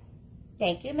snoring.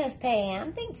 Thank you, Miss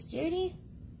Pam. Thanks, Judy.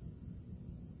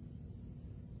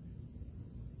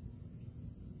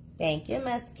 Thank you,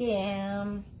 Miss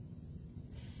Kim.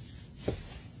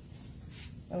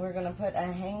 So we're going to put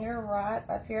a hanger right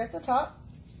up here at the top.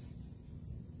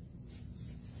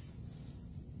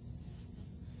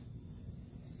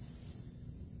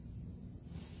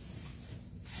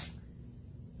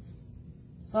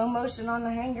 Slow motion on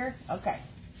the hanger. Okay.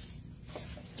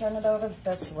 Turn it over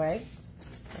this way.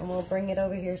 And we'll bring it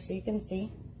over here so you can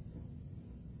see.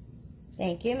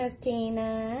 Thank you, Miss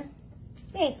Tina.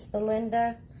 Thanks,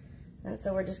 Belinda. And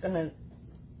so we're just going to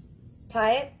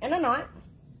tie it in a knot.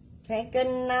 Okay, good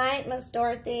night, Miss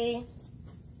Dorothy.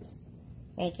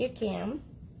 Thank you, Kim.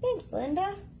 Thanks,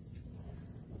 Linda.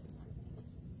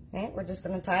 Okay, we're just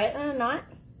going to tie it in a knot.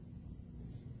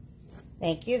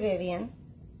 Thank you, Vivian.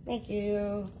 Thank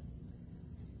you.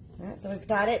 All right, so we've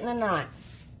tied it in a knot.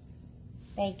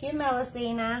 Thank you,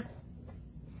 Melisina.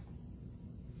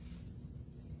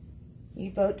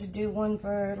 You vote to do one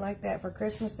for like that for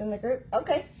Christmas in the group?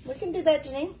 Okay, we can do that,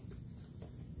 Janine.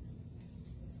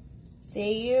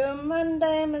 See you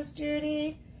Monday, Miss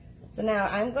Judy. So now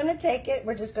I'm going to take it.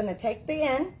 We're just going to take the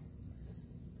end,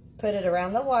 put it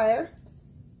around the wire.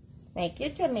 Thank you,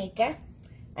 Tamika.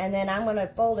 And then I'm going to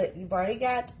fold it. You've already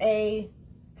got a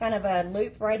kind of a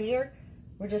loop right here.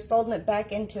 We're just folding it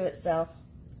back into itself.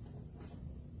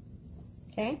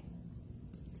 Okay.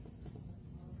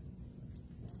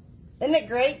 Isn't it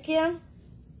great, Kim?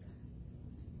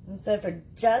 And so for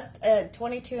just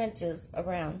 22 inches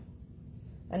around.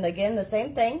 And again, the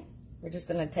same thing. We're just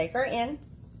going to take our end,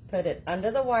 put it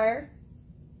under the wire,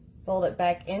 fold it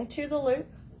back into the loop,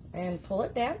 and pull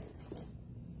it down.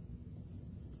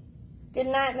 Good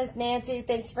night, Miss Nancy.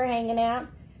 Thanks for hanging out.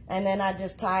 And then I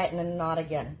just tie it in a knot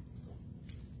again.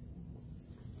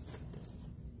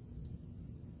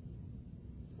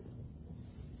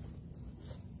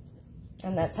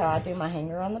 And that's how I do my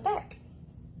hanger on the back.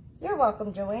 You're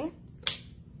welcome, Joanne.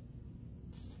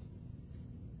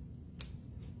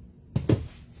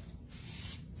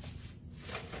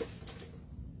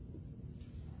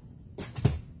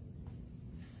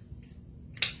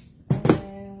 And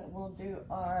then we'll do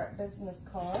our business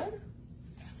card.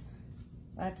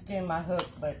 I have to do my hook,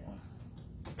 but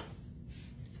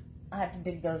I have to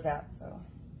dig those out, so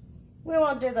we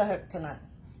won't do the hook tonight.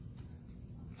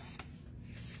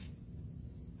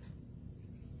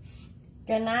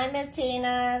 Good night, Miss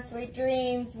Tina. Sweet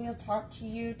dreams. We'll talk to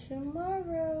you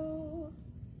tomorrow.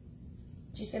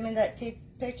 Did you send me that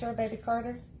picture of baby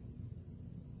Carter?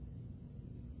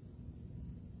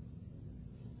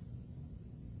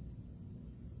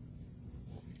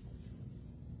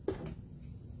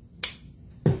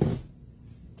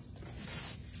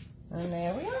 And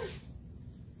there we are.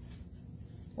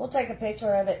 We'll take a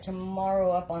picture of it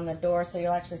tomorrow up on the door so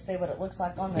you'll actually see what it looks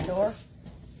like on the door.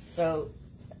 So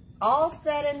all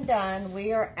said and done,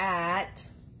 we're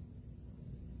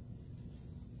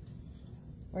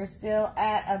still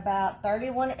at about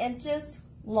 31 inches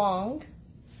long.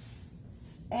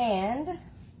 And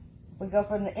we go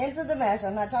from the ends of the mesh.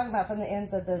 I'm not talking about from the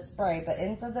ends of the spray, but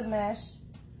ends of the mesh.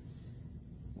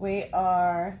 We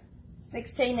are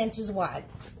 16 inches wide.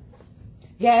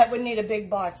 Yeah, it would need a big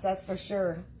box, that's for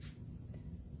sure.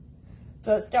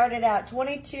 So it started out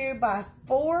 22 by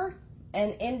 4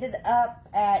 and ended up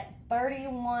at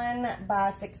 31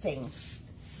 by 16.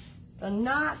 So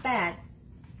not bad.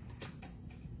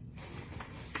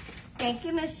 Thank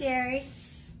you, Miss Sherry.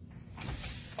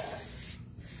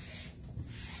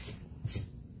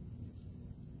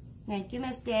 Thank you,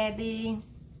 Miss Debbie.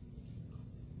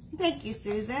 Thank you,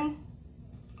 Susan.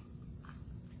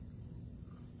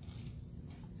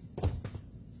 Oh,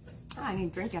 I need a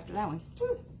drink after that one.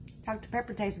 Woo. Dr.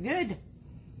 Pepper tastes good.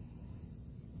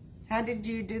 How did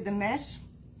you do the mesh?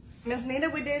 Miss Nita,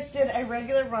 we just did a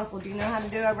regular ruffle. Do you know how to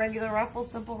do a regular ruffle,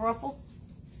 simple ruffle?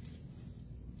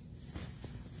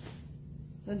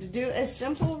 So to do a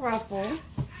simple ruffle,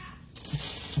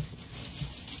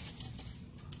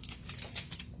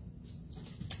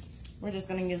 we're just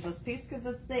going to use this piece because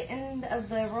it's the end of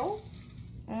the roll,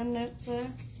 and it's a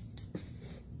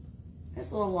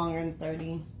little longer than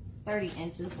 30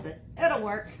 inches, but it'll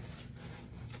work.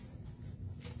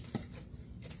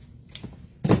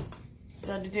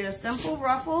 So to do a simple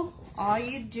ruffle, all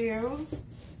you do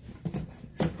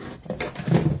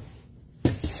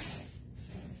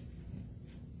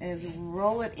is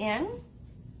roll it in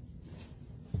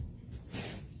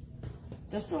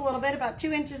just a little bit, about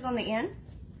 2 inches on the end.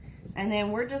 And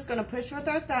then we're just going to push with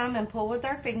our thumb and pull with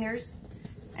our fingers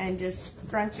and just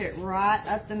crunch it right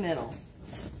up the middle.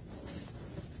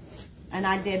 And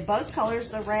I did both colors,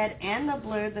 the red and the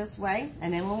blue, this way.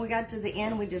 And then when we got to the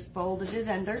end, we just folded it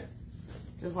under,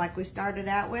 just like we started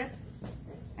out with.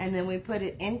 And then we put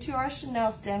it into our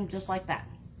chenille stem just like that.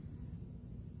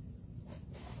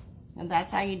 And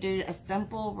that's how you do a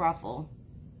simple ruffle.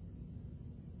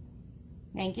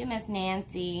 Thank you, Miss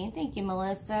Nancy. Thank you,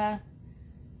 Melissa.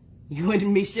 You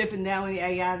wouldn't be shipping that one.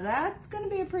 Yeah, that's going to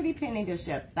be a pretty penny to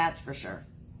ship. That's for sure.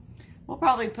 We'll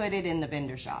probably put it in the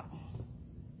vendor shop.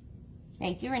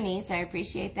 Thank you, Renese. I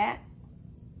appreciate that.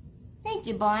 Thank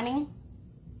you, Bonnie.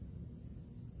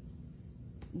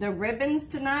 The ribbons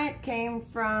tonight came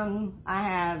from, I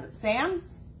have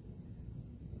Sam's.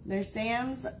 There's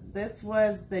Sam's. This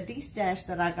was the D-Stash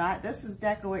that I got. This is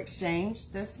Deco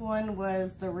Exchange. This one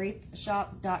was the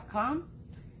wreathshop.com.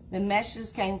 The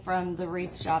meshes came from the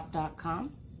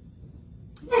wreathshop.com.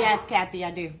 Yes, Kathy,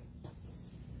 I do.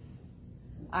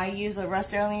 I use a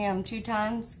Rust-Oleum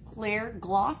 2x clear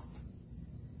gloss.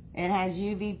 It has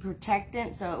UV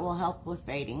protectant, so it will help with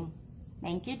fading.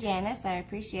 Thank you, Janice. I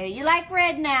appreciate it. You like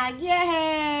red now.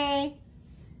 Yay!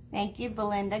 Thank you,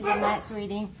 Belinda. Good night,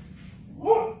 sweetie.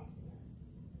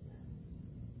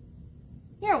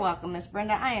 You're welcome, Miss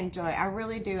Brenda. I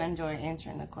really do enjoy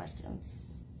answering the questions.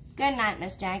 Good night,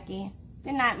 Miss Jackie.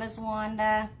 Good night, Miss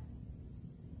Wanda.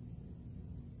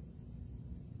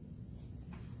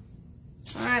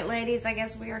 All right, ladies, I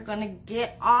guess we are going to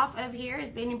get off of here.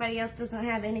 If anybody else doesn't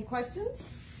have any questions,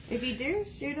 if you do,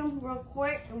 shoot them real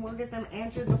quick and we'll get them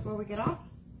answered before we get off.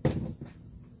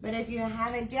 But if you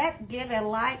haven't yet, give a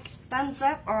like, thumbs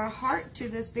up, or a heart to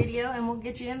this video and we'll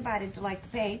get you invited to like the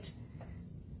page.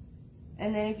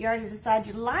 And then if you already decide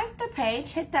you like the page,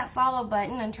 hit that follow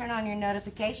button and turn on your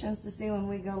notifications to see when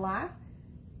we go live.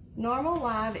 Normal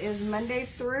live is Monday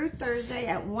through Thursday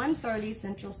at 1:30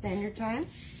 Central Standard Time.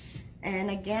 And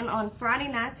again on Friday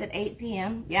nights at 8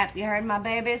 p.m. Yep, you heard my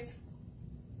babies.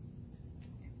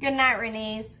 Good night,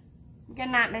 Renese. Good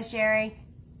night, Miss Sherry.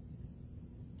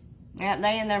 Yep,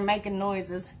 they in there making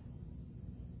noises.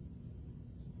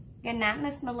 Good night,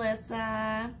 Miss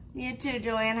Melissa. You too,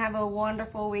 Joanne. Have a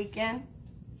wonderful weekend.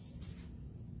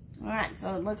 All right,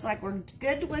 so it looks like we're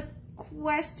good with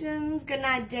questions. Good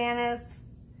night, Janice.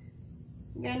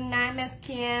 Good night, Miss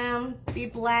Kim. Be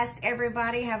blessed,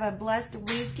 everybody. Have a blessed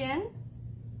weekend.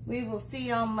 We will see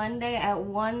you on Monday at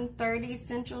 1:30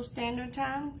 Central Standard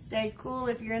Time. Stay cool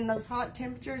if you're in those hot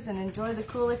temperatures and enjoy the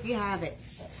cool if you have it.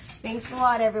 Thanks a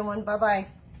lot, everyone. Bye-bye.